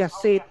Muawiyah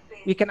said.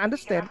 We can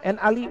understand, and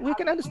Ali, we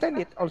can understand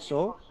it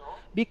also,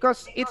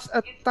 because it's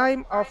a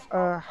time of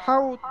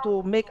how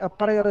to make a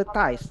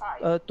prioritize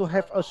to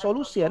have a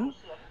solution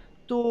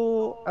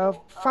to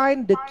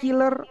find the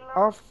killer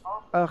of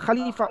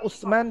Khalifah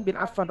Utsman bin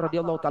Affan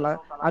radhiyallahu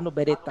taala anhu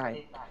by that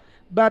time.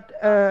 But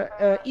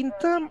in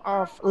terms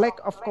of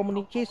lack of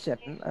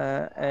communication,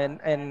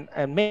 and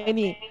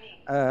many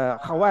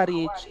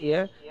Khawarij,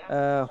 yeah,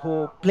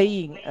 who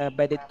playing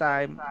by the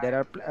time,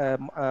 there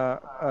are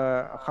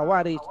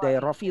Khawarij, the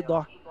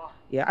Rafidah.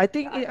 Yeah, I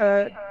think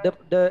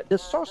the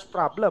source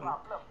problem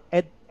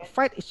at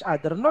fight each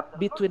other not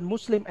between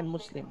Muslim and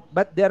Muslim,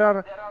 but there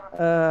are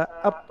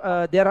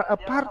a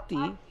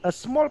party, a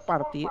small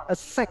party, a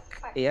sect,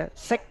 yeah,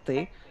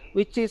 secte,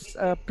 which is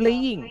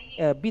playing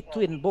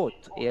between both,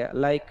 yeah,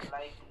 like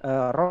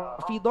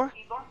Rafidah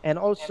and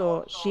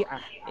also Shia,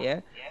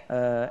 yeah,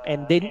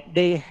 and then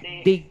they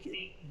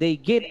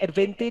gain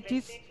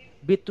advantages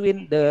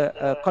between the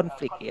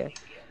conflict, yeah.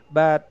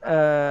 But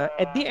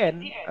at the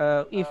end,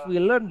 if we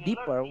learn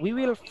deeper, we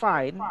will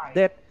find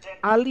that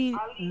Ali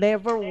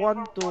never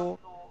want to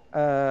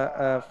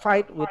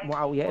fight with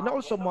Muawiyah, and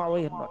also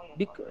Muawiyah not.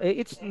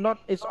 It's not.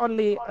 It's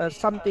only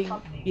something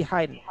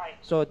behind.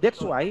 So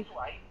that's why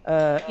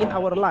in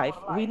our life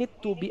we need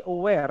to be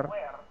aware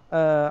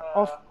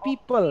of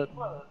people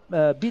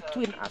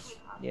between us.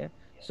 Yeah.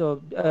 So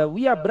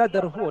we are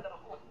brotherhood.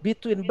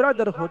 Between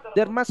brotherhood,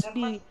 there must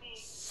be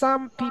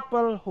some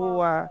people who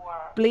are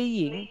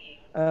playing,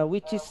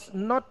 which is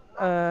not,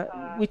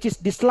 which is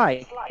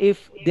dislike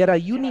if there are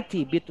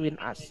unity between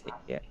us.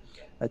 Yeah.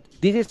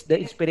 This is the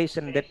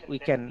inspiration that we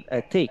can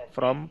take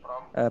from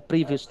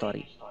previous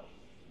story.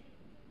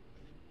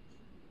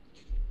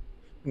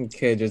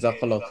 Okay,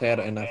 Jazakallah khair.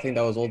 And I think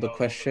that was all the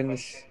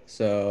questions.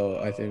 So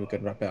I think we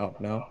can wrap it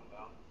up now.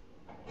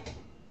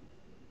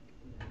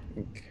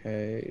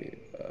 Okay.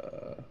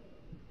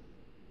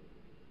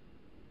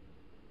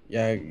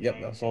 Yeah,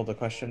 yep, that's all the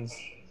questions.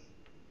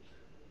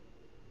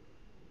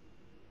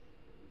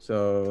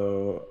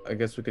 So I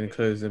guess we can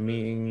close the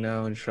meeting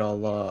now,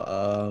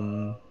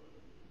 inshallah.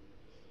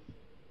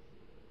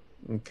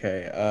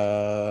 Okay.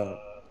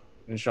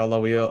 Inshallah,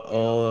 we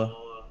all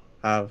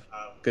have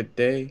good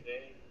day,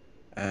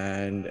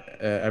 and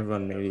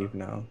everyone may leave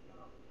now.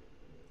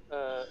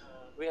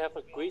 We have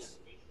a quiz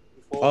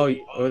before Oh,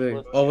 we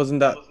close.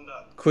 wasn't that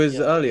quiz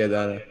Yeah. earlier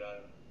then?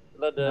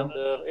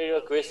 The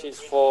area quiz is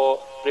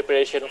for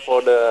preparation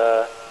for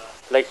the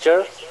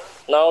lecture.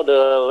 Now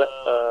the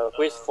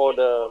quiz for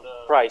the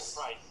prize,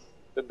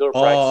 the door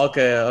prize. Oh,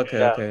 okay.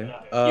 Yeah,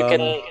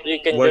 you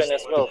can Where's join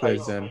as the well, quiz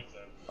Faiz. then?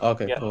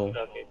 Okay, Yeah. cool.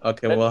 Okay.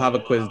 Okay, Let we'll have a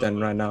quiz then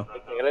right now.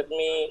 let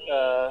me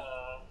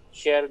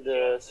share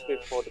the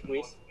script for the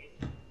quiz.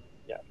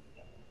 Yeah.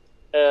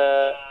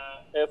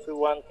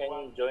 Everyone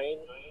can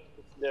join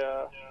if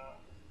there.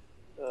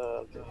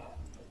 Okay.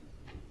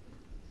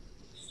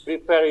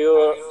 Prepare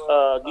your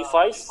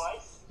device.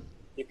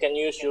 You can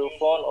use your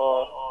phone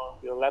or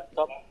your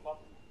laptop.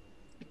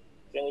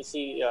 Can you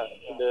see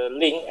the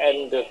link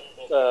and the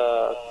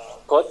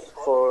code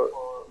for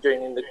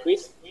joining the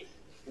quiz?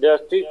 There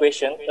are three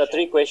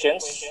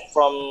questions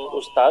from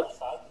Ustad,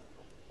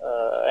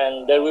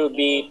 and there will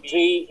be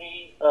three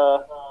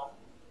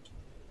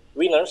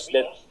winners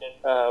that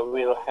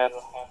will have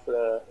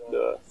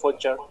the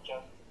voucher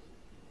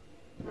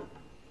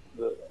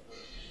the,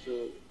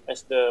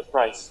 as the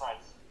prize.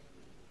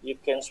 You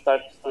can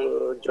start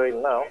to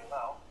join now.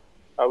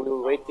 I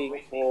will waiting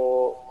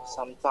for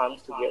some time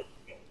to get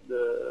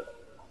the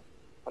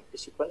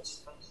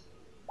participants.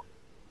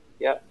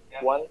 Yeah,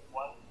 one,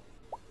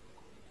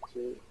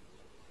 two.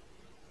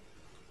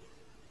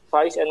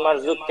 Faiz and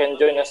Marzuk can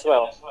join as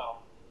well.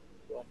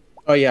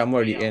 Oh yeah, I'm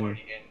already in.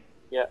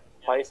 Yeah,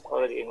 Faiz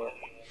already in here.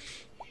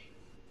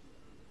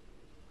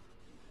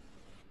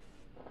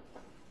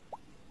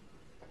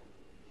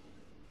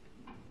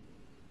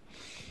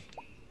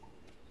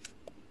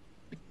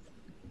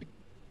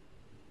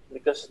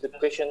 because the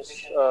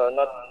questions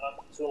not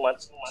too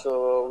much,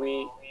 so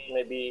we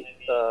maybe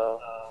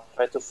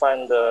try to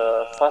find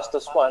the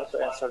fastest one to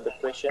answer the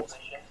questions.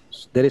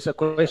 There is a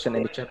question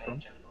in the chat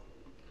room.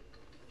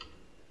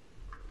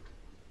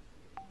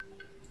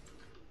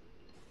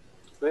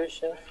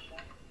 Question.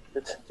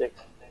 Let's check.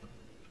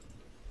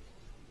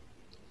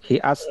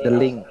 He asked the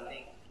link.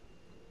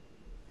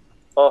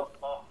 Oh,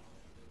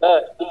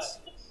 it's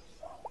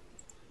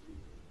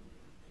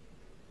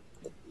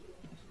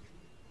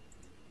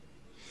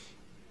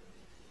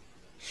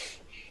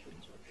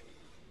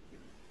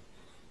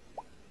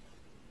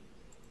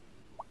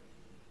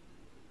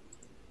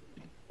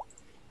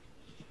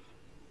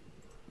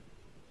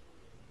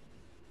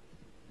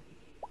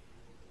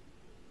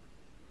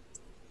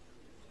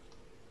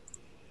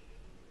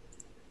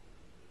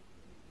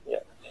yeah.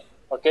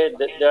 Okay,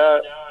 there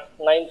are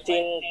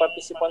 19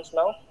 participants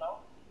now.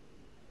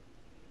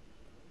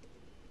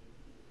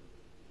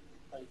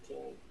 19.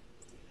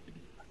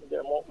 There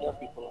are more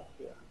people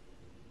here.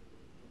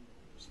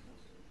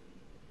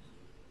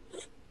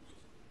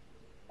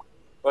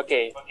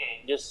 Okay,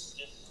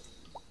 just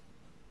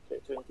okay,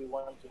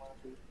 21,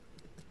 22.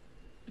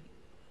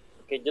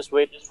 Okay, just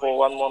wait for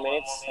 1 more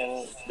minute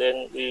and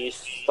then we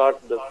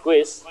start the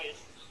quiz.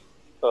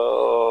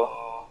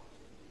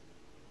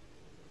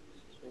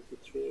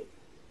 23.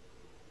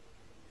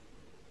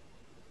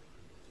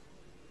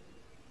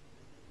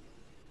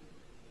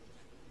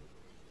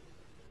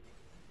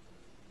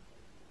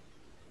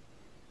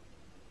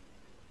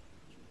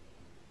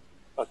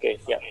 Okay,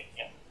 yeah.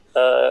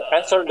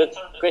 Answer the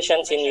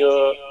questions in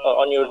your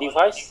on your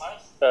device.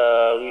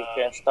 We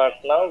can start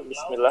now.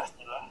 Bismillah.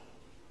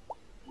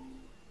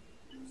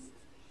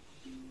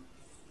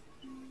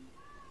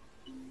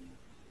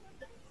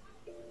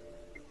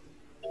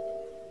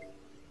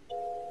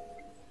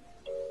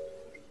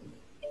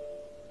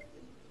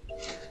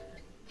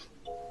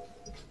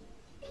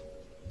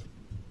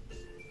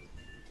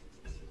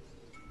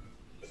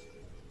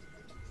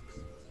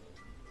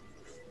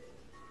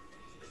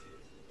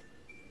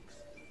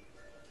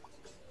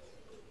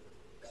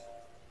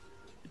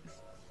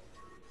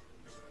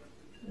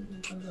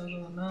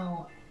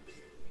 No.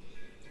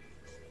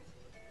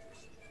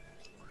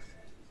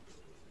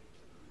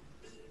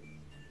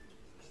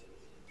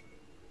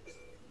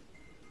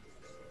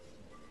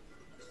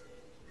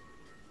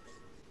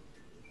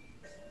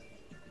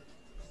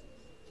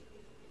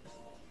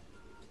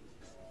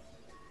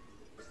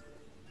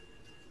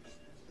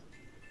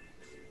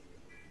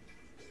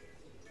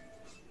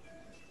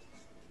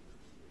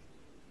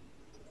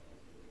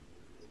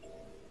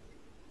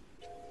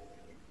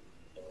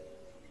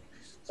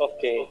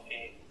 Okay.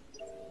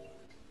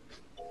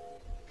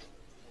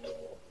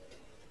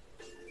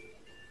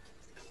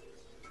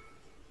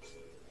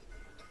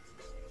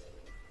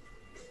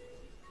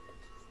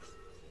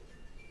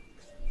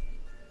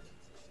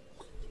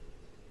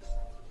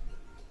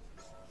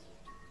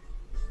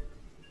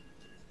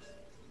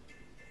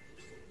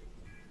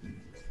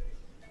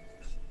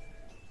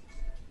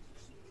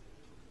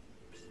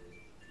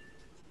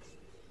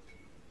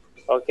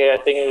 Okay, I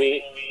think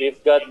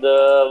we've got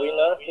the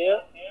winner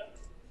here.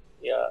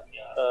 Yeah,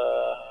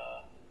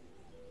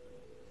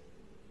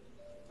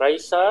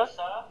 Raisa,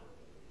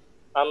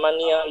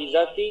 Amania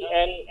Izati,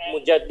 and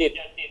Mujaddid.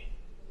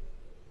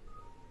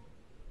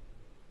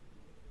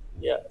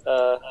 Yeah,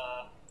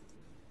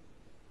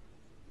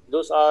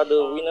 those are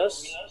the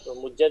winners.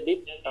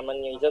 Mujaddid,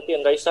 Amania Izati,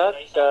 and Raisa.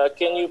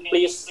 Can you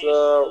please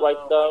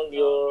type down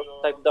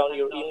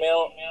your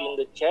email in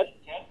the chat,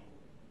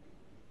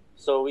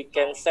 so we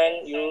can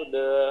send you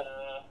the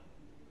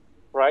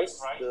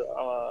prize, the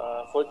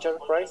voucher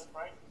prize.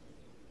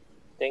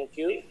 Thank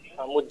you.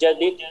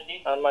 Mujaddid,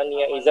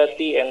 Amania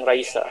Izati, and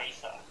Raisa.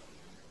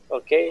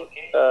 Okay.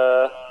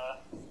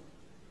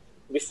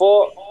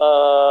 Before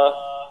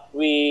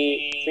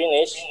we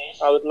finish,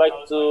 I would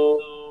like to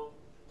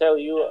tell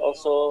you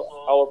also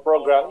our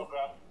program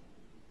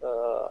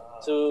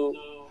to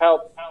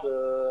help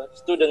the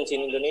students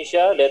in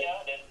Indonesia that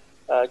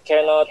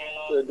cannot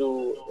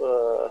do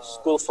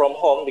school from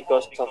home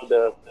because of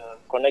the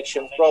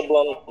connection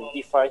problem, the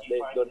device,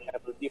 they don't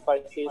have the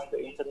devices, the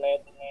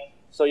internet.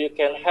 So you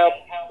can help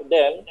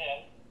them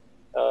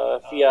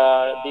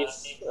via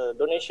this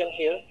donation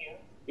here.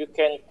 You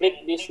can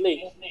click this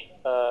link,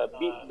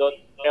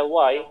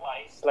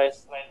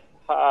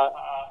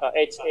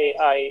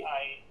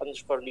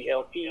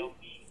 bit.ly/HAI_DLP,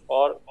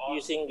 or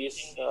using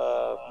this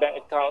bank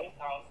account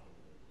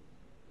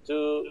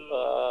to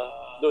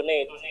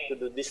donate to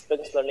the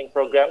distance learning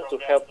program to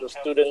help the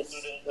students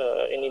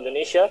in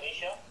Indonesia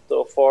to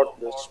afford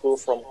the school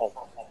from home.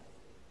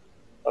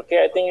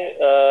 Okay, I think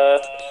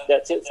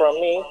that's it from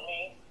me.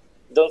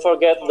 Don't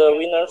forget the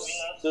winners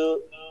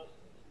to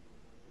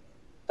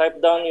type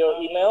down your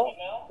email.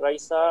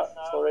 Raisa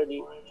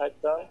already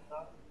typed down.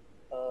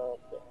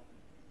 Okay.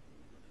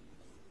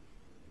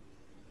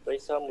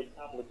 Raisa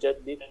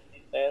Mujaddid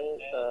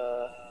and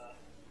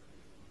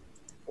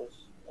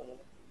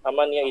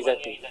Amania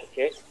Izati.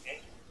 Okay.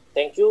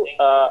 Thank you.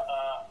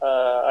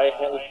 I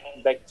hand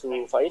it back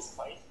to Faiz.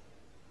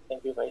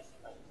 Thank you, guys.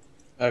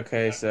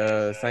 Okay,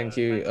 so thank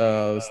you,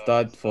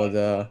 Ustad, for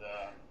the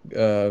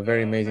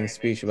very amazing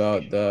speech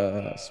about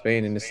the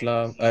Spain in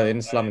Islam, in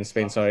Islam in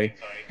Spain, sorry.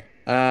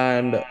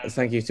 And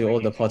thank you to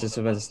all the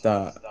participants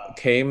that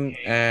came.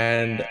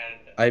 And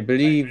I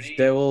believe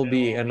there will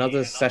be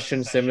another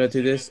session similar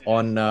to this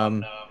on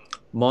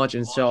March,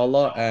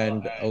 inshallah,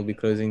 and I'll be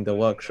closing the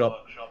workshop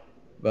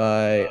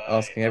by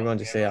asking everyone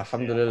to say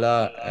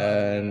Alhamdulillah,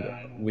 and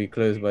we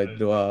close by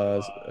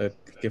dua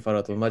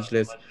kifaratul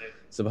majlis.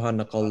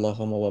 سبحانك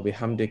اللهم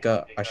وبحمدك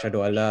أشهد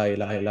أن لا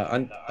إله إلا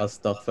أنت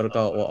أستغفرك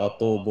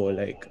وأتوب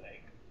إليك.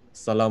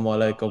 السلام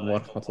عليكم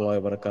ورحمة الله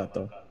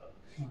وبركاته.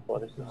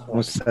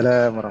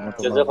 Waalaikumsalam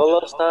warahmatullahi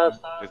Jazakallah, Ustaz.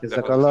 wabarakatuh.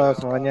 Jazakallah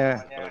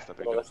semuanya.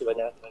 Terima kasih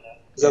banyak.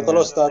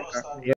 Jazakallah Ustaz. Ya.